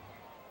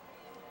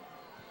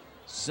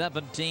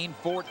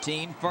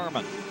 17-14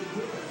 Furman.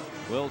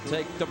 Will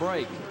take the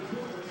break.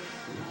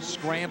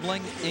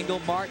 Scrambling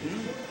Ingle Martin,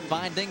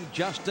 finding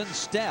Justin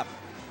Stepp.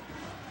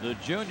 The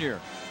junior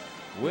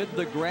with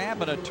the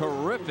grab and a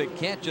terrific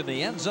catch in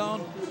the end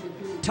zone.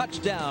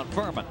 Touchdown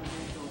Furman.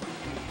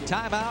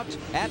 Timeout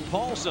at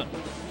Paulson.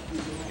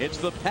 It's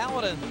the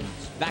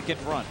Paladins back in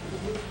front.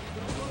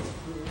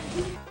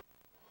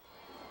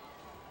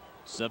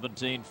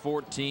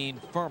 17-14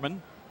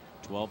 Furman.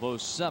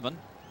 12:07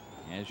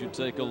 as you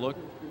take a look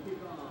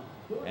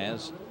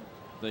as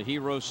the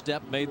hero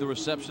Stepp made the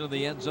reception in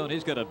the end zone.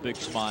 He's got a big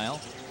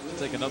smile. Let's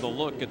take another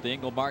look at the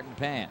Ingle Martin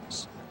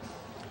pass.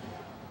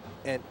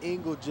 And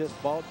Ingle just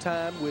bought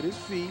time with his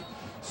feet,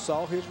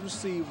 saw his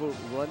receiver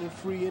running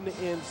free in the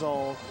end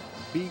zone,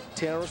 beat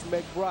Terrence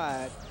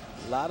McBride.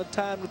 A lot of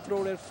time to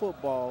throw that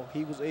football.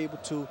 He was able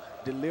to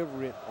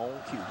deliver it on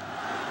cue.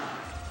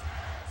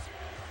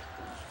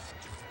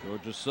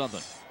 Georgia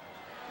Southern.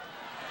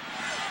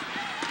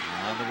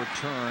 On the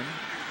return.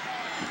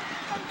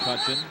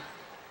 McCutcheon.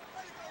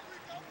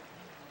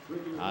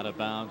 Out of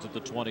bounds at the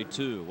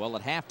 22. Well,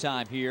 at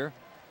halftime here,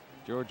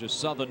 Georgia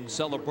Southern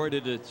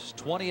celebrated its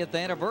 20th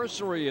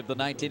anniversary of the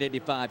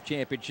 1985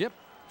 championship.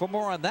 For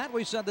more on that,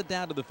 we send it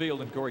down to the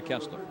field and Corey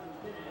Kessler.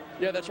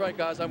 Yeah, that's right,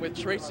 guys. I'm with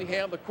Tracy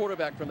Ham, the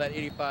quarterback from that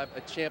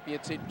 85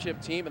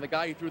 championship team, and the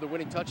guy who threw the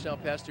winning touchdown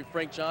pass to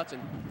Frank Johnson.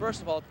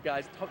 First of all,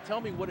 guys,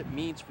 tell me what it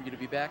means for you to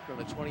be back on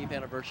the 20th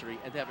anniversary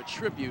and to have a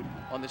tribute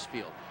on this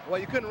field. Well,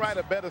 you couldn't write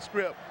a better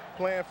script.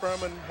 Playing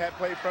Furman, had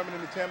played Furman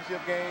in the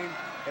championship game,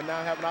 and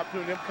now have an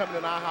opportunity. Them coming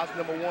in our house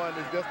 #1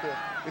 is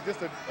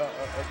just a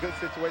good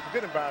situation,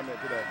 good environment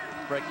today.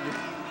 Frank, you?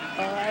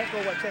 I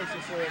echo what Tracy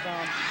said.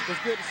 It's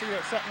good to see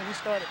that something we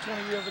started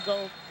 20 years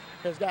ago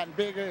has gotten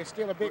bigger. It's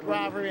still a big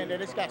rivalry, and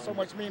that it's got so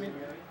much meaning,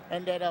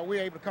 and that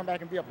we're able to come back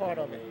and be a part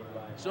of it.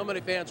 So many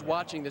fans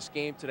watching this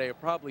game today are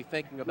probably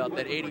thinking about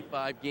that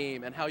 85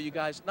 game and how you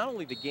guys, not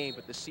only the game,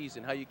 but the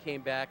season, how you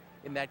came back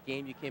in that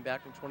game. You came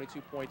back from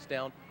 22 points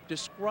down.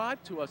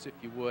 Describe to us, if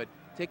you would,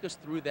 take us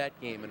through that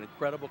game, an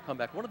incredible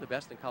comeback, one of the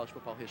best in college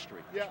football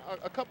history. Yeah,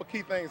 a couple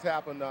key things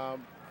happened.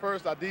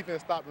 First, our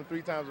defense stopped them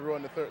 3 times in a row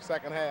in the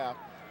second half,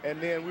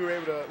 and then we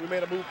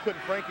made a move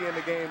putting Frankie in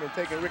the game and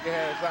taking Ricky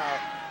Harris out.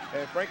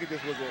 And Frankie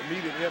just was an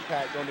immediate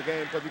impact on the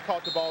game because he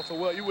caught the ball so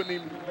well. You would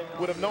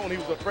have known he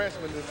was a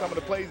freshman and some of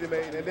the plays he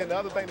made. And then the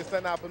other thing that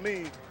stood out for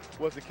me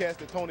was the catch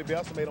that Tony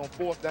Belsel made on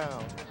 4th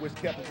down, which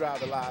kept the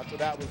drive alive. So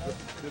that was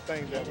the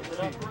thing that was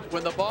key.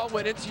 When the ball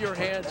went into your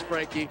hands,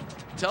 Frankie,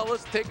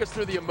 take us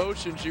through the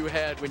emotions you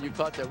had when you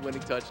caught that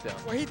winning touchdown.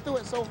 Well, he threw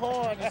it so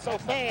hard and so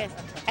fast,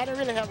 I didn't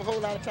really have a whole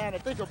lot of time to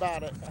think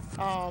about it.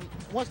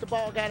 Once the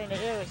ball got in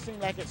the air, it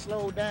seemed like it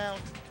slowed down.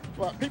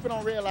 But people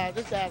don't realize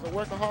this guy's a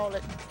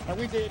workaholic, and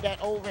we did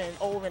that over and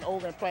over and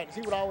over in practice.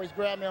 He would always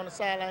grab me on the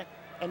sideline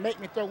and make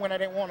me throw when I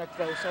didn't want to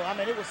throw. So, I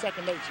mean, it was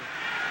second nature.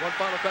 One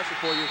final question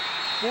for you.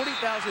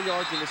 40,000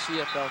 yards in the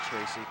CFL,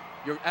 Tracy.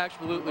 You're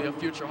absolutely a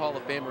future Hall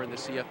of Famer in the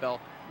CFL.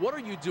 What are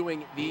you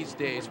doing these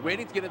days?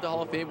 Waiting to get into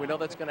Hall of Fame. We know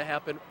that's going to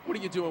happen. What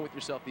are you doing with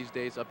yourself these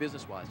days,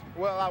 business-wise?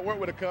 Well, I work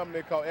with a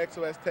company called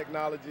XOS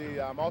Technology.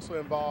 I'm also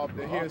involved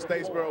here in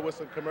Statesboro with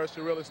some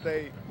commercial real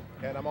estate,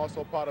 and I'm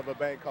also part of a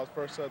bank called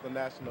First Southern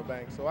National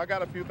Bank. So I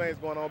got a few things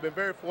going on. Been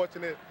very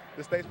fortunate.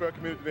 The Statesboro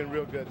community has been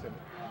real good to me.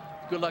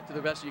 Good luck to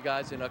the rest of you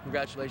guys, and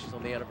congratulations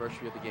on the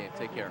anniversary of the game.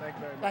 Take care. Thank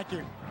you very much. Thank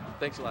you.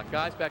 Thanks a lot.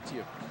 Guys, back to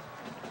you.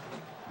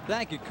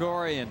 Thank you,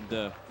 Corey.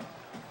 And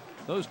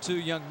those two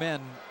young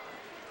men,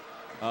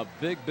 a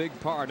big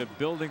part of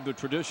building the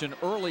tradition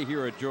early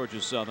here at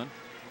Georgia Southern.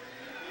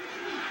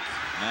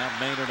 Now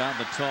Maynard on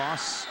the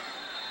toss.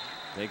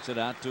 Takes it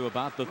out to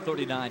about the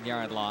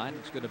 39-yard line.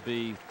 It's going to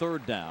be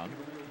 3rd down.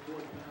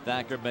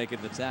 Thacker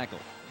making the tackle.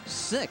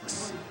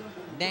 6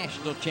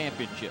 national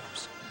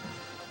championships.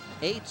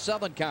 8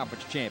 Southern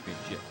Conference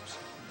championships.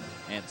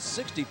 And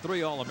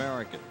 63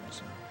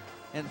 All-Americans.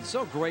 And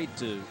so great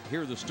to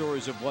hear the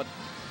stories of what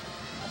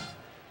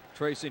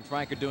Tracy and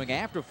Frank are doing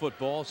after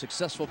football,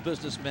 successful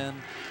businessmen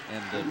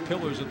and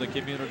pillars of the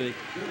community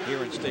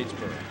here in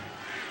Statesboro.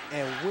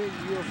 And when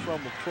you're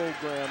from a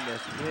program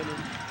that's winning,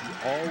 you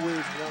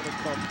always want to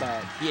come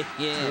back. Yes.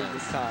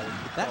 To college.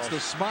 That's the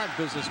smart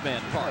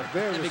businessman part.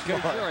 Very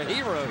because smart. you're a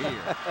hero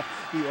here.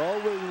 You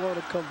always want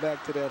to come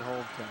back to that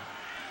hometown.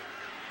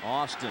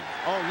 Austin.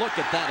 Oh, look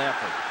at that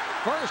effort.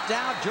 First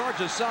down,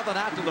 Georgia Southern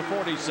out to the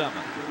 47.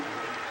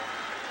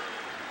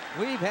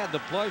 We've had the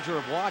pleasure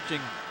of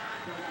watching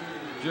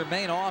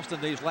Jermaine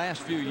Austin these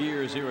last few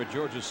years here at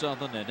Georgia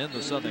Southern and in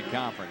the Southern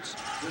Conference.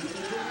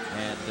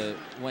 And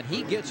when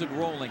he gets it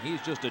rolling,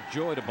 he's just a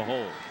joy to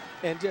behold.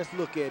 And just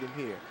look at him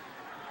here.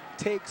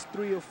 Takes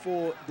 3 or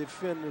 4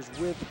 defenders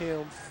with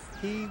him.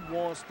 He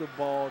wants the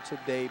ball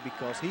today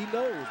because he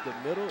knows the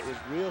middle is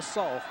real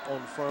soft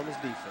on Furman's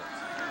defense.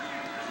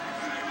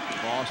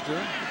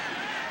 Foster.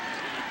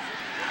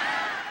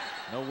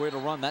 Nowhere to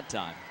run that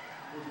time.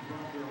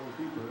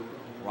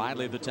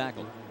 Riley the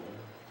tackle.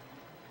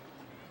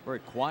 Very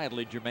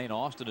quietly, Jermaine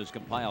Austin has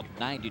compiled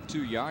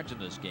 92 yards in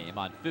this game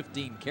on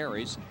 15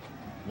 carries,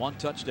 1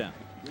 touchdown.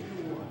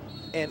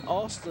 And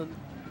Austin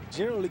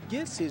generally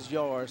gets his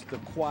yards the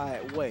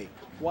quiet way.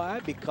 Why?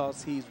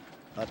 Because he's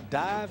a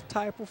dive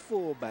type of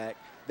fullback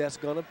that's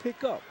going to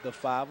pick up the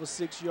 5 or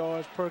 6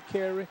 yards per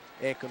carry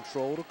and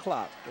control the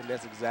clock. And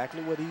that's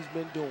exactly what he's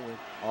been doing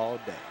all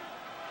day.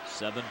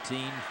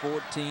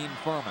 17-14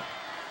 Furman.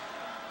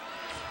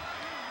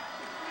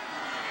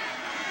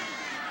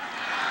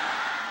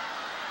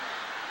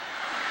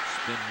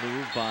 Spin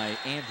move by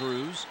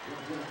Andrews.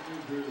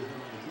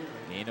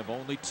 Gain of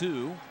only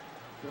 2.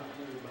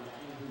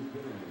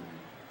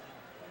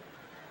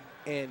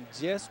 And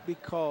just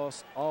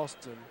because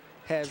Austin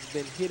has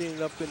been hitting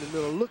it up in the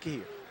middle, look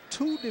here.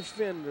 2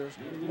 defenders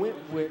went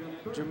with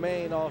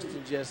Jermaine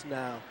Austin just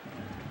now.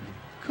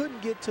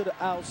 Couldn't get to the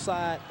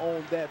outside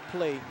on that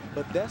play,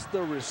 but that's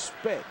the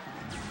respect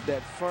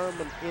that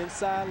Furman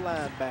inside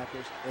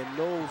linebackers and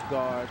nose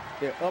guards,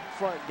 their up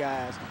front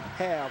guys,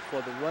 have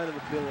for the running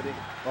ability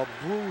of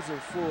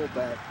bruising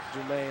fullback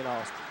Jermaine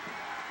Austin.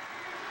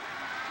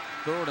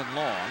 3rd and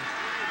long.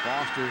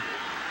 Foster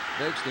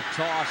takes the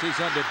toss. He's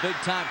under big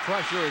time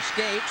pressure,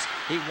 escapes.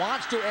 He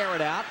wants to air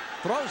it out,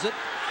 throws it,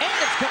 and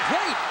it's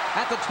complete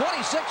at the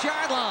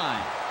 26-yard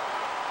line.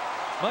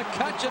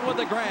 McCutcheon with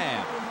the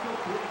grab.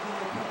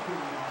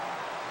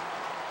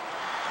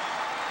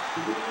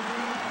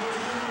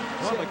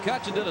 Well,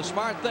 McCutcheon did a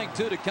smart thing,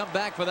 too, to come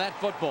back for that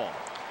football.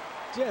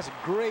 Just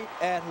great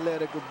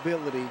athletic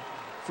ability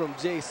from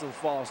Jason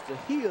Foster.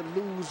 He'll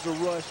lose the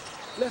rush.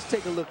 Let's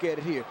take a look at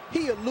it here.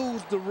 He'll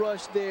lose the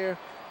rush there,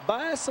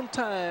 buys some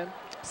time,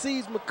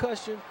 sees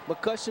McCutcheon.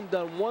 McCutcheon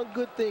done one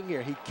good thing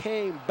here. He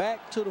came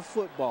back to the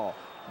football.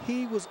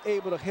 He was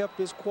able to help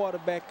his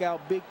quarterback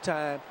out big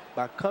time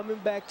by coming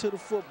back to the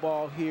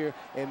football here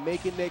and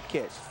making that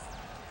catch.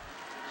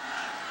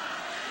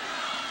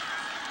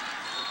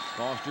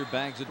 Foster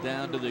bangs it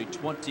down to the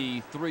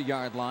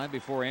 23-yard line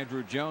before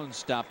Andrew Jones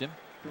stopped him.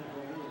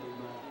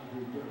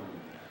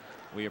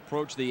 We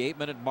approach the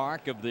 8-minute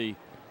mark of the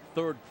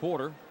 3rd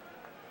quarter.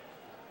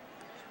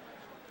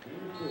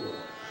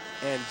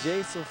 And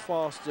Jason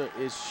Foster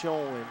is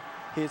showing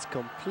his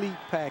complete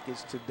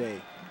package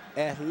today.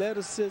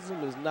 Athleticism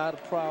is not a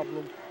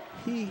problem.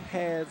 He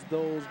has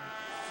those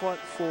front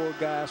 4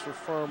 guys for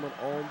Furman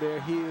on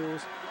their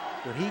heels.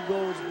 When he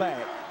goes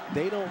back,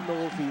 they don't know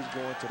if he's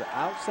going to the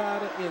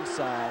outside or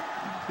inside.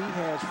 He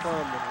has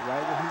Furman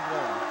right where he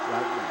wants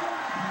right now.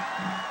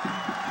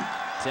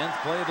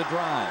 10th play of the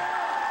drive.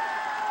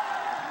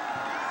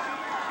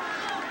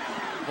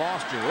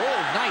 Foster,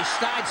 oh, nice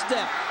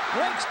sidestep.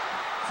 Breaks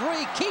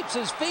free, keeps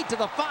his feet to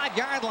the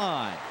 5-yard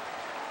line.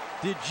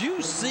 Did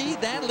you see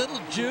that little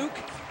juke?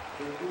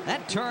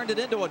 That turned it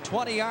into a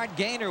 20-yard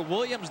gainer.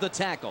 Williams the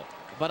tackle.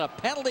 But a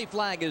penalty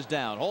flag is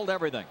down. Hold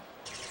everything.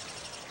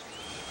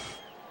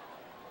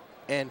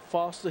 And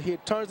Foster here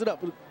turns it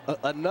up.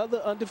 Another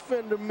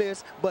undefender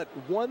miss. But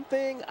one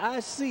thing I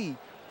see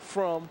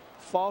from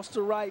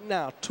Foster right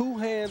now, 2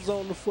 hands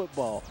on the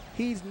football.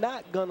 He's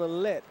not going to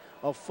let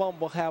a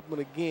fumble happen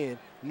again,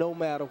 no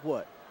matter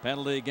what.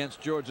 Penalty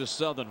against Georgia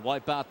Southern.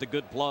 Wipe out the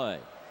good play.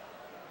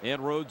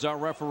 Inroads, our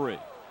referee.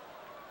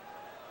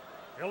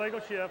 Illegal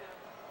shift.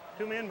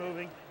 2 men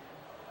moving.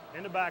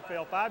 In the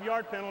backfield.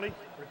 5-yard penalty.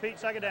 Repeat,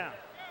 2nd down.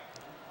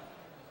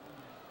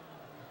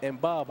 And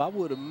Bob, I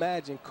would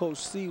imagine Coach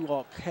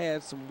Seawalk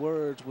had some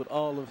words with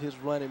all of his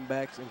running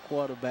backs and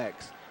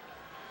quarterbacks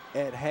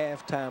at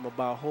halftime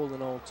about holding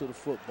on to the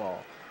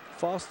football.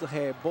 Foster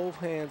had both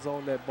hands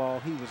on that ball.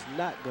 He was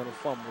not going to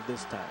fumble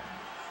this time.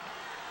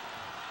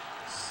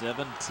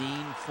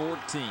 17-14,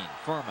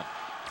 Furman.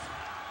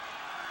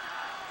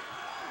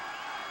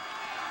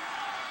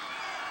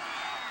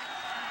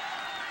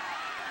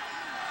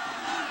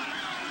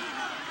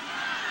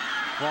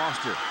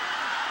 Foster.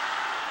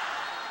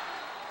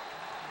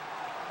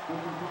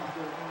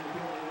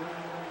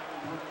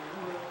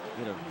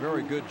 Did a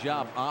very good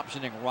job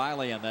optioning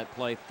Riley on that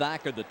play.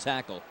 Thacker the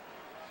tackle.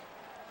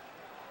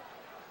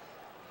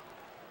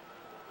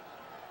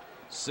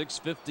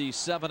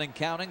 6:57 and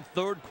counting.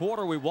 3rd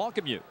quarter. We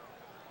welcome you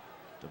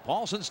to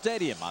Paulson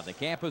Stadium on the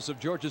campus of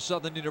Georgia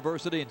Southern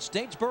University in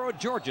Statesboro,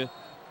 Georgia.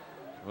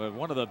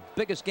 One of the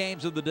biggest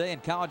games of the day in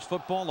college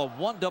football, a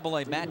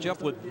 1AA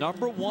matchup with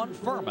 #1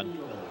 Furman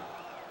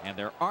and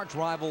their arch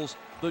rivals,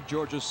 the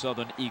Georgia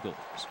Southern Eagles.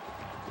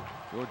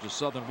 Georgia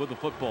Southern with the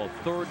football,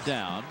 3rd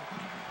down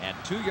And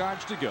 2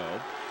 yards to go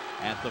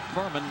at the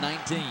Furman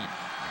 19.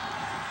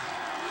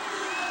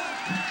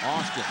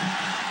 Austin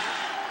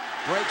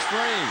breaks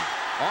free.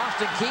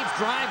 Austin keeps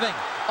driving.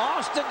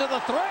 Austin to the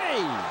 3.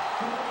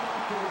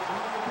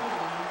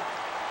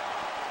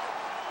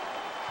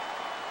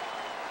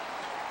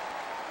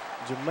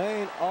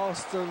 Jermaine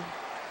Austin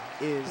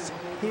is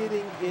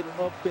hitting it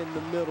up in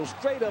the middle,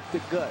 straight up the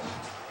gut,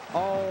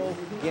 all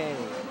game.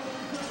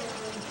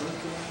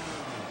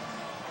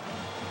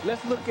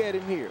 Let's look at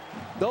him here.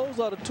 Those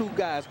are the 2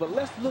 guys, but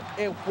let's look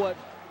at what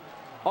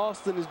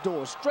Austin is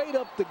doing. Straight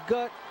up the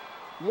gut,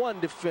 1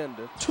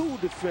 defender, 2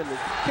 defenders,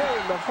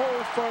 carrying the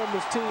whole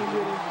Furman's team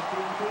with him.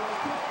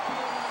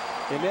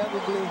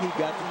 Inevitably, he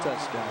got the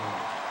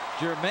touchdown.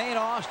 Jermaine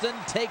Austin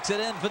takes it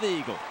in for the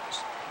Eagles.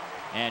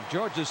 And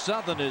Georgia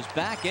Southern is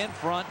back in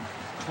front,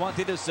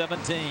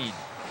 20-17.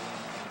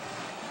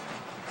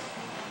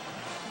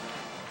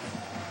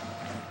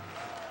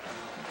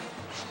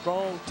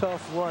 Strong,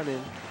 tough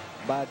running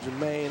by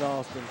Jermaine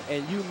Austin.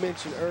 And you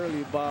mentioned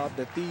earlier, Bob,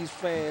 that these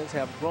fans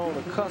have grown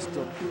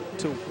accustomed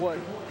to what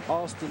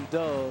Austin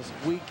does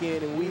week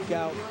in and week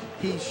out.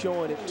 He's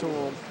showing it to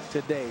them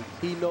today.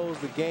 He knows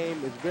the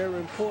game is very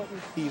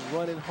important. He's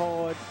running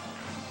hard,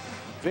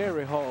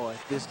 very hard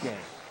this game.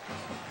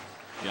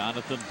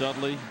 Jonathan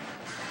Dudley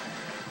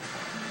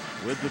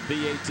with the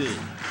PAT.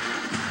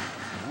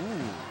 Ooh,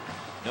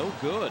 no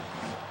good.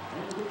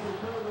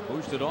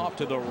 Boosted off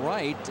to the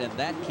right, and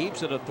that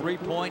keeps it a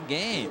 3-point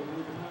game.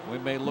 We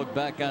may look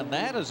back on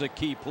that as a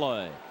key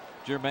play.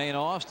 Jermaine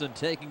Austin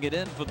taking it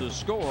in for the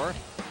score.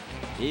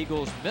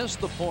 Eagles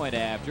missed the point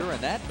after,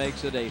 and that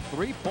makes it a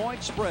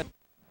 3-point spread.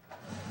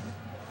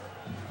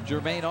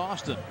 Jermaine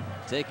Austin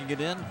taking it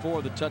in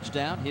for the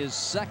touchdown, his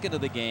 2nd of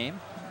the game.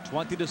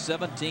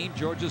 20-17.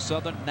 Georgia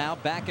Southern now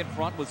back in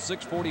front with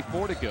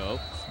 6:44 to go.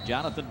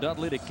 Jonathan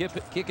Dudley to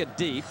kick it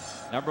deep.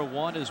 Number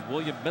 1 is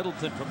William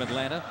Middleton from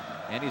Atlanta,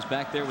 and he's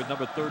back there with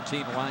number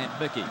 13, Ryan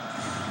Mickey.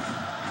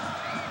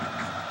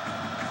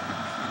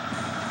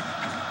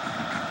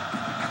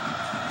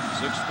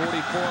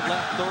 .6:44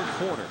 left, 3rd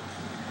quarter.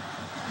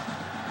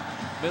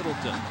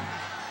 Middleton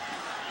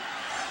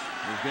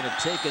is going to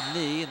take a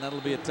knee, and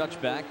that'll be a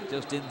touchback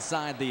just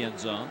inside the end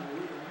zone.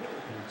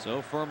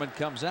 So Furman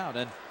comes out,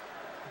 and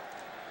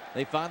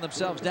they find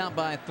themselves down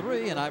by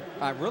 3, and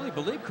I really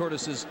believe,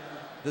 Curtis, is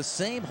the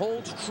same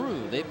holds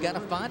true. They've got to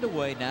find a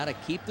way now to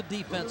keep the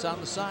defense on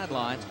the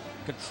sidelines,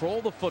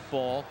 control the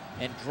football,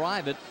 and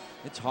drive it.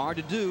 It's hard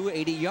to do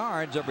 80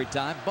 yards every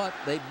time, but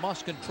they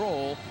must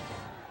control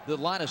the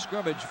line of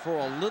scrimmage for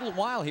a little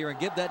while here and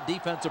give that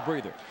defense a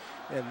breather.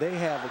 And they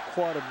have a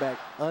quarterback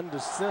under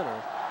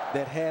center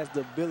that has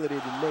the ability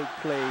to make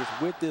plays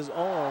with his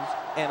arms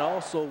and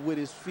also with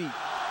his feet.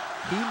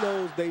 He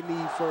knows they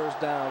need first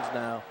downs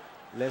now.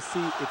 Let's see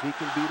if he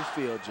can be the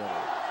field general.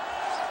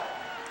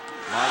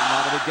 Martin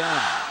out of the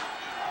gun.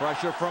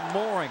 Pressure from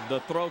Mooring. The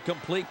throw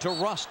complete to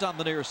Rust on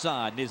the near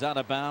side. And he's out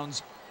of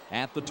bounds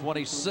at the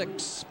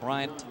 26.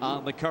 Bryant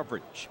on the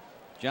coverage.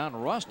 John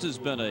Rust has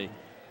been a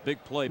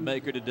big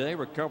playmaker today.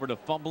 Recovered a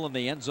fumble in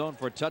the end zone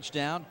for a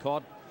touchdown.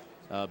 Caught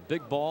a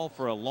big ball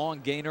for a long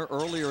gainer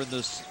earlier in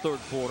this 3rd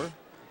quarter.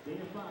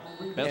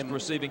 Best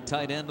receiving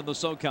tight end in the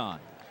SoCon.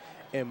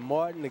 And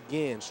Martin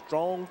again,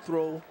 strong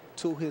throw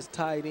to his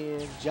tight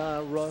end,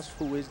 John Rust,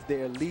 who is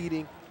their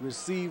leading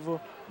receiver.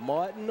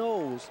 Martin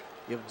knows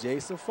if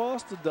Jason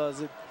Foster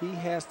does it, he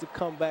has to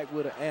come back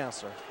with an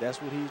answer.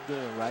 That's what he's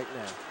doing right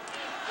now.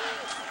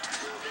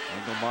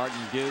 Wendell Martin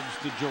gives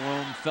to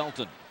Jerome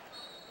Felton.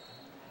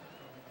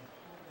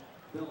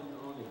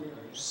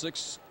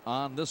 6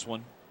 on this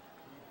one.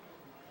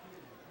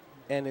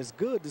 And it's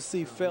good to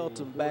see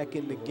Felton back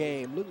in the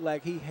game. Looked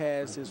like he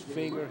has his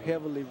finger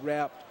heavily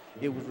wrapped.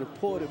 It was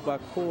reported by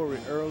Corey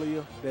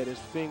earlier that his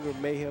finger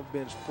may have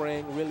been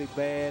sprained really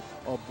bad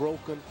or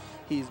broken.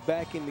 He's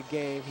back in the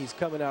game. He's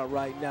coming out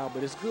right now,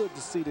 but it's good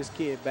to see this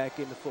kid back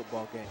in the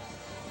football game.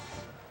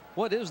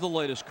 What is the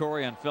latest,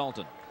 Corey, on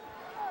Felton?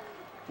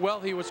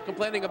 Well, he was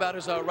complaining about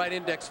his right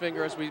index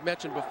finger, as we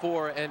mentioned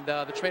before, and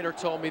the trainer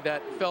told me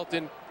that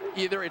Felton,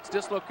 either it's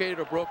dislocated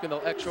or broken.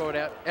 They'll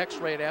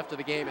x-ray it after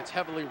the game. It's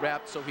heavily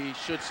wrapped, so he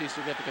should see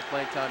significant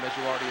playing time, as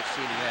you already have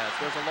seen he has.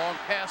 There's a long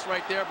pass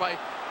right there by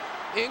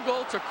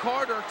Ingle to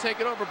Carter. Take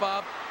it over,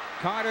 Bob.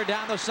 Carter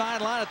down the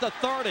sideline at the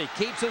 30.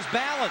 Keeps his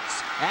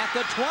balance at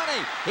the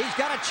 20. He's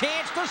got a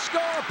chance to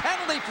score.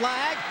 Penalty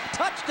flag.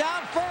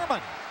 Touchdown,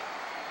 Furman.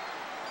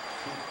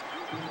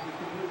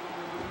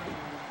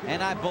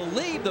 And I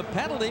believe the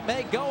penalty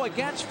may go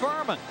against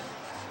Furman.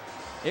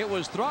 It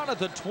was thrown at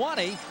the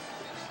 20.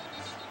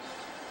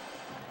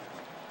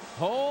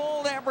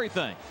 Hold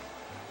everything.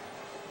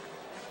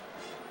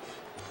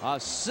 A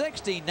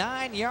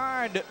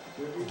 69-yard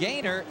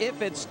gainer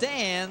if it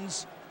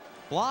stands.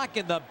 Block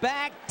in the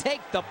back.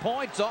 Take the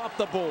points off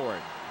the board.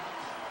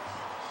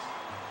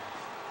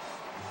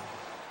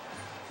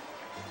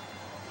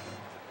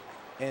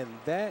 And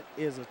that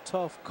is a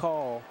tough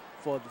call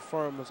for the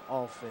Furman's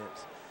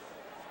offense.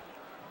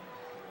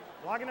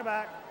 Blocking the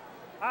back.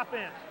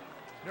 Offense.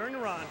 During the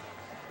run.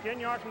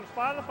 10 yards from the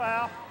spot of the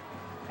foul.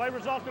 Play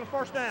results in a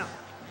first down.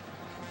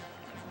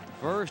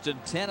 1st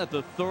and 10 at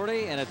the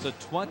 30, and it's a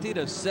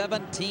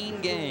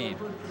 20-17 game.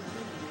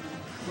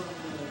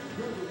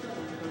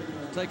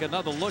 Take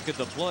another look at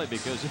the play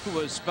because it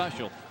was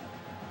special.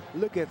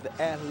 Look at the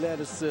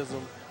athleticism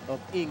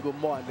of Ingle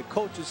Martin. The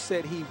coaches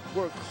said he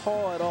worked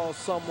hard all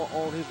summer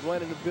on his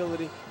running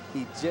ability.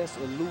 He just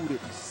eluded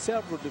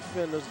several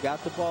defenders,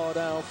 got the ball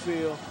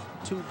downfield.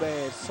 Too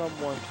bad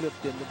someone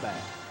clipped in the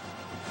back.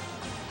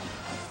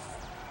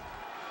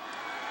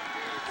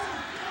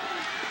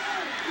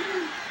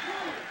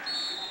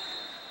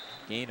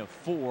 Gain of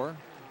 4.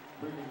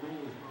 As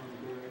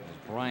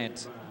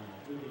Bryant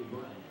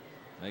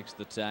makes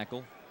the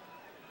tackle.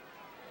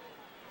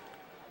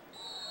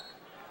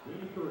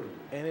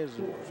 And it's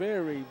a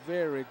very,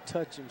 very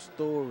touching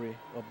story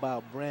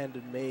about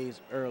Brandon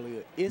Mays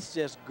earlier. It's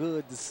just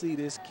good to see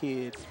this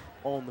kid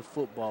on the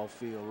football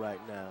field right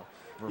now.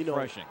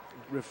 Refreshing.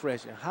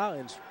 Refreshing. How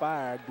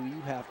inspired do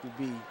you have to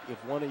be if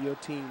one of your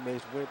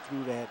teammates went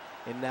through that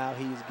and now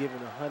he's giving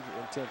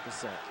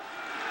 110%?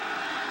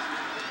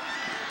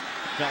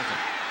 Felton.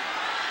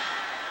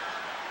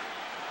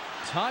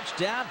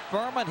 Touchdown,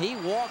 Furman. He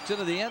walks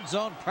into the end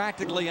zone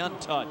practically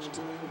untouched.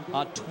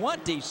 A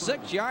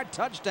 26-yard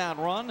touchdown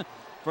run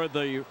for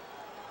the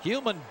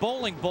human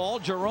bowling ball,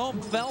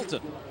 Jerome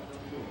Felton.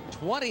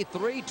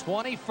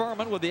 23-20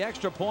 Furman with the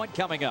extra point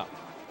coming up.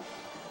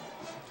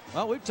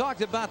 Well, we've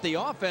talked about the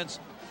offense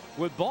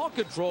with ball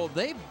control.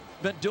 They've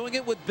been doing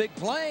it with big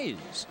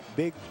plays.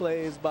 Big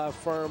plays by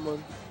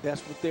Furman.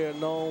 That's what they're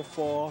known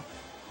for,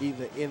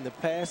 either in the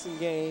passing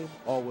game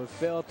or with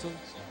Felton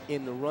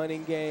in the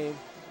running game.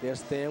 They're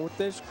staying with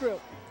their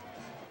script.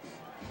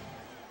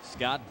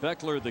 Scott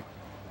Beckler, the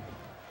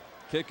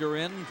kicker,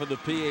 in for the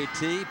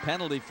PAT.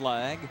 Penalty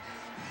flag.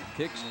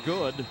 Kick's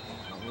good.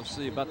 We'll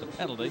see about the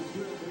penalty.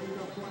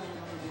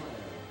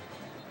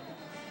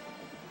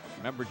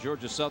 Remember,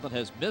 Georgia Southern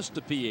has missed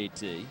a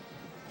PAT.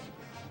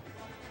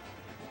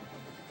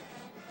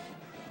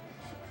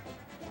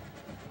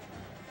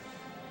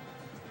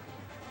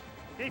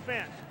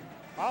 Defense.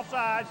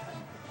 Offsides.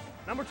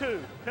 Number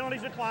 2.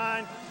 Penalties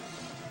declined.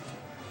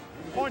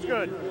 Point's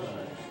good.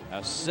 A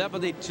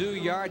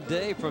 72-yard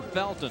day for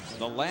Felton.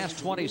 The last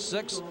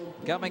 26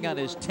 coming on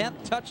his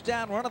 10th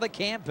touchdown run of the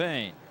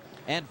campaign.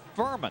 And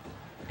Furman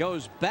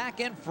goes back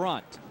in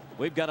front.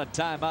 We've got a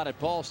timeout at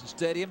Paulson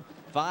Stadium.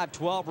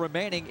 5:12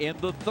 remaining in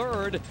the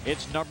 3rd.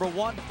 It's number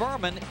 1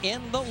 Furman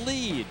in the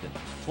lead.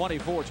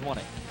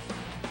 24-20.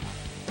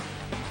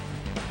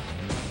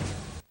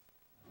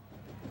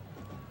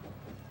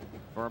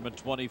 Furman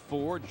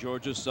 24,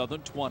 Georgia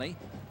Southern 20.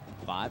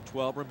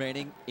 5:12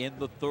 remaining in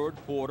the 3rd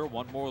quarter.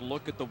 One more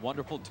look at the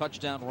wonderful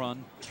touchdown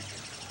run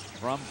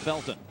from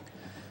Felton.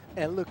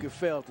 And look at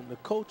Felton. The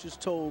coaches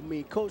told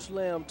me, Coach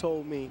Lamb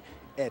told me,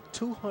 at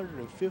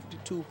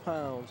 252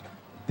 pounds,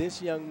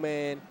 this young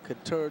man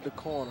could turn the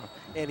corner.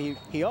 And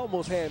he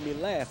almost had me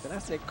laughing. I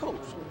said,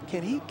 Coach,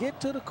 can he get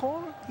to the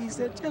corner? He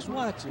said, just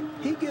watch him.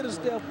 He get a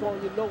step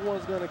on you, no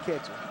one's going to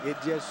catch him. It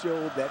just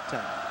showed that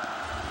time.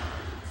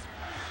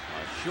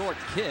 A short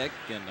kick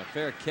and a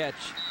fair catch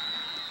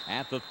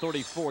at the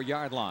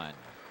 34-yard line.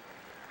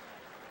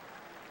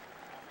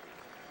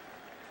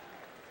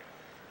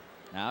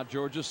 Now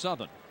Georgia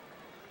Southern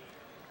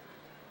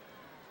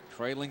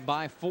trailing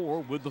by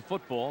 4 with the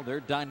football. Their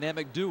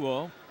dynamic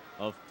duo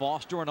of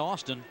Foster and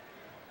Austin.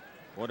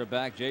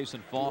 Quarterback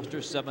Jason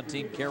Foster,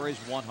 17 carries,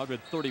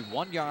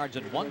 131 yards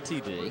and 1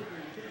 TD.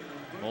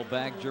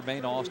 Fullback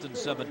Jermaine Austin,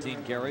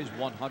 17 carries,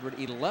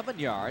 111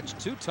 yards,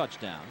 2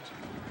 touchdowns.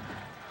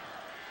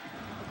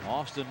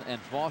 Austin and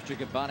Foster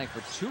combining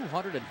for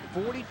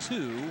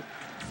 242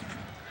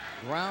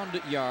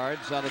 ground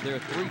yards out of their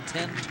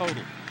 310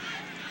 total.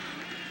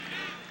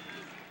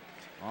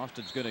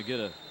 Austin's going to get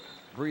a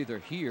breather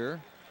here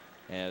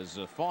as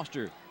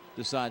Foster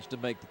decides to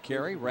make the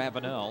carry.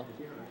 Ravenel,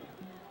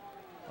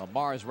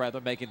 Mars rather,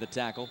 making the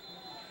tackle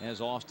as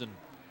Austin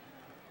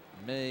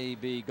may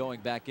be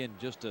going back in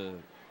just a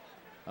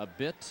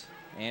bit.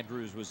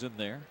 Andrews was in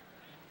there.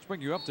 Let's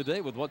bring you up to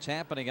date with what's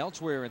happening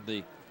elsewhere in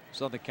the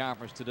Southern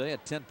Conference today. A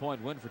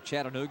 10-point win for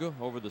Chattanooga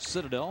over the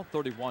Citadel,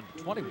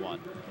 31-21.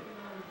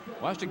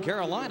 Western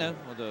Carolina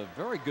with a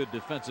very good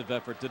defensive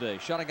effort today,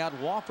 shutting out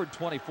Wofford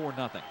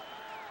 24-0.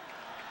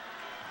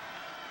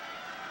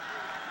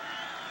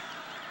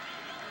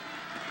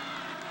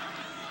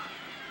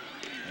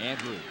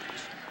 Andrews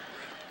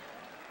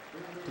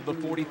to the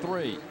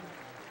 43.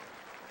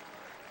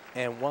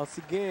 And once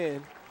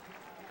again,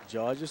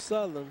 Georgia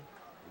Southern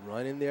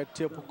running their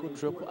typical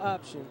triple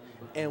option,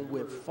 and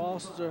with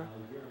Foster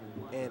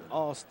and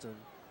Austin,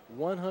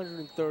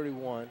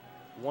 131,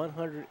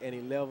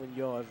 111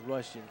 yards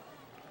rushing,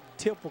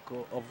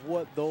 typical of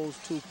what those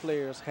 2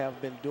 players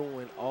have been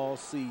doing all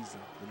season.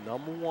 The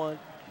number 1,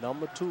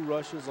 number 2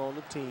 rushers on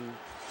the team,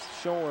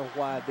 showing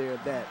why they're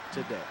that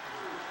today.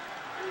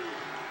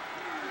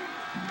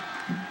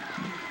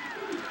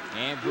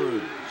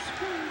 Andrews,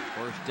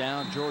 first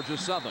down, Georgia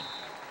Southern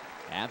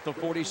at the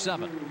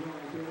 47.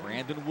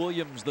 Brandon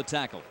Williams, the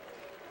tackle.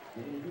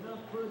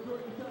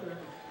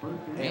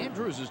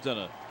 Andrews has done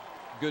a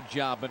good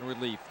job in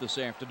relief this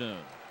afternoon.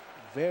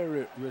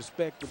 Very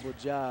respectable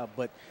job,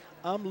 but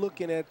I'm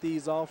looking at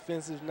these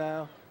offenses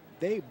now.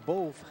 They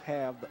both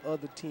have the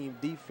other team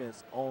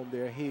defense on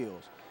their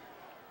heels.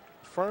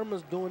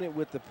 Furman's doing it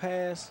with the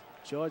pass.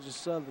 Georgia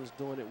Southern's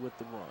doing it with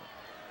the run.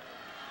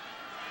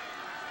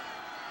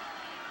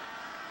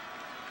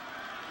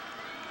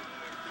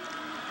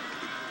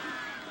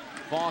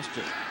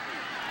 Foster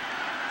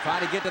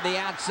trying to get to the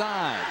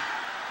outside.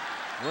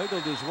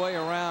 Wiggled his way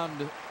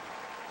around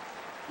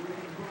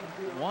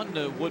one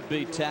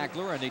would-be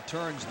tackler, and he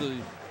turns the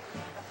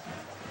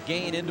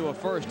gain into a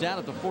first down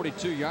at the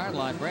 42-yard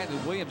line.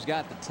 Brandon Williams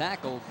got the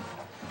tackle,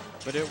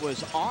 but it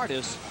was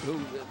Artis who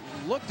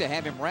looked to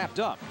have him wrapped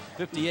up.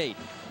 58.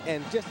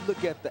 And just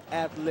look at the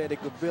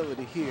athletic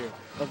ability here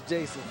of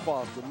Jason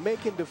Foster,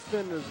 making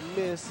defenders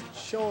miss,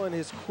 showing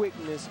his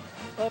quickness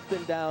up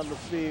and down the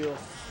field.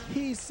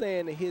 He's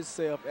saying to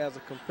himself as a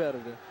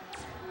competitor,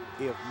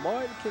 if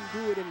Martin can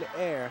do it in the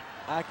air,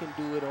 I can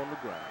do it on the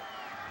ground.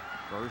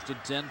 First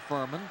and 10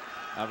 Furman.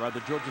 Rather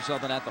Georgia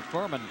Southern at the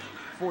Furman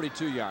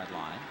 42-yard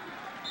line.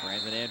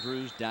 Brandon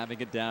Andrews diving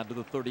it down to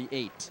the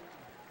 38.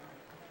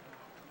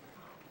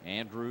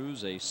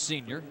 Andrews, a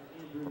senior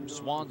from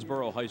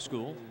Swansboro High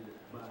School.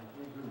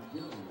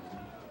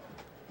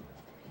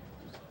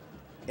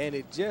 And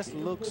it just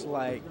looks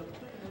like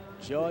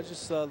Georgia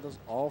Southern's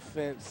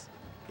offense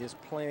is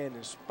playing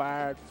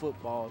inspired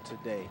football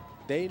today.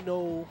 They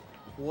know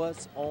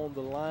what's on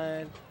the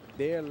line.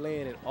 They're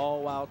laying it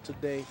all out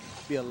today.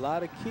 Be a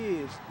lot of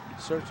kids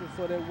searching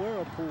for their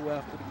whirlpool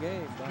after the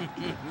game.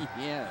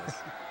 Yes.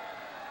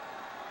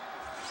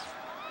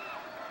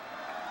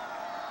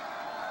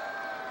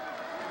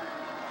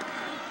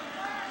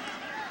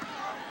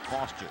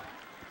 Foster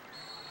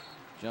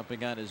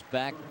jumping on his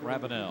back.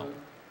 Ravenel.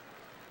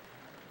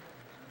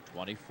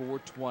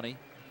 24-20.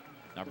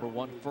 Number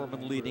 1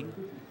 Furman leading.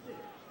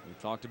 We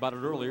talked about it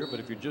earlier, but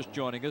if you're just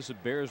joining us,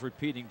 it bears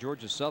repeating.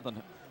 Georgia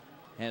Southern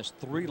has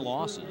 3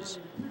 losses,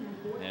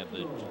 and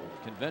the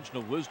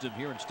conventional wisdom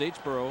here in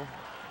Statesboro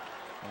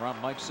around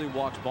Mike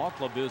Seawalk's ball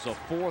club is a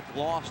 4th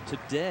loss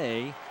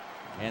today,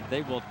 and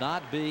they will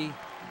not be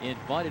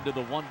invited to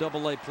the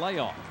 1AA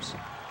playoffs.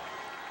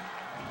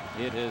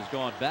 It has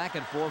gone back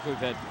and forth. We've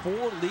had 4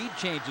 lead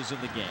changes in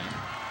the game.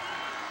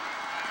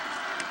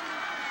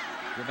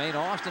 Jermaine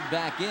Austin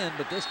back in,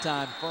 but this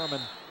time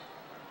Furman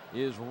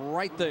is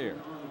right there.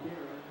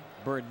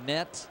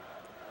 Burnett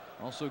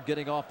also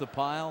getting off the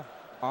pile.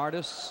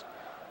 Artis,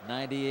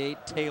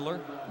 98,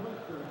 Taylor.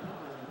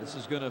 This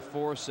is going to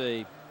force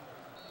I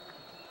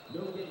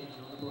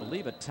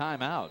believe a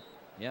timeout.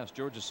 Yes,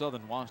 Georgia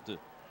Southern wants to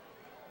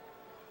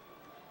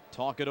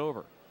talk it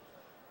over.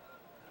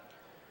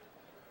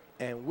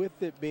 And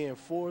with it being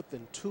 4th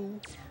and 2,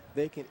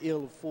 they can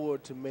ill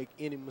afford to make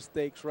any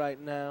mistakes right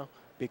now.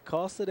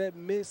 Because of that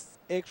missed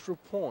extra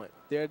point,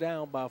 they're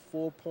down by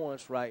 4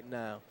 points right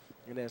now.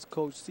 And as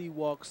Coach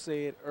Seawalk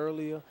said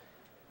earlier,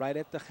 right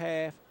at the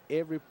half,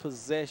 every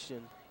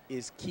possession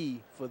is key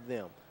for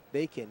them.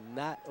 They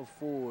cannot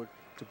afford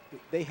to,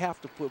 they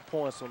have to put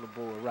points on the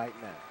board right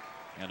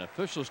now. An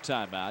official's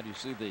timeout. You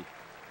see the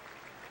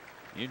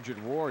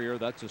injured Warrior.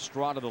 That's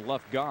Estrada, the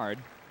left guard,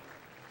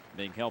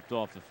 being helped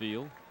off the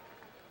field.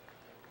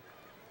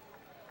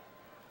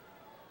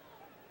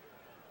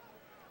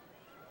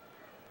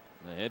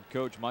 The head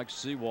coach, Mike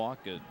Seawalk,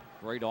 a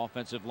great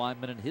offensive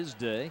lineman in his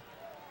day.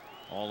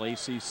 All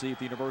ACC at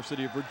the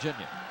University of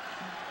Virginia.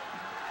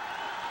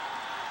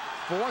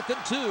 4th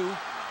and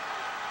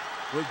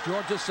 2 with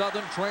Georgia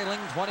Southern trailing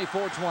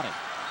 24-20.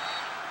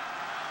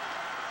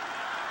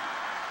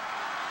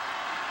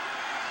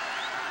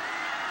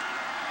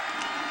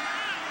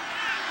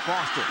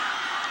 Foster.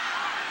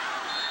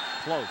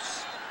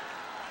 Close.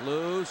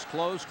 Close,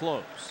 close,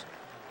 close.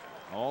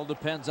 All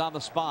depends on the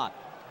spot.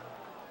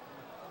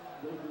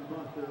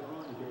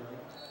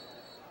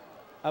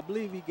 I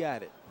believe he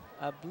got it.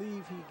 I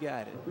believe he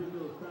got it.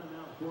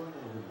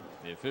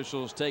 The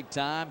officials take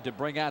time to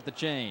bring out the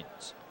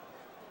chains.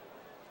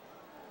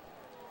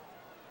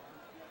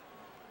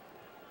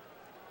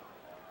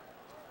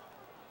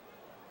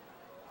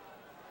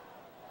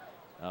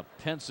 A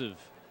pensive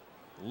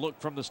look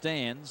from the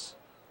stands.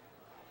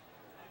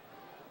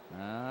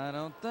 I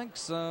don't think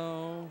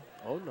so.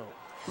 Oh, no.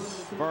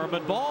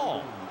 Furman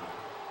ball.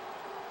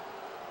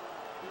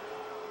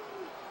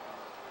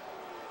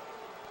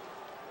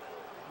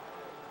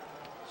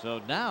 So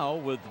now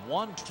with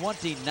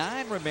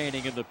 1:29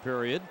 remaining in the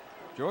period,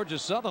 Georgia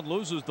Southern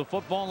loses the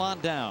football on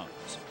downs.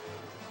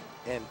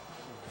 And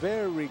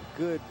very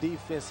good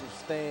defensive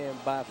stand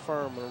by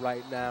Furman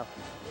right now.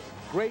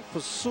 Great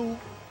pursuit.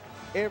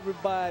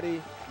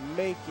 Everybody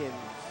making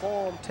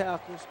form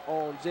tackles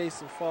on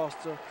Jason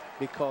Foster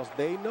because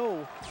they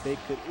know they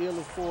could ill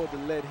afford to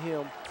let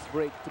him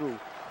break through.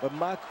 But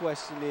my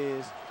question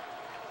is,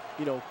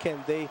 you know,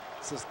 can they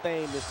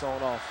sustain this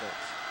on offense?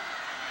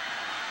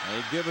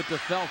 They give it to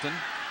Felton,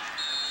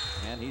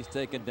 and he's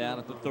taken down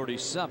at the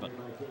 37.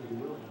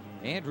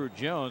 Andrew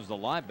Jones, the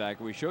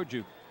linebacker. We showed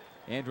you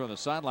Andrew on the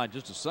sideline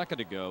just a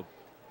second ago.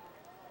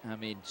 I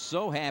mean,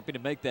 so happy to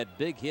make that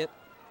big hit.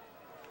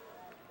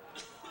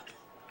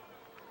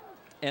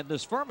 And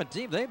this Furman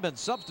team, they've been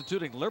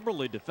substituting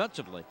liberally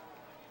defensively.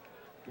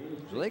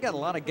 So they got a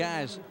lot of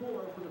guys,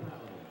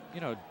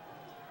 you know,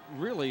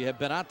 really have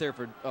been out there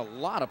for a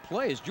lot of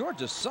plays.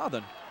 Georgia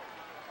Southern,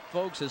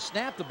 folks, has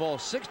snapped the ball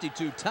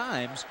 62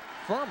 times.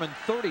 Furman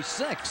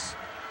 36.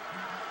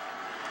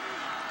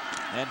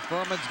 And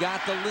Furman's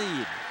got the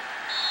lead.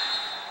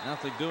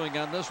 Nothing doing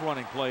on this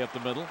running play up the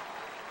middle.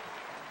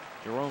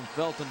 Jerome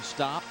Felton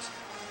stopped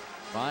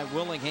by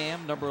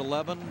Willingham, number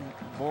 11,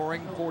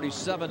 Mooring,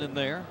 47 in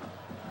there.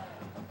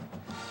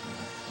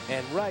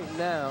 And right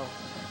now,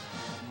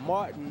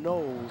 Martin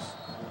knows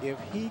if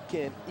he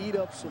can eat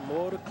up some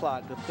more of the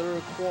clock, the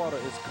third quarter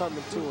is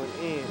coming to an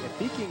end. If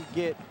he can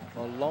get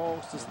a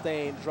long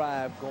sustained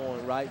drive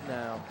going right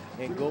now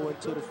and go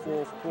into the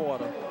fourth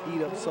quarter,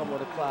 eat up some of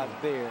the clock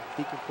there,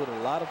 he can put a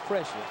lot of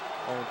pressure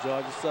on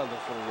Georgia Southern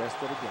for the rest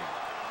of the game.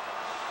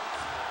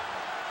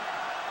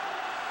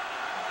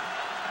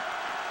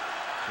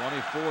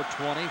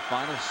 24-20,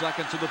 final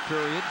seconds of the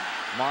period.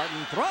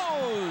 Martin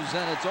throws,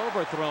 and it's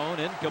overthrown,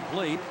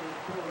 incomplete,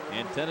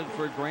 intended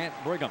for Grant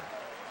Brigham.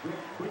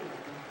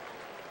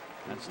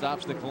 That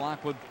stops the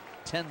clock with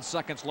 10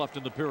 seconds left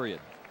in the period.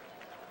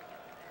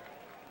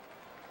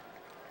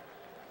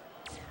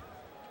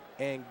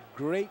 And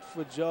great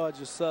for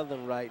Georgia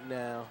Southern right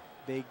now.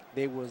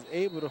 They was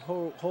able to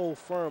hold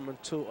Furman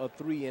to a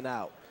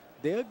 3-and-out.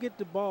 They'll get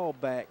the ball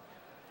back,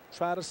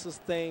 try to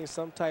sustain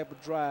some type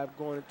of drive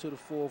going into the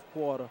fourth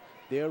quarter.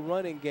 Their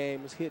running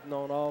game is hitting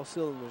on all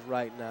cylinders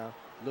right now.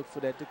 Look for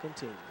that to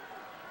continue.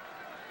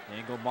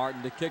 Engel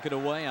Martin to kick it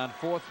away on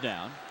fourth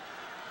down.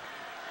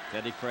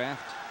 Teddy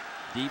Kraft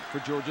deep for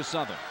Georgia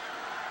Southern.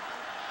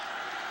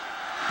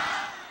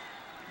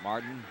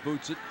 Martin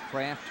boots it.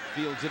 Kraft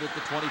fields it at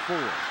the 24.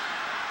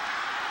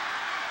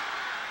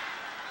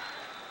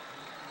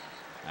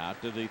 Out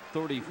to the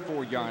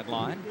 34-yard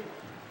line.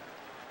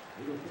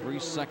 3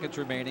 seconds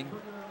remaining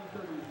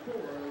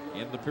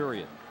in the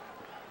period.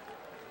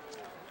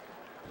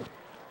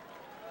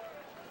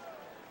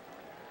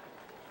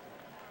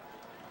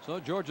 So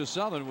Georgia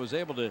Southern was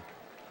able to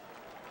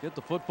get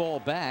the football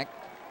back.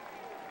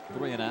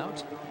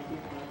 3-and-out.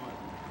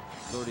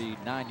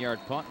 39-yard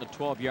punt and a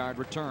 12-yard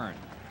return.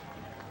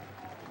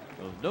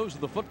 The nose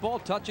of the football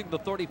touching the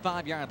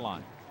 35-yard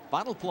line.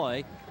 Final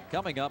play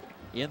coming up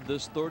in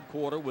this third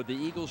quarter with the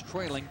Eagles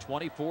trailing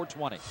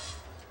 24-20.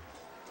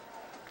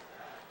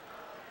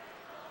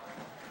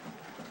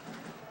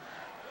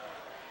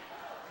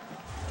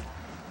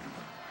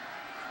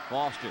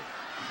 Foster,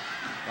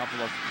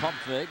 couple of pump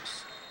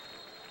fakes.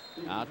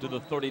 Out to the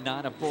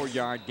 39, a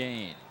 4-yard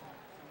gain.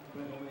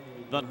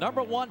 The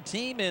 #1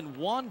 team in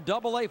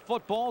 1AA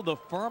football, the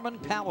Furman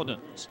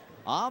Paladins,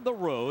 on the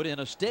road in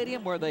a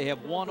stadium where they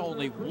have won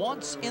only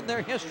once in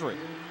their history.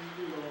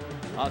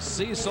 A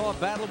seesaw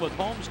battle with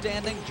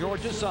homestanding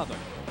Georgia Southern.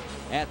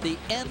 At the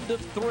end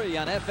of 3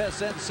 on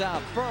FSN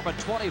South, Furman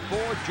 24,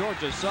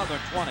 Georgia Southern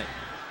 20.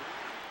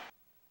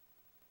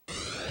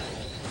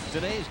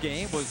 Today's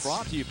game was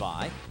brought to you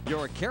by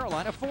your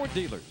Carolina Ford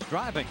dealers,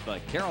 driving the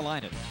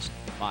Carolinas.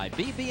 By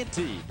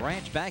BB&T,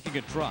 Branch Banking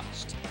and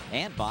Trust.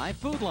 And by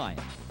Food Lion,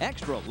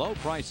 extra low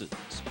prices.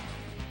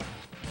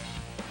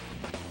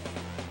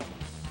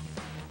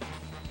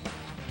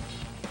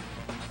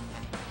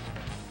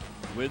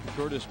 With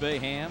Curtis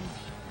Bayham,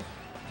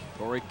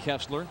 Corey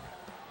Kessler,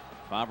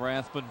 Bob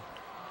Rathman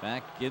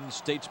back in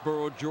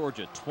Statesboro,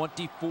 Georgia.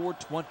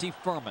 24-20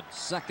 Furman,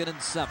 2nd and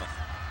 7.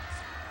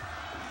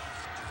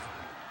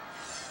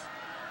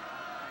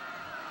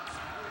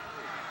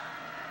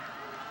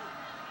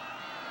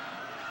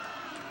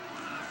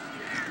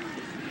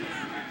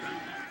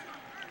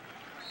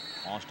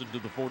 Austin to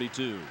the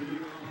 42.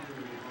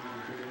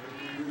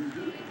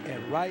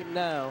 And right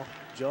now,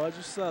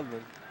 Georgia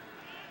Southern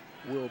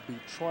will be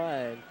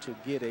trying to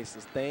get a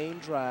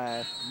sustained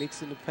drive,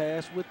 mixing the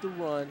pass with the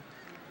run,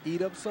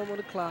 eat up some of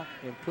the clock,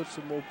 and put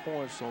some more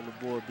points on the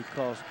board,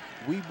 because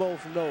we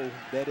both know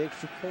that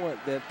extra point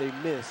that they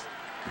miss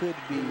could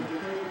be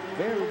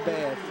very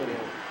bad for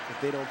them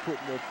if they don't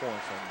put more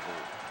points on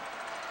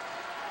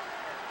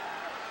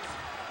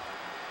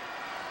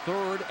the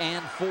board. 3rd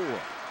and 4.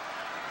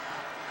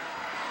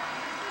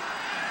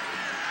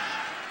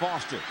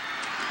 Foster.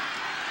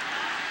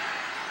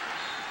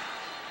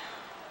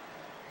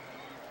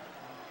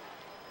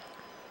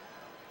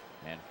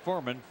 And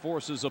Furman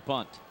forces a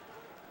punt.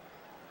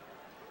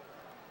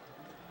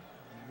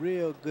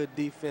 Real good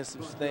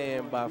defensive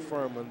stand by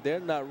Furman.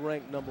 They're not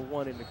ranked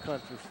 #1 in the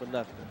country for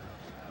nothing.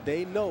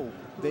 They know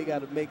they got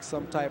to make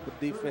some type of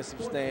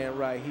defensive stand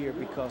right here,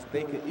 because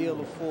they could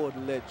ill afford to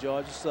let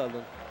Georgia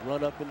Southern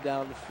run up and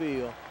down the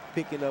field,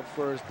 picking up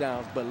first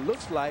downs. But it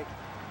looks like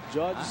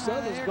Georgia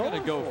Southern's going to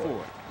go for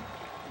it.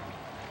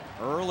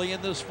 Early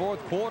in this fourth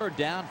quarter,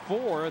 down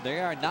 4. They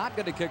are not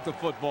going to kick the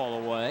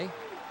football away.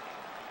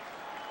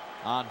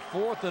 On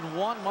 4th and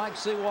 1, Mike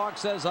Sewak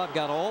says, I've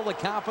got all the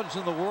confidence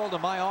in the world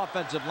in my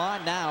offensive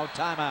line. Now,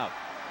 timeout.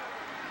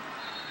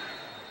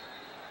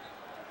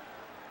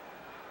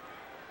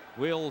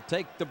 will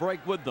take the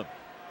break with them.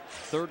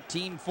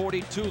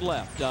 13:42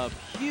 left. A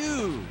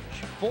huge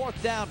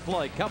fourth down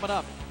play coming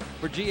up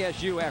for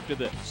GSU after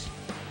this.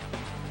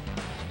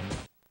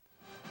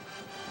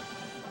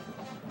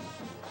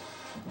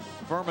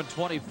 Furman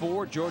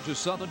 24, Georgia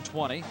Southern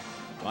 20.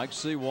 Mike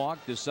Seawalk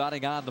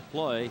deciding on the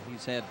play.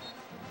 He's had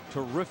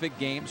terrific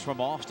games from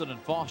Austin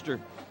and Foster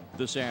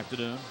this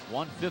afternoon.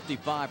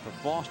 155 for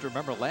Foster.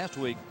 Remember last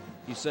week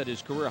he set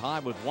his career high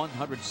with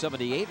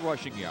 178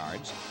 rushing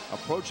yards.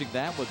 Approaching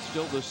that with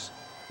still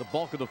the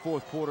bulk of the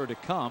fourth quarter to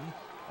come.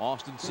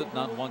 Austin sitting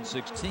on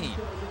 116.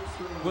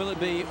 Will it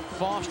be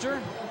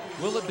Foster?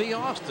 Will it be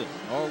Austin?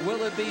 Or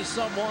will it be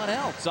someone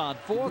else on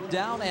 4th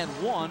down and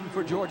 1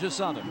 for Georgia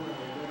Southern?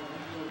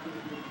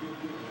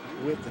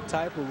 With the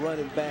type of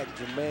running back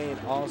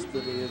Jermaine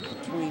Austin is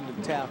between the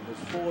tackles,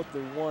 4th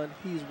and 1,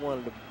 he's one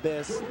of the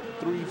best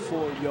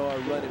 3-4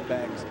 yard running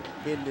backs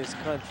in this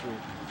country.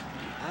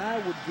 I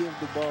would give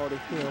the ball to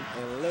him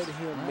and let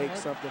him make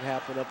something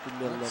happen up the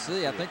middle. Let's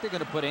see. I think they're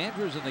going to put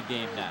Andrews in the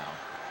game now.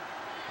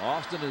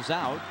 Austin is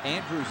out.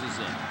 Andrews is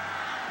in.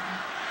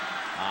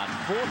 On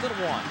 4th and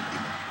 1.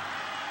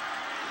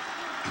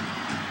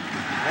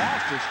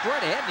 Foster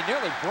straight ahead and he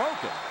nearly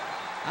broke it.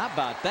 How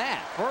about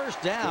that?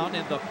 First down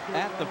at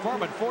the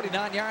Furman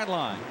 49-yard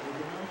line.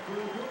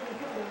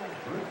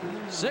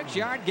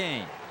 6-yard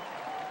gain.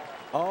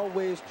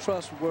 Always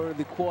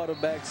trustworthy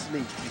quarterback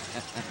sneak.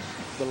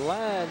 The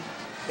line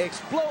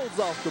explodes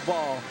off the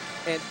ball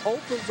and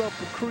opens up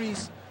a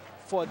crease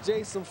for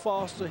Jason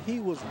Foster.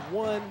 He was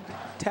one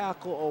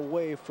tackle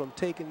away from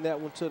taking that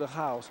one to the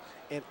house.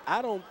 And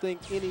I don't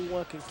think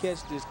anyone can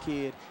catch this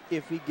kid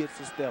if he gets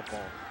a step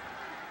on.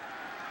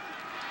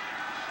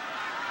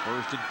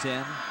 1st and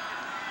 10.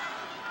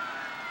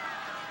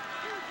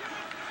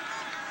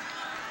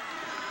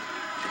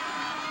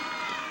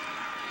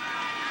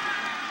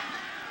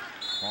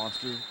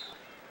 Foster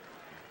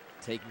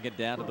taking it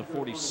down to the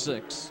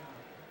 46.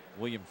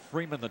 William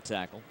Freeman the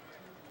tackle.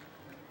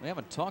 We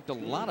haven't talked a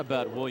lot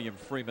about William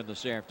Freeman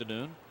this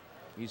afternoon.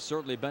 He's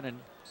certainly been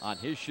on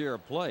his share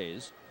of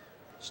plays.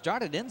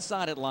 Started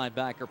inside at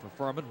linebacker for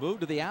Furman,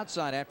 moved to the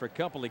outside after a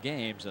couple of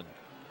games, and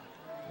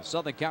the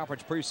Southern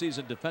Conference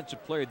preseason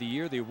Defensive Player of the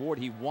Year, the award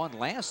he won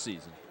last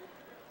season.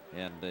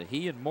 And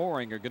he and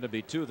Mooring are going to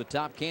be two of the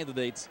top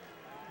candidates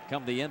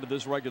come the end of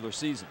this regular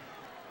season.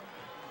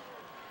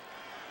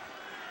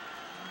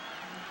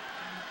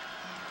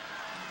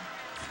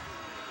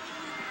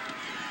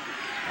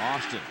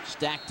 Austin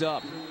stacked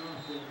up.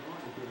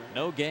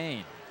 No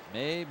gain.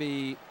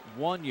 Maybe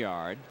 1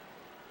 yard.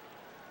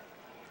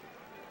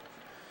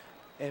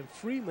 And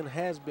Freeman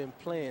has been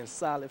playing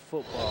solid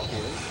football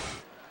here.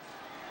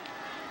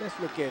 Let's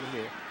look at him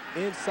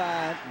here.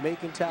 Inside,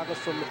 making tackles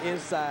from the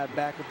inside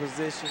backer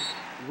position,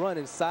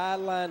 running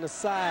sideline to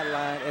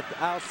sideline at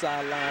the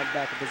outside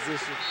linebacker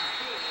position.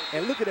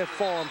 And look at that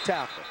form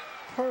tackle.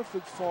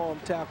 Perfect form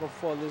tackle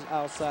for this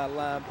outside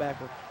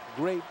linebacker.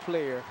 Great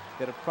player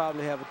that'll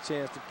probably have a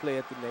chance to play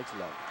at the next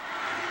level.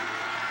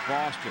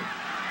 Foster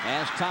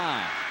has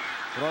time.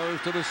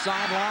 Throws to the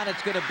sideline.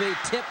 It's going to be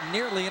tipped,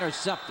 nearly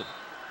intercepted.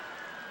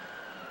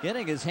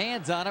 Getting his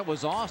hands on it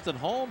was Austin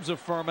Holmes of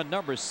Furman,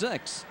 number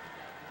 6.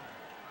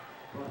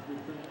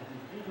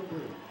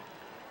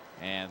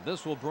 And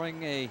this will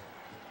bring a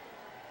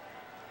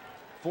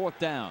 4th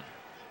down.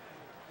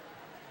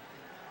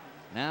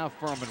 Now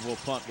Furman will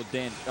punt with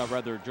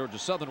Georgia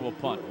Southern will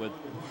punt with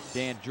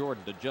Dan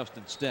Jordan to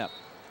Justin Stepp.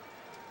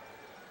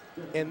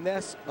 And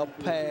that's a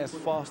pass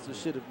Foster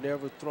should have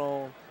never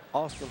thrown.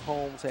 Austin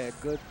Holmes had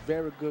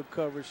very good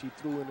coverage. He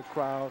threw in the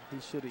crowd.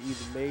 He should have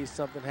either made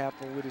something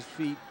happen with his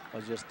feet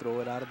or just throw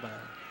it out of bounds.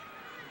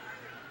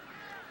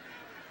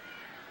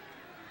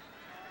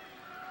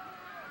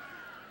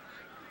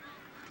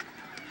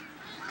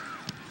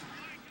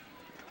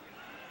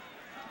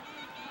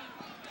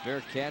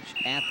 Fair catch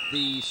at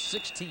the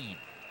 16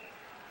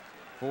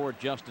 for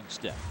Justin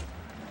Stepp.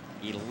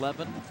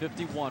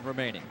 11:51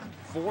 remaining.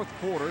 4th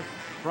quarter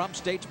from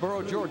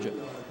Statesboro, Georgia.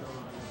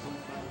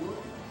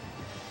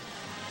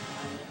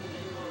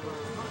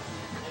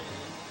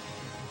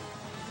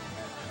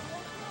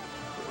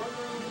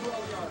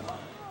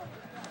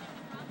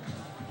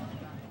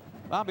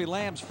 Bobby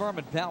Lamb's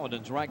Furman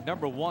Paladins ranked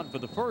number 1 for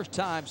the first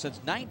time since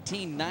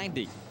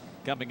 1990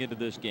 coming into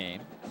this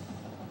game.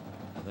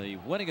 The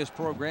winningest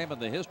program in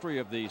the history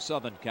of the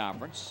Southern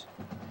Conference.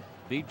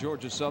 Beat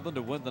Georgia Southern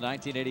to win the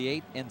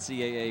 1988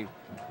 NCAA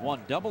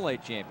 1AA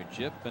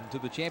championship, and to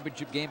the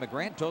championship game a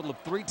grand total of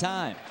 3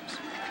 times.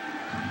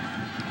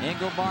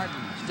 Ingo Martin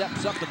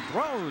steps up and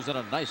throws, and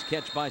a nice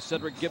catch by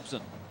Cedric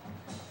Gibson.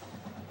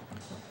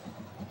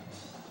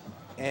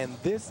 And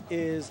this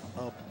is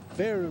a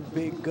very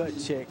big gut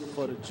check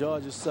for the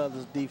Georgia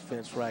Southern's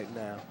defense right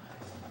now.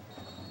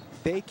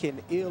 They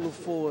can ill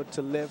afford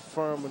to let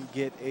Furman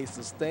get a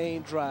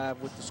sustained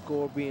drive with the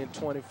score being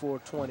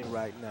 24-20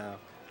 right now.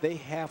 They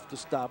have to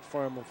stop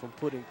Furman from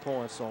putting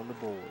points on the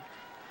board.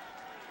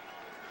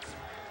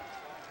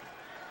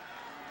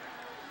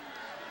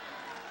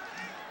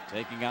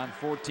 Taking on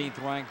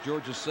 14th ranked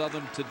Georgia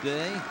Southern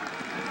today.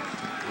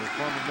 Will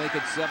Furman make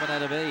it 7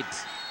 out of 8?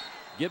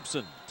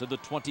 Gibson to the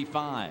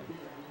 25.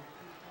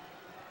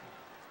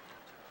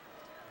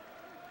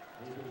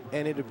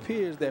 And it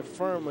appears that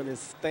Furman is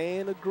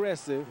staying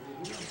aggressive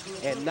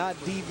and not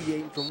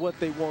deviating from what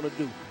they want to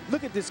do.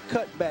 Look at this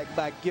cutback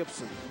by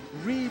Gibson.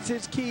 Reads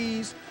his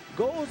keys,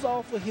 goes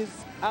off of his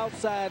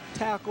outside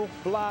tackle,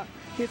 block,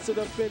 hits it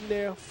up in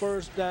there,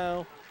 first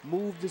down,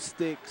 move the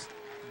sticks.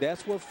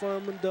 That's what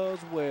Furman does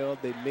well.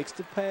 They mix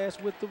the pass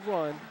with the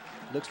run.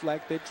 Looks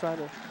like they're trying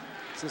to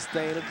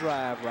sustain a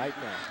drive right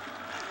now.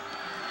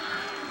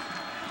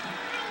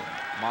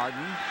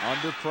 Martin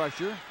under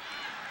pressure.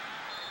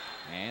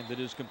 And it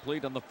is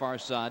complete on the far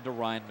side to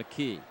Ryan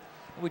McKee.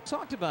 We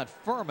talked about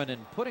Furman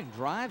and putting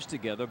drives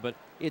together, but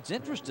it's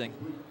interesting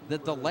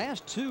that the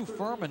last 2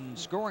 Furman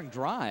scoring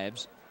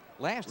drives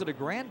lasted a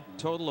grand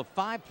total of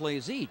 5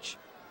 plays each.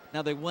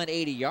 Now they went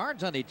 80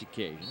 yards on each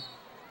occasion,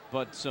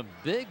 but some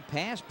big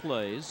pass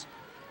plays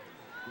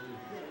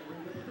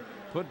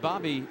put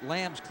Bobby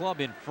Lamb's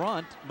club in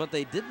front, but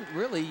they didn't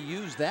really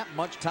use that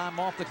much time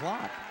off the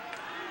clock.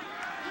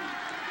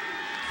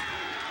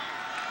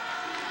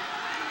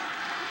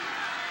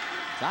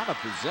 Time of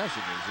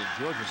possession is in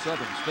Georgia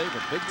Southern's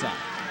favor big time.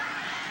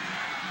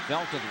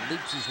 Felton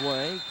leaps his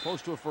way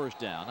close to a first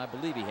down. I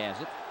believe he has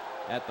it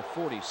at the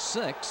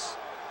 46.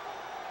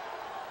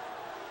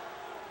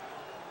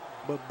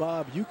 But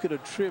Bob, you could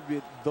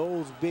attribute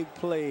those big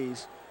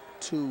plays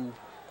to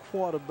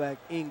quarterback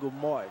Ingle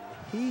Martin.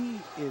 He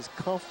is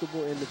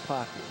comfortable in the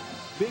pocket.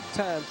 Big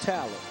time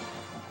talent.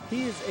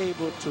 He is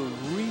able to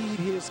read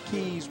his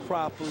keys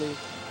properly.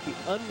 He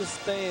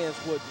understands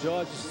what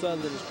Georgia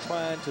Southern is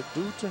trying to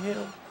do to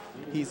him.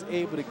 He's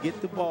able to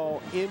get the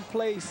ball in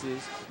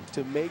places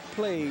to make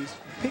plays,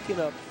 picking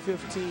up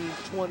 15,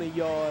 20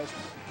 yards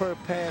per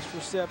pass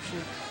reception,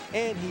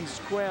 and he's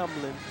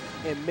scrambling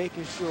and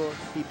making sure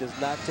he does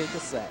not take a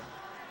sack.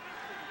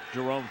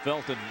 Jerome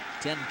Felton,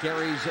 10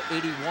 carries,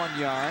 81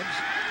 yards.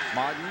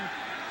 Martin,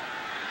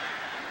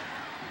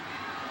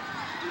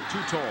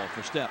 too tall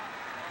for step.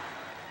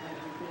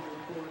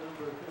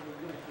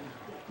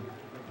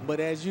 But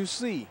as you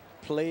see,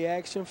 play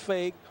action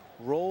fake,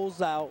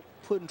 rolls out,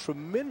 putting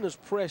tremendous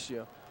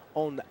pressure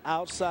on the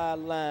outside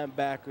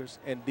linebackers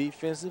and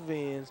defensive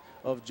ends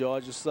of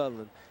Georgia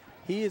Southern.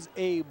 He is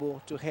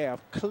able to have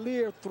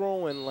clear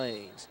throwing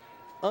lanes,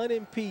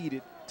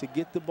 unimpeded, to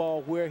get the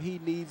ball where he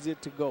needs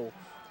it to go.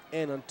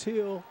 And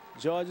until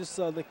Georgia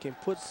Southern can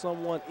put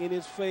someone in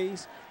his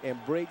face and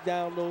break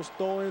down those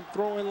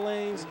throwing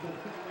lanes,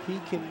 he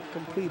can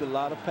complete a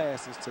lot of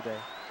passes today.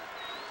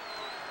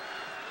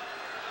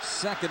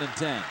 2nd and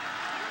 10.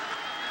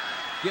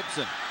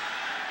 Gibson.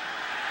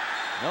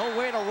 No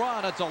way to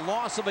run. It's a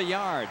loss of a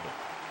yard.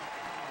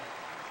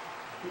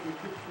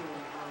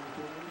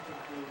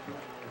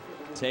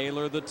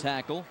 Taylor the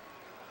tackle.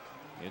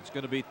 It's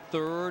going to be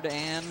 3rd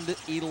and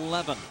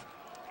 11.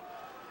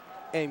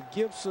 And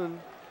Gibson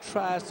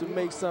tries to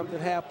make something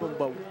happen,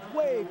 but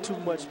way too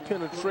much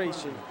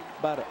penetration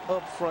by the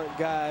up front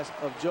guys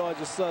of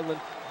Georgia Southern.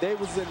 They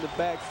was in the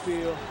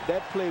backfield.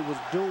 That play was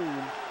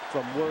doomed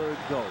from word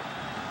go.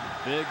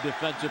 Big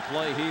defensive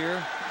play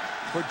here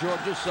for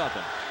Georgia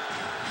Southern.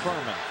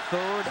 Furman,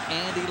 3rd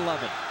and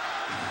 11.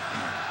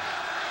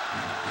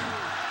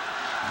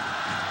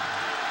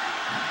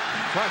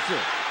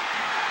 Pressure.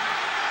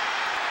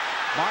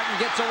 Martin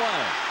gets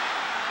away.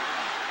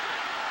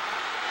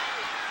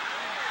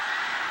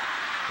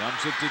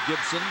 Dumps it to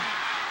Gibson,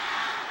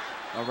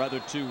 or rather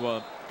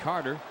to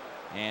Carter,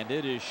 and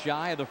it is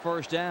shy of the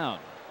first down.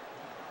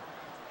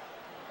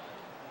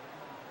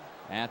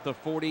 At the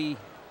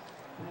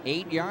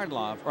 48-yard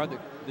line, or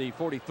the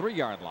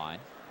 43-yard line.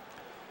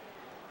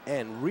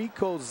 And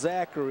Rico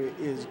Zachary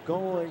is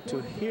going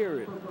to hear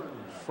it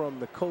from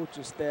the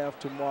coaching staff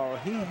tomorrow.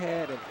 He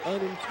had an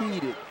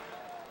unimpeded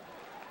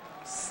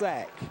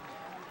sack.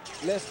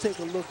 Let's take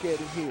a look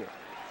at it here.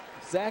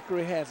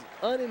 Zachary has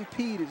an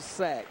unimpeded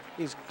sack.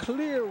 It's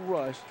clear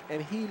rush,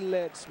 and he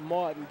lets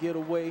Martin get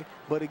away.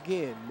 But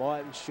again,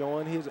 Martin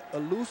showing his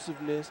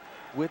elusiveness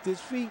with his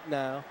feet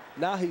now.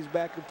 Now he's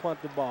back to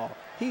punt the ball.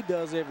 He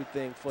does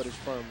everything for this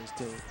Furman's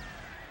team.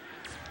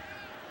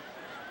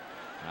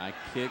 High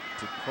kick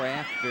to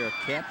Kraft, fair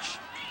catch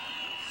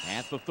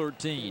at the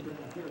 13.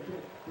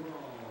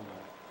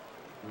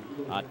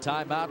 A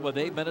timeout with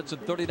 8 minutes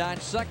and 39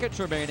 seconds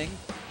remaining.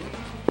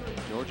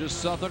 Georgia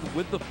Southern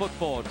with the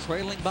football,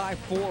 trailing by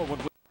 4.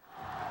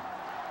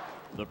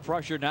 The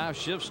pressure now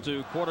shifts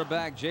to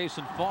quarterback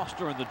Jason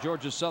Foster and the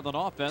Georgia Southern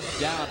offense,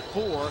 down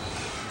 4.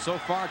 So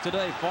far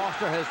today,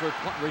 Foster has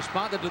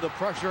responded to the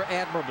pressure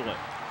admirably.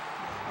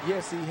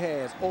 Yes, he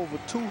has. Over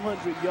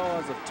 200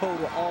 yards of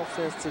total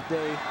offense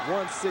today,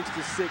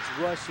 166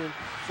 rushing,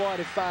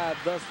 45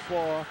 thus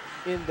far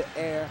in the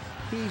air.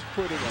 He's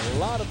putting a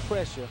lot of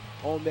pressure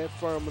on that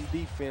Furman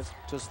defense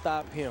to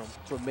stop him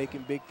from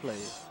making big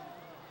plays.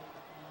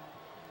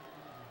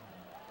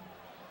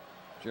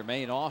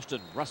 Jermaine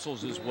Austin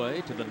wrestles his way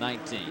to the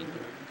 19.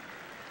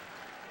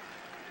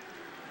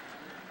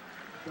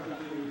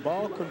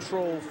 Ball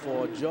control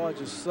for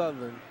Georgia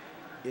Southern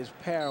is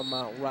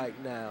paramount right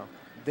now.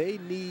 They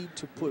need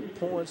to put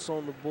points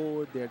on the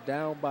board. They're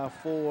down by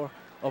 4.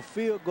 A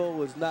field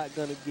goal is not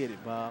going to get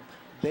it, Bob.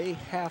 They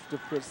have to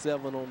put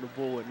 7 on the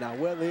board. Now,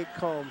 whether it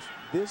comes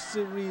this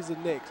series or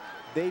next,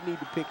 they need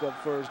to pick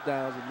up first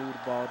downs and move the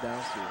ball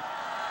downfield.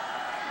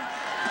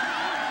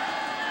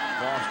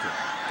 Foster.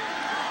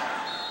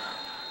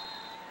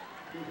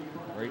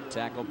 Great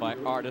tackle by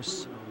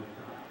Artis.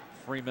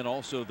 Freeman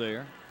also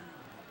there.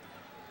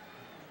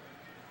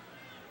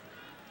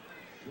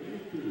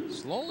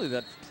 Slowly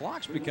that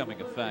clock's becoming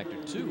a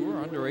factor too.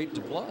 We're under 8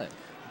 to play.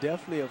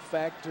 Definitely a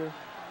factor.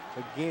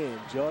 Again,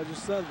 Georgia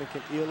Southern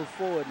can ill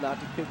afford not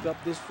to pick up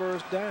this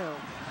first down.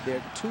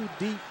 They're too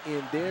deep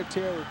in their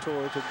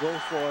territory to go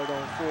for it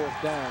on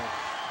 4th down.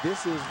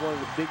 This is one of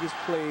the biggest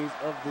plays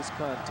of this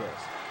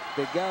contest.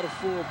 They got a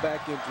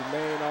fullback in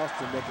Jermaine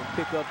Austin that can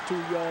pick up 2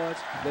 yards.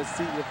 Let's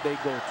see if they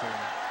go to him.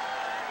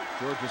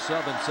 Georgia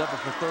Southern 7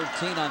 for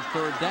 13 on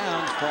 3rd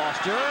down.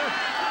 Foster.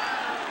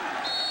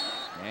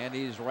 And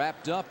he's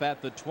wrapped up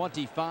at the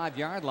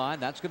 25-yard line.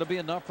 That's going to be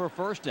enough for a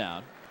first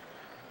down.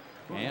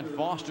 And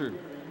Foster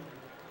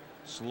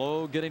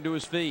slow getting to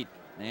his feet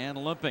and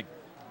limping.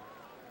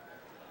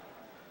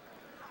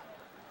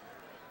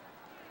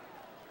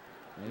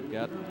 They've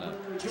gotten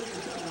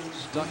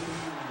stuck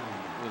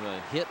with a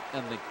hit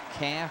in the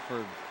calf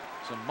or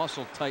some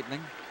muscle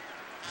tightening.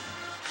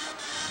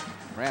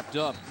 Wrapped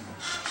up.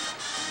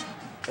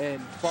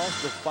 And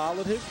Foster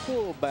followed his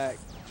fullback,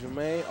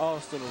 Jermaine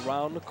Austin,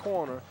 around the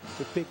corner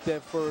to pick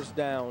that first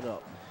down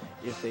up.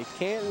 If they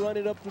can't run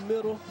it up the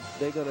middle,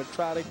 they're going to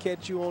try to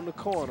catch you on the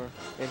corner,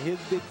 and his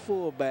big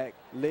fullback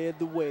led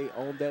the way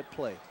on that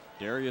play.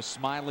 Darius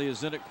Smiley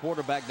is in at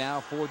quarterback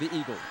now for the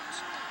Eagles.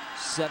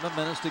 7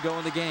 minutes to go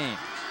in the game.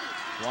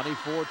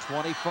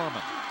 24-20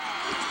 Furman.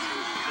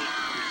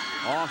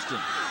 Austin.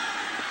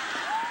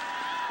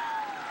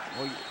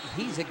 Well,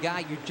 he's a guy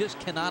you just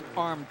cannot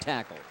arm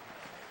tackle.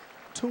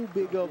 Too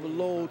big of a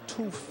load,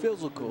 too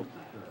physical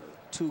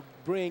to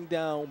bring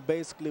down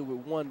basically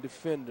with one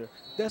defender.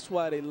 That's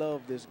why they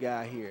love this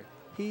guy here.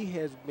 He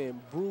has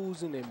been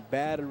bruising and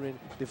battering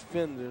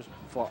defenders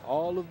for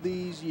all of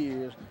these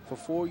years, for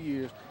 4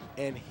 years,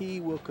 and he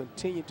will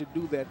continue to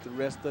do that the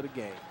rest of the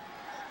game.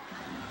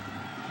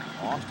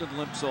 Austin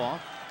limps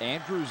off.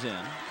 Andrews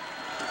in.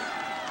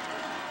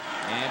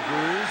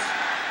 Andrews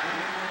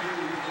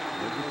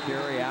with the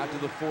carry out to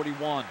the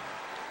 41.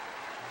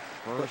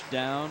 First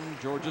down,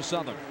 Georgia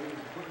Southern.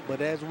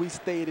 But as we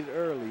stated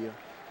earlier,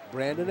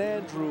 Brandon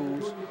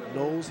Andrews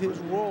knows his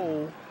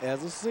role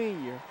as a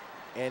senior,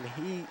 and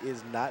he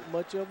is not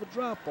much of a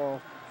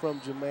drop-off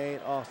from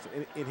Jermaine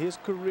Austin. In his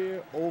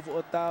career, over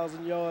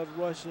 1,000 yards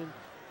rushing,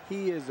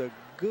 he is a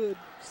good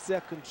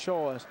second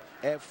choice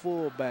at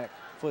fullback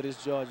for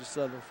this Georgia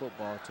Southern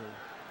football team.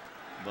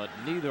 But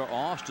neither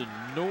Austin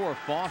nor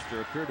Foster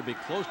appear to be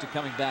close to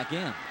coming back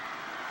in.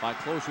 By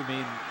close, we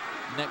mean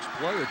next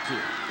play or two.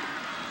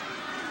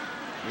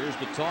 Here's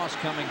the toss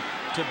coming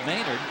to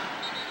Maynard.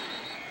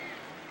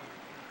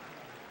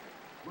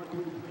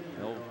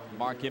 They'll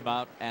mark him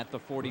out at the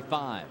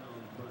 45.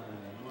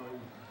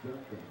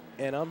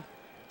 And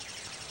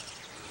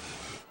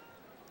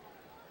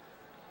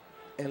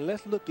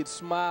let's look at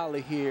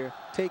Smiley here,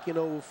 taking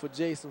over for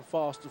Jason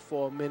Foster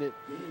for a minute.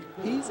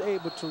 He's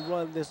able to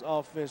run this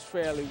offense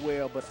fairly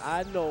well, but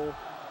I know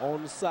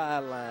on the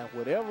sideline,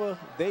 whatever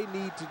they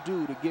need to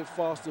do to get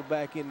Foster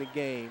back in the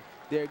game,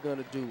 they're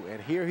going to do.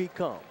 And here he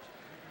comes.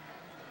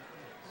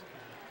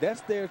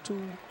 That's their 2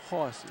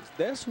 horses.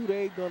 That's who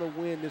they're going to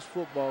win this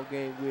football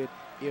game with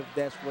if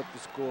that's what the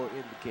score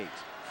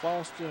indicates.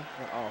 Foster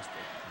and Austin.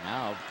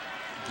 Now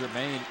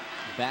Jermaine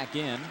back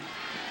in.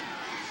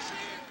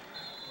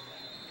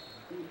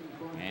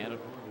 And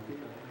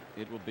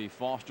it will be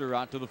Foster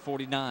out to the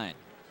 49.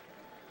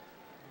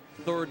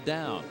 3rd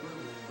down.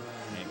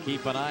 And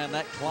keep an eye on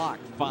that clock.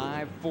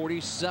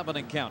 5:47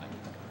 and counting.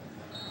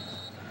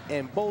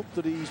 And both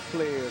of these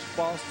players,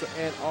 Foster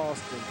and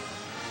Austin,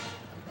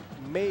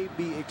 may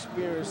be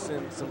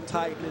experiencing some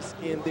tightness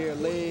in their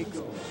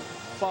legs.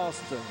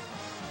 Foster,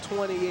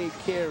 28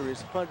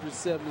 carries,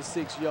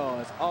 176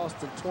 yards.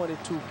 Austin,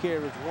 22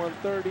 carries,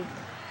 130.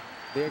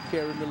 They're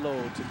carrying the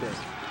load today.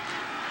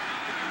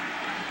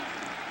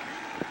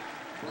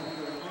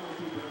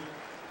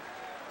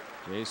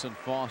 Jason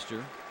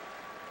Foster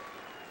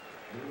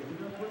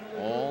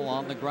all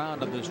on the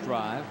ground of this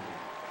drive.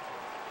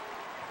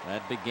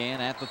 That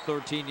began at the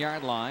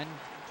 13-yard line.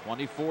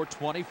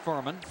 24-20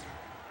 Furman.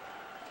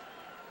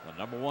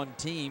 The #1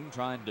 team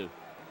trying to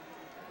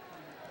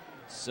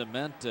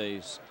cement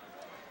a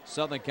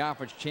Southern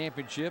Conference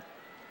championship.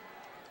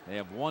 They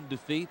have 1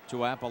 defeat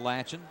to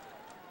Appalachian.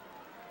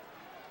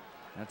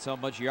 That's how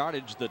much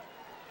yardage that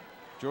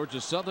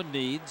Georgia Southern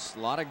needs. A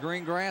lot of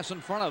green grass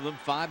in front of them.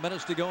 5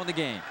 minutes to go in the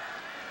game.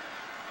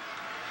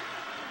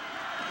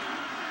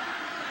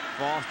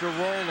 Foster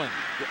rolling.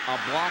 A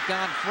block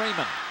on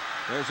Freeman.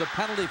 There's a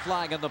penalty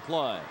flag in the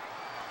play.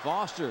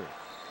 Foster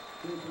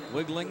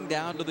wiggling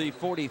down to the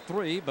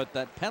 43, but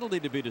that penalty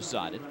to be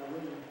decided.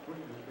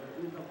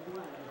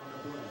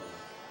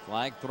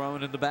 Flag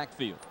thrown in the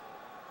backfield.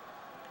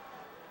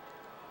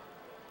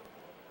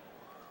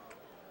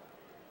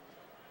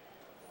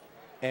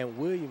 And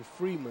William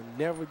Freeman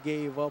never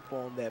gave up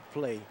on that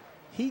play.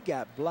 He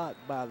got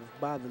blocked by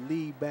the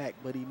lead back,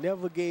 but he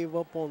never gave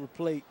up on the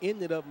play,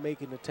 ended up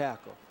making the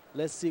tackle.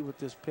 Let's see what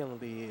this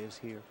penalty is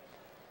here.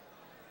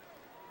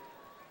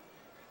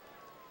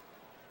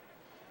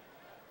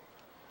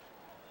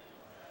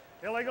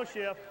 Illegal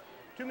shift.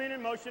 2 men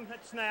in motion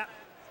at snap.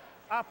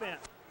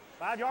 Offense.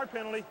 5-yard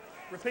penalty.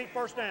 Repeat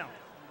first down.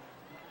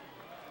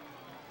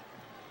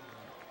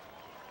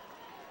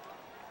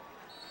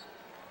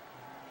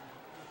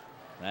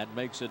 That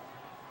makes it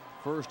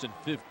 1st and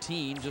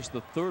 15, just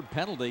the 3rd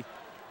penalty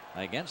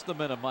against the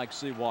men of Mike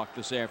Seawalk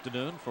this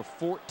afternoon for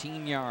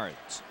 14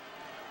 yards.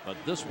 But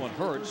this one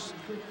hurts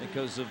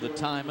because of the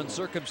time and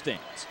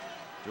circumstance.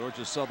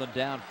 Georgia Southern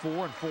down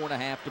 4 and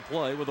 4.5 to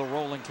play with a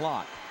rolling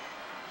clock.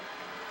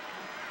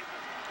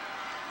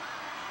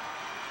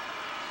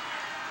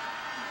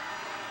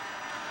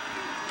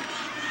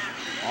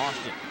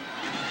 Austin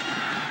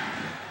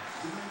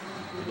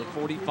to the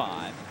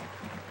 45.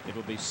 It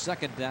will be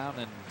 2nd down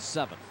and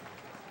 7.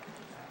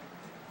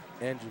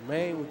 And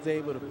Jermaine was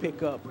able to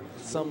pick up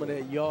some of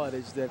that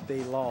yardage that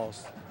they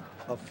lost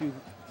a few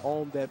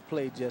on that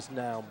play just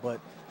now. But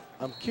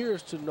I'm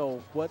curious to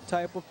know what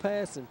type of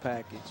passing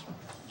package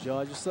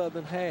Georgia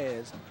Southern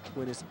has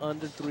when it's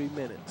under 3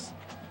 minutes.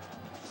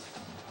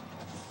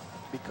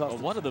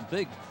 Because one of the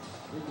big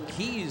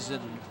keys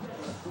in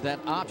that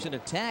option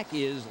attack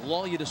is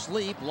lull you to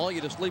sleep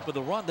with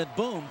a run, then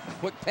boom,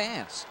 quick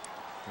pass.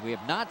 We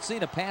have not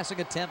seen a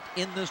passing attempt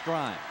in this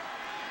drive.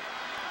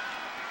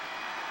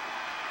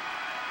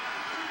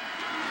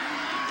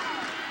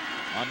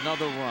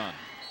 Another run.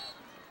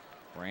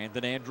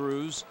 Brandon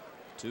Andrews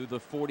to the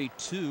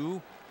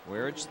 42,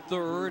 where it's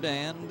 3rd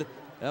and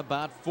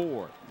about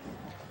 4.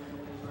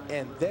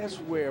 And that's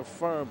where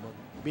Furman,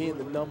 being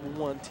the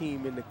 #1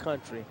 team in the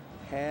country,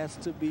 has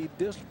to be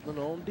disciplined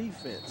on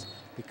defense.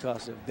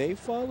 Because if they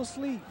fall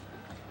asleep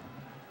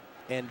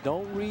and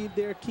don't read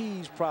their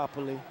keys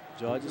properly,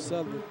 Georgia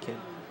Southern can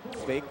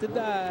fake the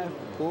dive,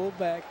 pull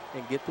back,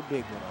 and get the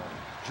big one on.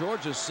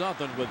 Georgia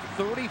Southern with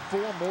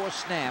 34 more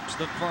snaps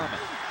than Furman.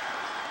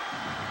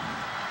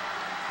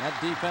 That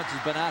defense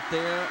has been out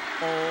there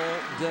all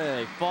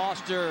day.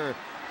 Foster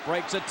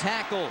breaks a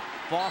tackle.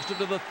 Foster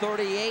to the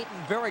 38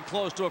 and very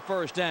close to a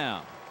 1st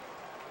down.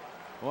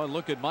 Boy,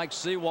 look at Mike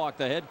Seawalk,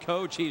 the head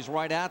coach. He's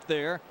right out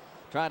there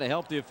trying to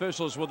help the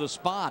officials with a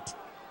spot.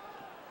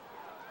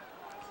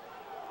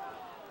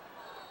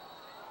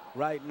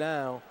 Right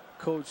now,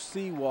 Coach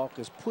Seawalk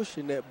is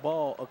pushing that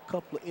ball a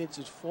couple of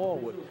inches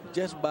forward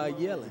just by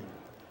yelling.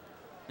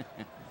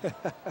 And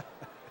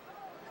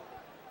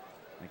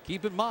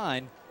keep in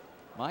mind,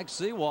 Mike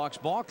Seawalk's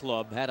ball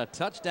club had a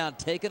touchdown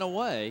taken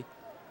away.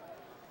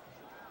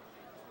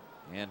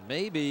 And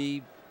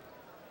maybe,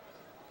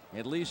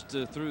 at least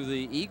through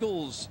the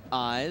Eagles'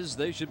 eyes,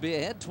 they should be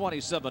ahead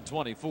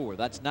 27-24.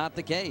 That's not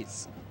the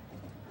case.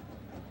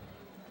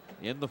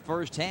 In the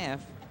 1st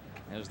half,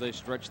 as they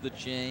stretch the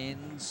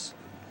chains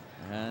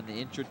an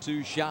inch or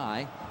 2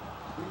 shy.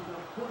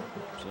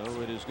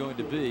 So it is going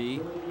to be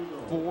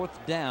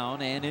 4th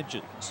down and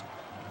inches.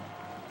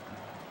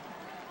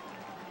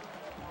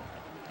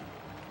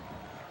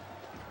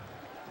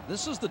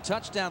 This is the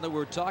touchdown that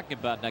we're talking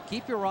about. Now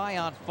keep your eye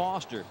on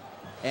Foster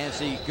as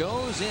he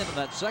goes in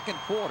that 2nd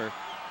quarter.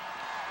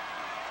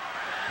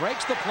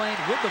 Breaks the plane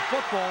with the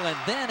football, and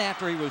then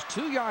after he was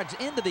 2 yards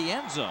into the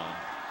end zone,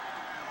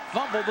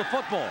 fumbled the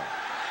football.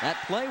 That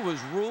play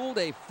was ruled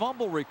a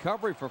fumble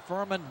recovery for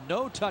Furman.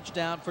 No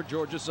touchdown for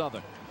Georgia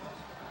Southern.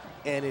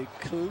 And it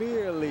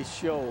clearly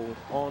showed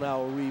on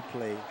our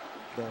replay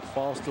that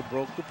Foster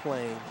broke the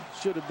plane.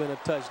 Should have been a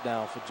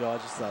touchdown for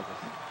Georgia Southern.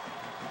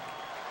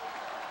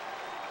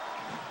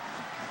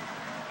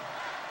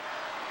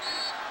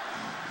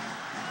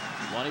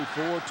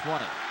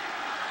 (24-20).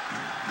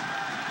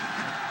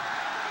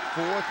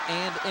 4th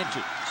and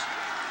inches.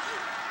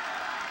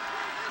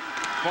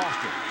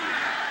 Foster.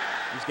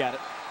 He's got it.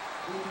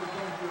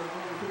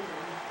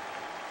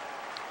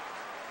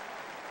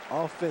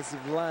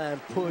 Offensive line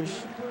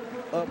push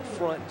up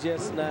front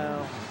just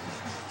now.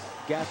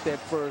 Got that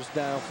 1st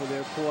down for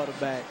their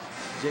quarterback,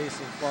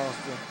 Jason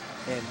Foster.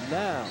 And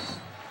now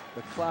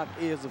the clock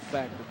is a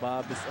factor,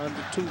 Bob. It's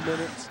under 2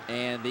 minutes.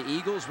 And the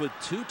Eagles with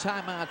 2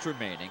 timeouts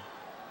remaining.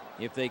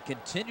 If they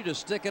continue to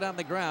stick it on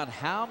the ground,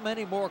 how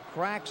many more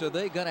cracks are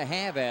they going to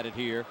have at it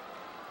here?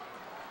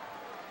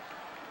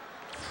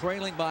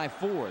 Trailing by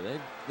 4.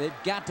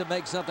 They've got to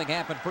make something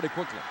happen pretty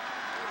quickly.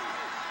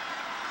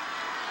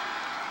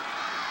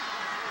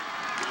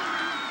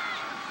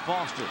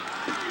 Foster.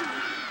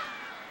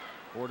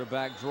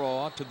 Quarterback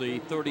draw to the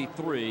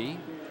 33.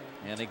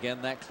 And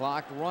again, that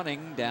clock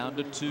running down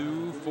to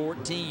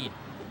 2:14.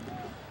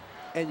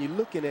 And you're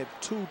looking at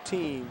 2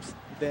 teams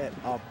that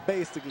are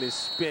basically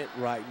spent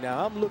right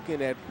now. I'm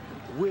looking at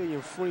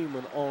William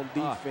Freeman on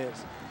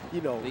defense.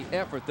 You know, the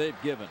effort they've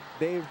given.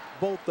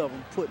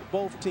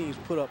 Both teams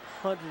put up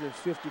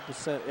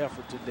 150%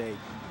 effort today.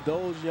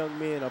 Those young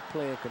men are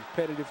playing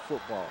competitive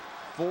football.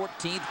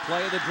 14th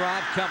play of the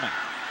drive coming.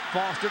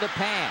 Foster to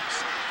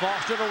pass.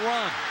 Foster to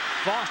run.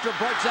 Foster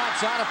breaks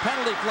outside a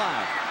penalty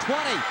flag.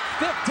 20,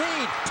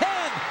 15,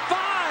 10,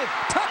 5.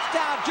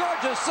 Touchdown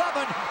Georgia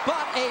Southern,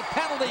 but a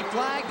penalty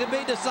flag to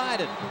be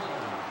decided.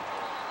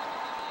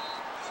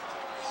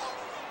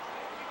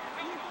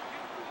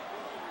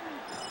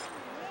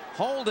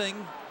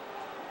 Holding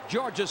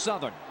Georgia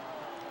Southern.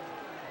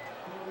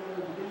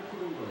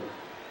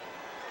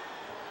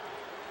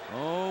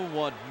 Oh,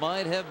 what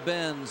might have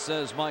been,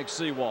 says Mike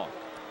Seawalk.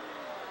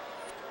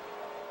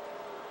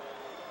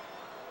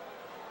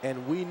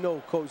 And we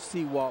know Coach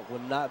Seawalk will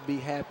not be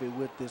happy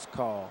with this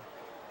call.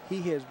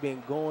 He has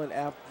been going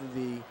after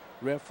the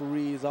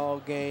referees all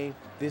game.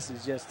 This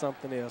is just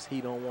something else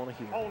he don't want to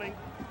hear. Holding,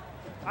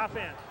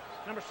 offense,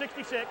 number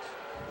 66,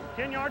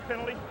 10-yard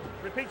penalty,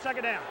 repeat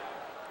second down.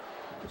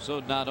 So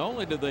not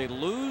only do they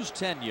lose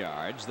 10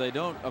 yards, they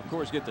don't, of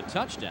course, get the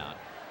touchdown,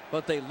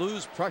 but they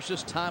lose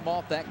precious time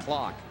off that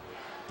clock.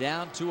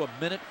 Down to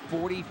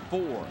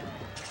 1:44.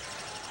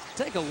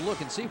 Take a look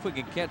and see if we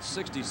can catch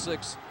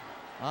 66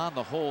 on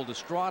the hold.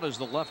 Estrada's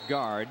the left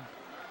guard.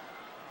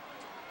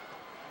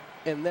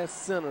 And that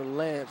center,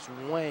 Lance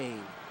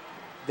Wayne,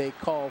 they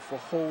call for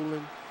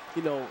holding.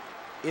 You know,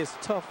 it's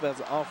tough as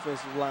an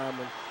offensive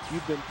lineman.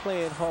 You've been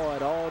playing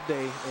hard all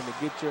day, and to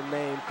get your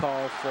name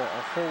called for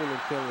a holding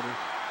penalty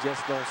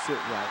just don't sit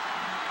right.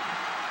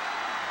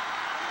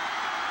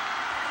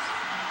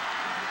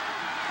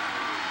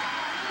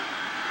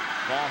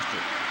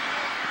 Foster.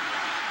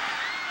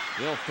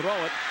 He'll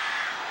throw it.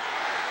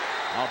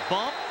 A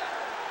bump.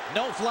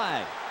 No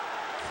flag.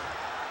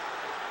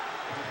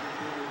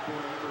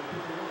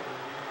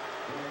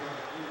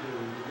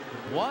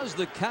 Was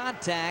the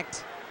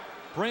contact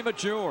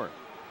premature?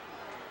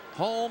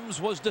 Holmes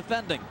was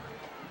defending.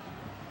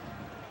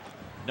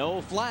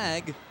 No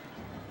flag.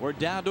 We're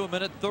down to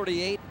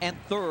 1:38 and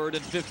 3rd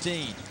and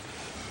 15.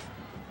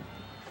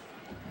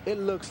 It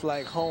looks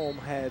like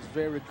Holmes has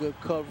very good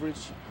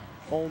coverage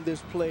on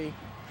this play,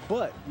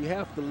 but you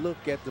have to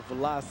look at the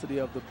velocity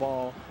of the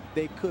ball.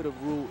 They could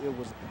have ruled it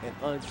was an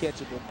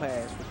uncatchable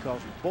pass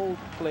because both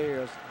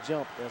players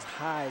jumped as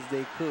high as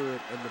they could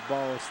and the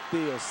ball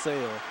still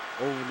sailed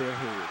over their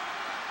head.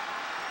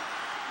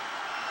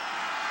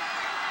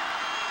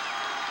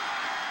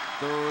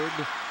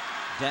 3rd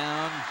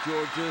down,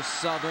 Georgia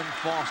Southern.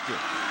 Foster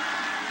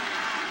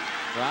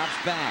drops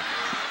back,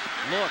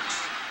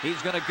 looks,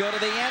 he's going to go to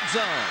the end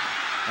zone,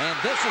 and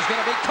this is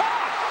going to be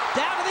caught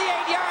down to the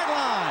 8-yard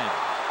line.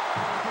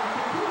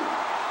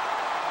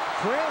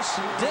 Chris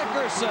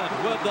Dickerson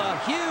with the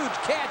huge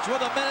catch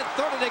with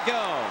 1:30 to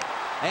go,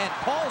 and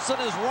Paulson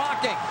is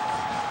rocking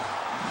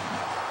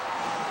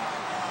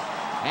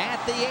at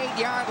the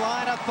 8-yard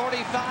line. A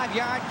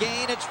 35-yard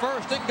gain. It's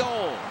 1st and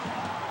goal.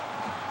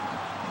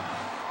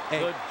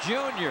 The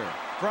junior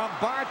from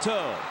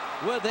Bartow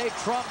with a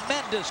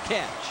tremendous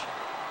catch.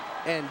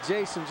 And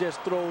Jason just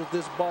throws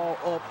this ball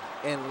up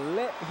and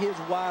let his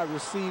wide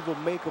receiver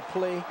make a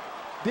play.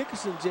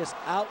 Dickerson just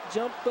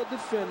out-jumped the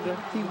defender.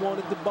 He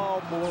wanted the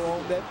ball more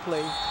on that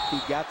play. He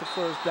got the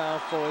 1st down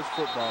for his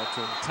football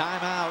team.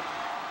 Timeout,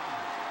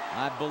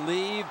 I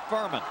believe,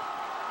 Furman.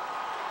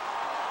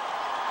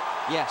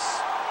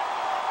 Yes.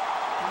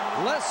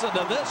 Listen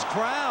to this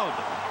crowd.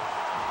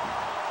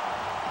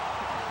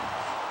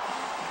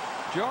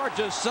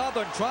 Georgia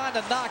Southern trying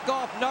to knock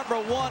off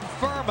 #1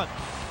 Furman,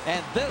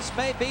 and this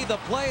may be the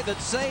play that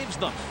saves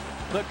them.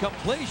 The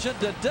completion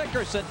to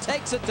Dickerson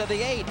takes it to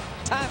the 8.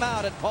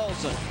 Timeout at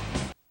Paulson.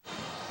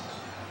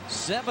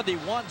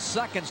 71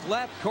 seconds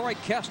left. Corey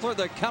Kessler,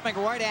 they're coming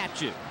right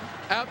at you.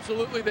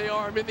 Absolutely they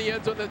are. I'm in the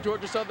end zone that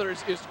Georgia Southern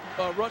is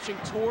rushing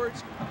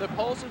towards. The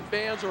Paulson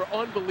fans are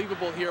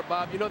unbelievable here,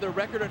 Bob. You know, their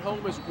record at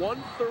home is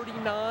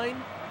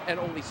 139 and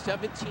only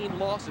 17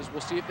 losses. We'll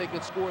see if they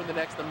can score in the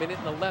next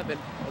 1:11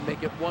 and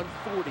make it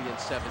 140 and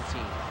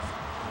 17.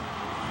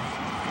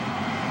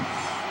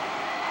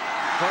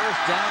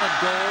 1st down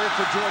and goal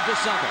for Georgia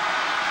Southern.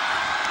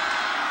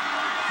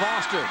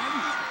 Foster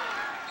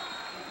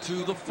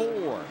to the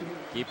 4.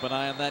 Keep an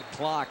eye on that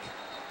clock.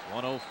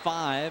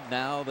 1:05.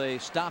 Now they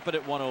stop it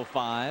at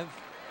 1:05.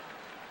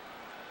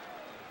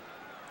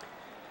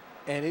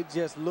 And it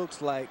just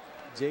looks like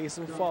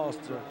Jason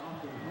Foster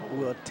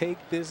will take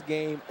this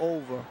game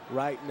over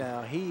right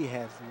now. He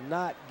has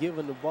not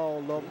given the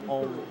ball up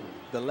on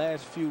the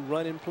last few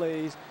running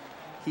plays.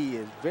 He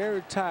is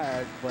very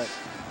tired, but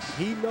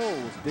he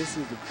knows this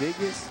is the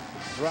biggest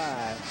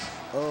drive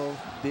of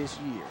this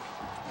year.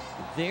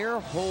 Their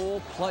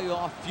whole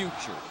playoff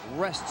future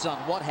rests on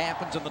what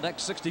happens in the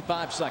next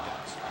 65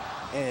 seconds.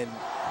 And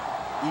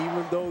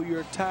even though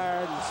you're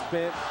tired and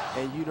spent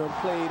and you done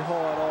played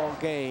hard all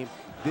game,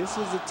 this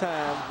is a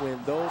time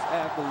when those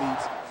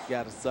athletes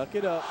got to suck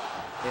it up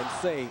and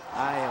say,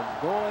 I am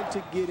going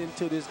to get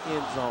into this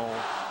end zone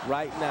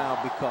right now,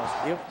 because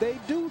if they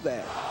do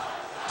that,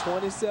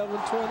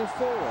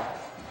 27-24,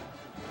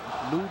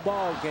 new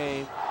ball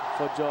game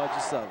for Georgia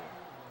Southern.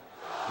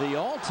 The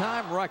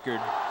all-time record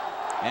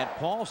at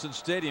Paulson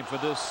Stadium for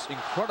this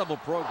incredible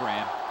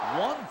program,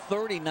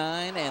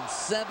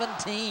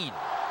 139-17.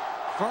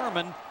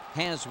 Furman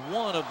has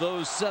one of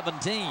those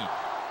 17,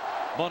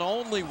 but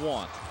only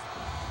one.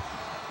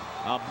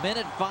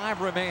 1:05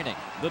 remaining.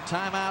 The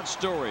timeout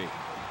story.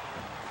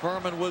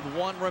 Furman with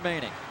 1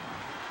 remaining.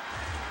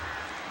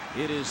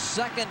 It is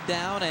 2nd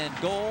down and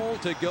goal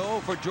to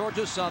go for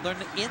Georgia Southern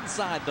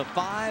inside the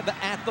 5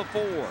 at the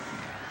 4.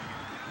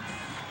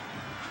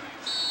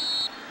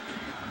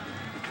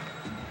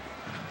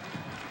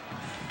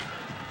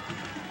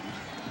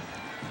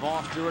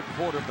 Foster at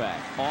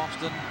quarterback.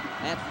 Austin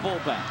at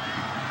fullback.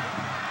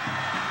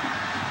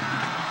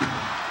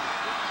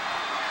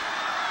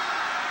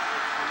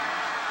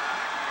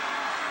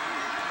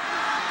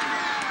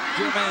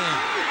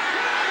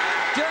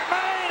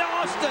 Jermaine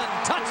Austin,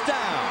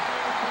 touchdown.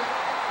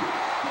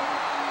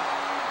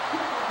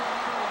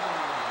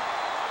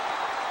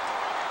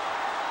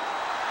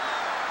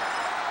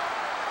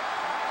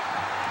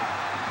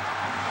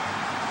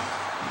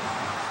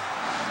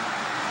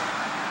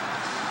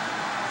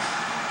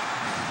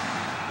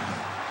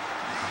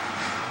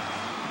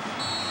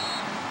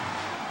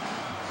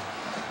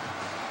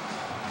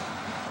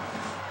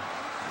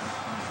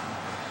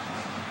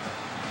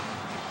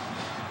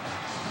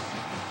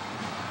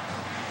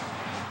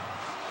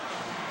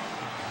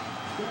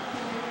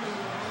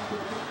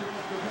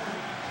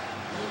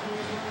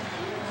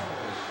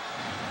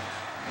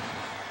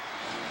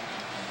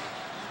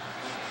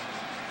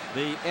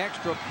 The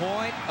extra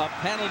point, a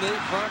penalty.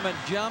 Furman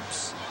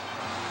jumps.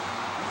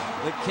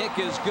 The kick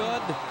is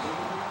good.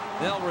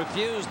 They'll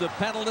refuse the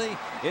penalty.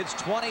 It's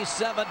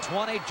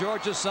 27-20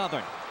 Georgia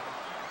Southern.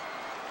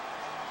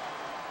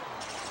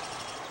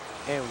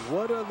 And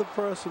what other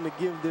person to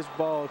give this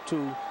ball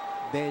to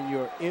than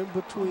your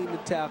in-between the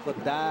tackle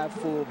dive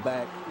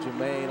fullback,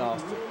 Jermaine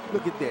Austin.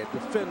 Look at that.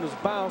 Defenders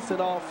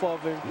bouncing off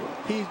of him.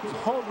 He's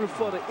hungry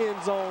for the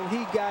end zone.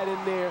 He got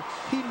in there.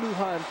 He knew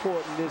how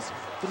important this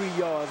 3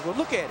 yards was.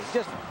 Look at it.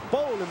 Just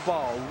bowling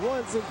ball.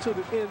 Runs into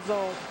the end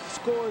zone.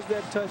 Scores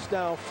that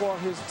touchdown for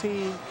his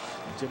team.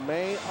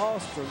 Jermaine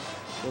Austin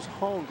was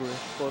hungry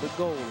for the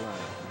goal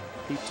line.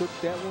 He took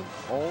that one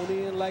on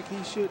in like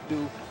he should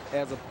do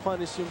as a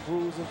punishing,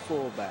 bruising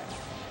fullback.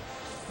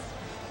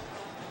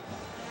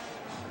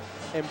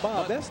 And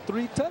Bob, that's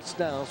 3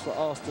 touchdowns for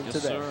Austin yes,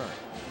 today. Sir.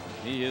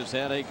 He has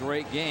had a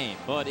great game,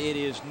 but it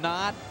is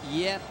not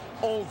yet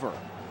over.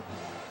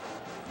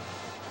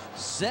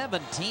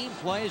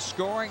 17-play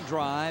scoring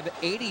drive,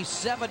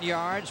 87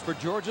 yards for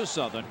Georgia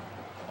Southern.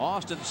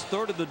 Austin's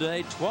 3rd of the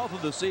day, 12th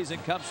of the season,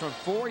 comes from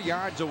 4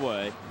 yards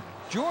away.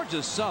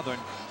 Georgia Southern,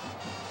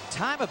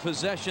 time of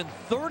possession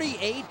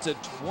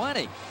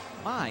 38-20.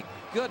 My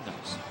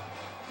goodness.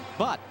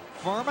 But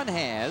Furman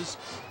has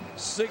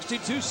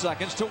 62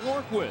 seconds to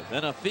work with,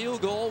 and a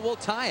field goal will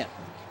tie it.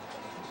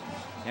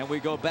 And we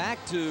go back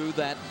to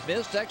that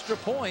missed extra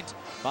point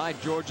by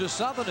Georgia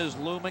Southern is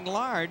looming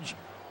large.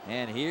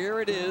 And here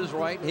it is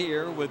right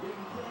here with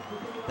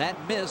that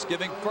miss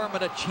giving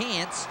Furman a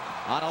chance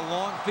on a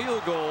long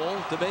field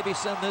goal to maybe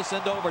send this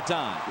into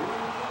overtime.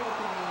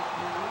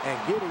 And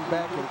getting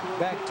back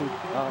to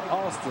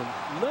Austin,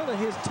 none of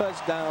his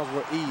touchdowns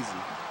were easy.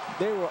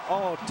 They were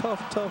all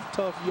tough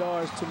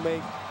yards to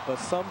make, but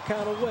some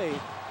kind of way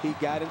he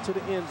got into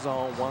the end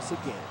zone once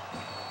again.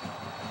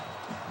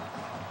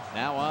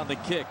 Now on the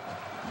kick.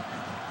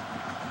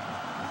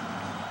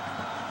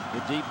 The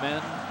deep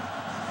men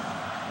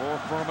for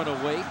Furman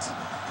await.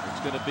 It's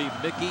going to be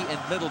Mickey and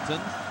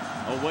Middleton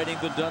awaiting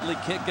the Dudley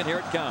kick, and here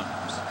it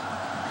comes.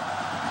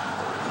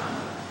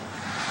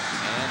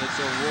 And it's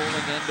a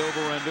rolling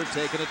end-over-ender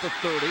taken at the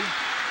 30.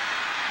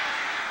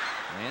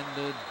 And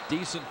a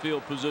decent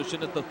field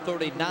position at the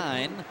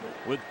 39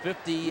 with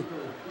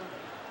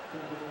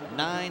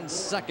 59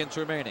 seconds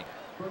remaining.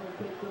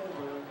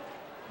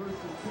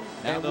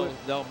 Now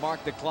they'll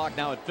mark the clock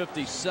now at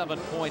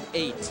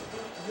 57.8.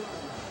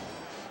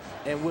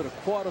 And with a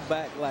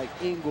quarterback like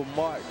Ingle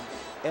Martin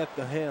at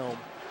the helm,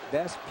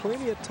 that's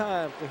plenty of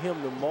time for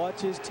him to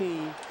march his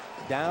team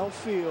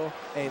downfield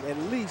and at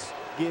least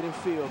get in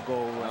field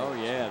goal range. Oh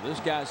yeah, this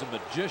guy's a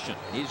magician.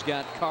 He's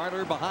got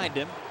Carter behind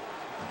him.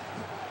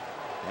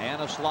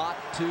 And a slot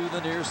to the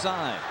near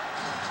side.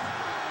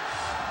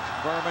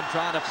 Furman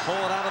trying to pull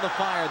it out of the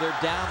fire. They're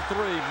down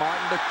 3.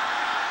 Martin to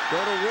go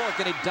to work,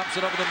 and he dumps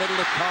it over the middle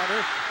to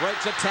Carter.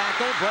 Breaks a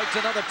tackle, breaks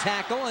another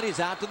tackle, and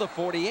he's out to the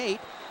 48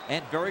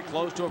 and very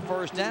close to a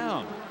first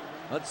down.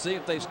 Let's see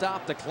if they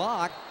stop the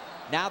clock.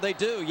 Now they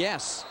do,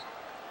 yes.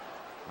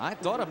 I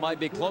thought it might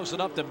be close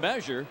enough to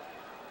measure.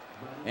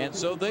 And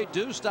so they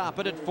do stop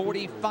it at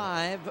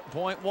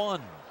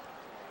 45.1.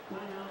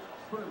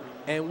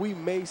 And we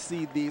may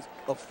see these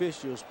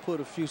officials put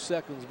a few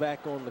seconds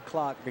back on the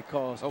clock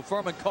because... Oh,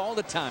 Furman called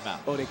a timeout.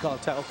 Oh, they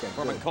called timeout. Okay.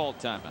 Furman called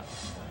timeout.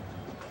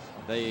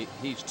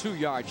 He's 2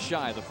 yards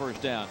shy of the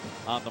first down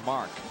on the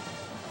mark.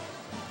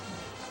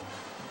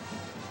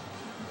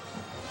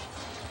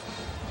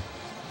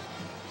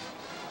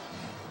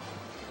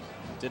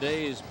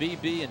 Today's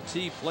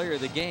BB&T player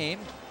of the game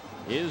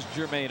is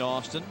Jermaine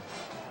Austin.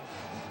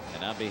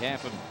 And on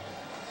behalf of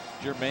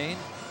Jermaine,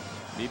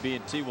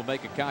 BB&T will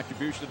make a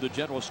contribution to the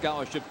General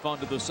Scholarship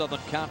Fund of the Southern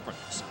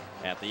Conference.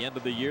 At the end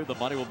of the year, the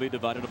money will be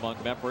divided among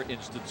member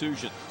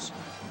institutions.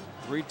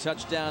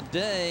 3-touchdown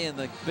day, and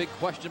the big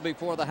question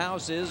before the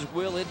house is,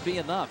 will it be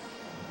enough?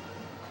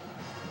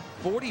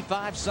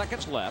 45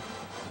 seconds left.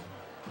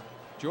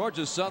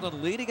 Georgia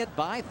Southern leading it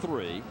by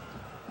 3,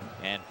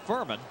 and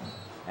Furman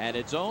at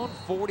its own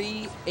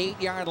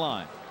 48-yard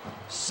line.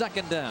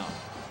 Second down.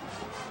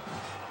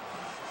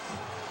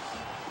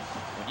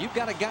 When you've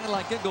got a guy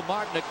like Ingle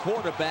Martin at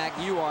quarterback,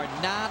 you are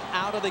not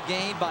out of the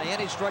game by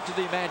any stretch of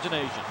the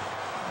imagination.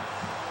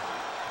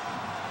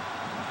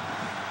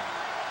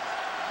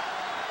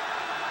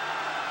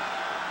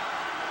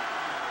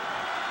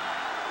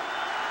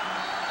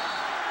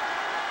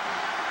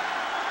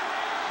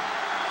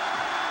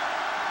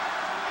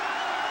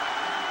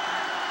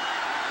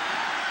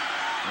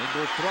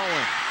 Ingle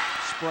throwing.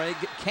 Sprague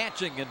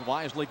catching and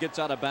wisely gets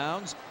out of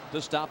bounds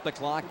to stop the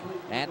clock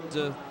at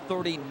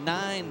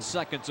 39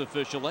 seconds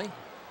officially.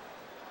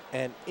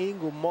 And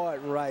Ingle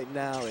Martin right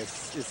now is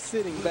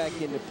sitting back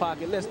in the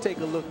pocket. Let's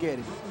take a look at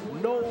it.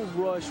 No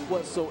rush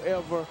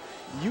whatsoever.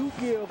 You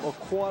give a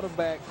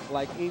quarterback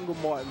like Ingle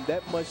Martin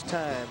that much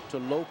time to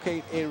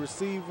locate a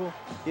receiver,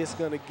 it's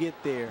going to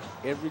get there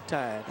every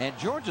time. And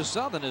Georgia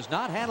Southern has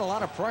not had a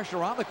lot of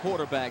pressure on the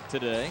quarterback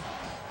today.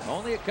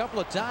 Only a couple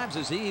of times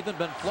has he even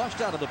been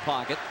flushed out of the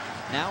pocket.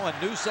 Now a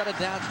new set of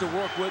downs to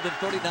work with and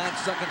 39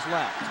 seconds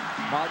left.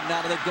 Martin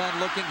out of the gun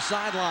looking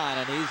sideline,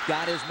 and he's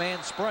got his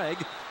man Sprague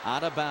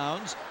out of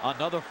bounds.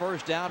 Another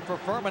first down for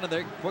Furman, and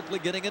they're quickly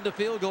getting into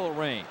field goal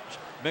range.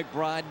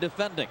 McBride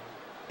defending.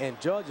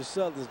 And Georgia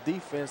Southern's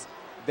defense,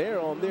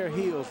 they're on their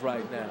heels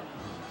right now.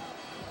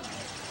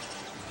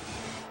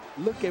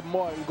 Look at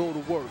Martin go to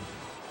work.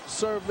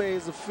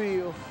 Surveys the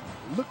field.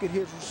 Look at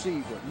his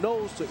receiver.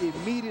 Knows to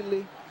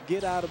immediately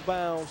get out of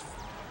bounds.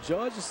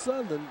 Georgia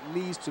Southern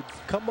needs to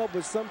come up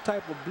with some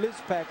type of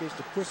blitz package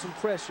to put some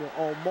pressure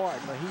on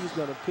Martin, or he's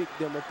going to pick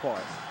them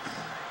apart.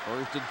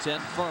 1st and 10,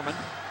 Furman.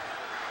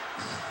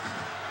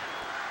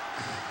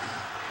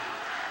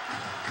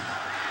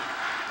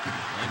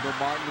 Ingle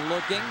Martin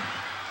looking,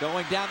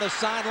 going down the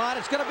sideline.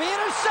 It's going to be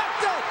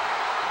intercepted.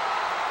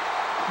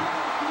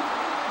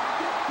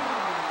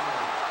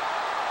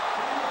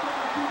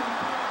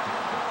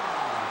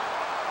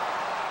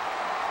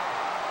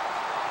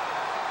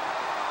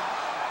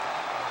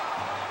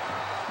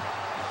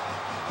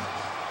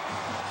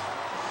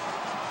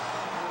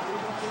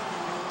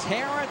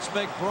 Terrence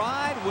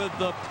McBride with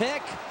the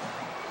pick.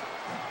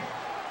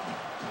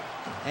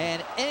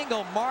 And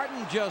Ingle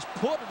Martin just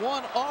put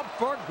one up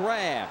for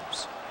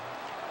grabs.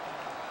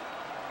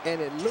 And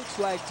it looks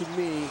like to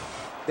me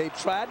they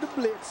tried to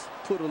blitz,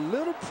 put a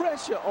little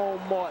pressure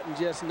on Martin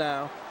just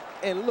now.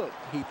 And look,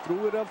 he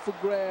threw it up for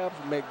grabs.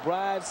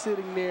 McBride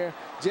sitting there.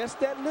 Just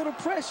that little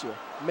pressure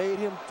made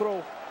him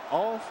throw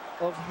off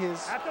of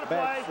his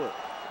back foot.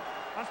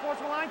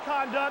 Unsportsmanlike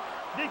conduct,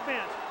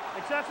 defense,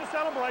 excessive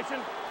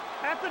celebration.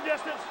 Half the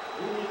distance.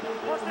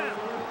 First down.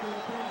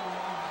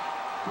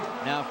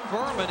 Now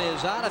Furman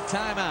is out of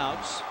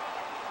timeouts.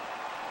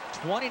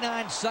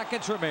 29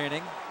 seconds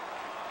remaining.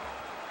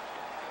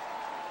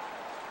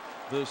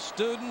 The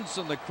students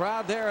and the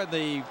crowd there in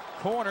the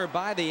corner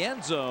by the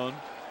end zone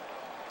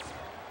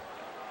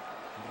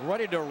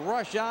ready to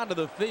rush onto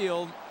the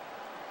field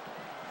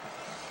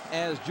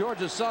as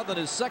Georgia Southern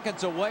is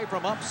seconds away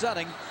from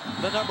upsetting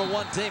the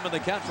 #1 team in the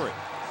country.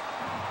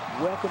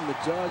 Welcome to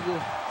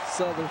Georgia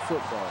Southern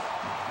football.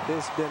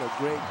 It's been a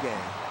great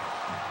game.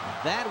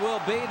 That will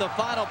be the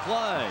final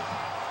play.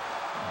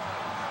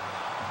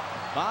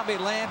 Bobby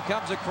Lamb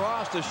comes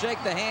across to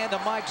shake the hand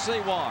of Mike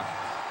Sewar.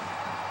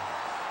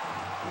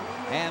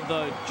 And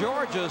the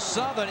Georgia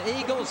Southern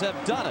Eagles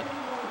have done it.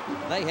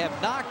 They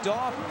have knocked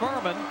off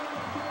Furman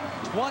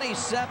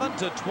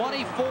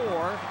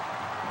 27-24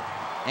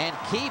 and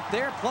keep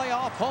their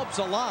playoff hopes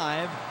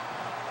alive.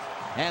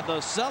 And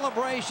the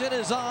celebration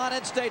is on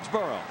at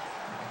Statesboro.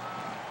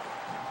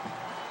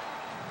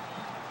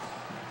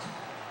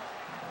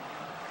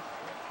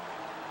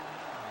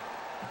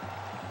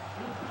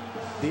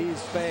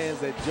 These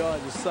fans at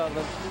Georgia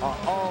Southern are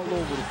all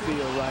over the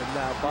field right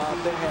now, Bob.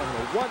 They're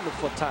having a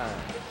wonderful time.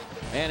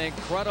 An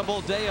incredible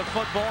day of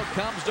football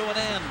comes to an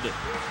end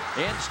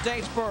in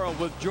Statesboro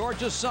with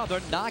Georgia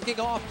Southern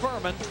knocking off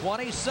Furman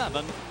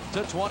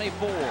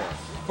 27-24.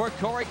 For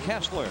Corey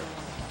Kessler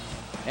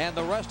and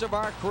the rest of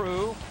our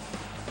crew,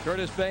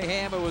 Curtis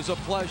Bayham, it was a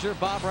pleasure.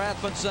 Bob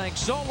Rathman saying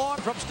so long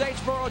from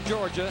Statesboro,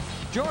 Georgia.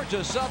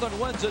 Georgia Southern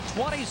wins it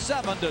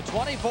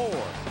 27-24.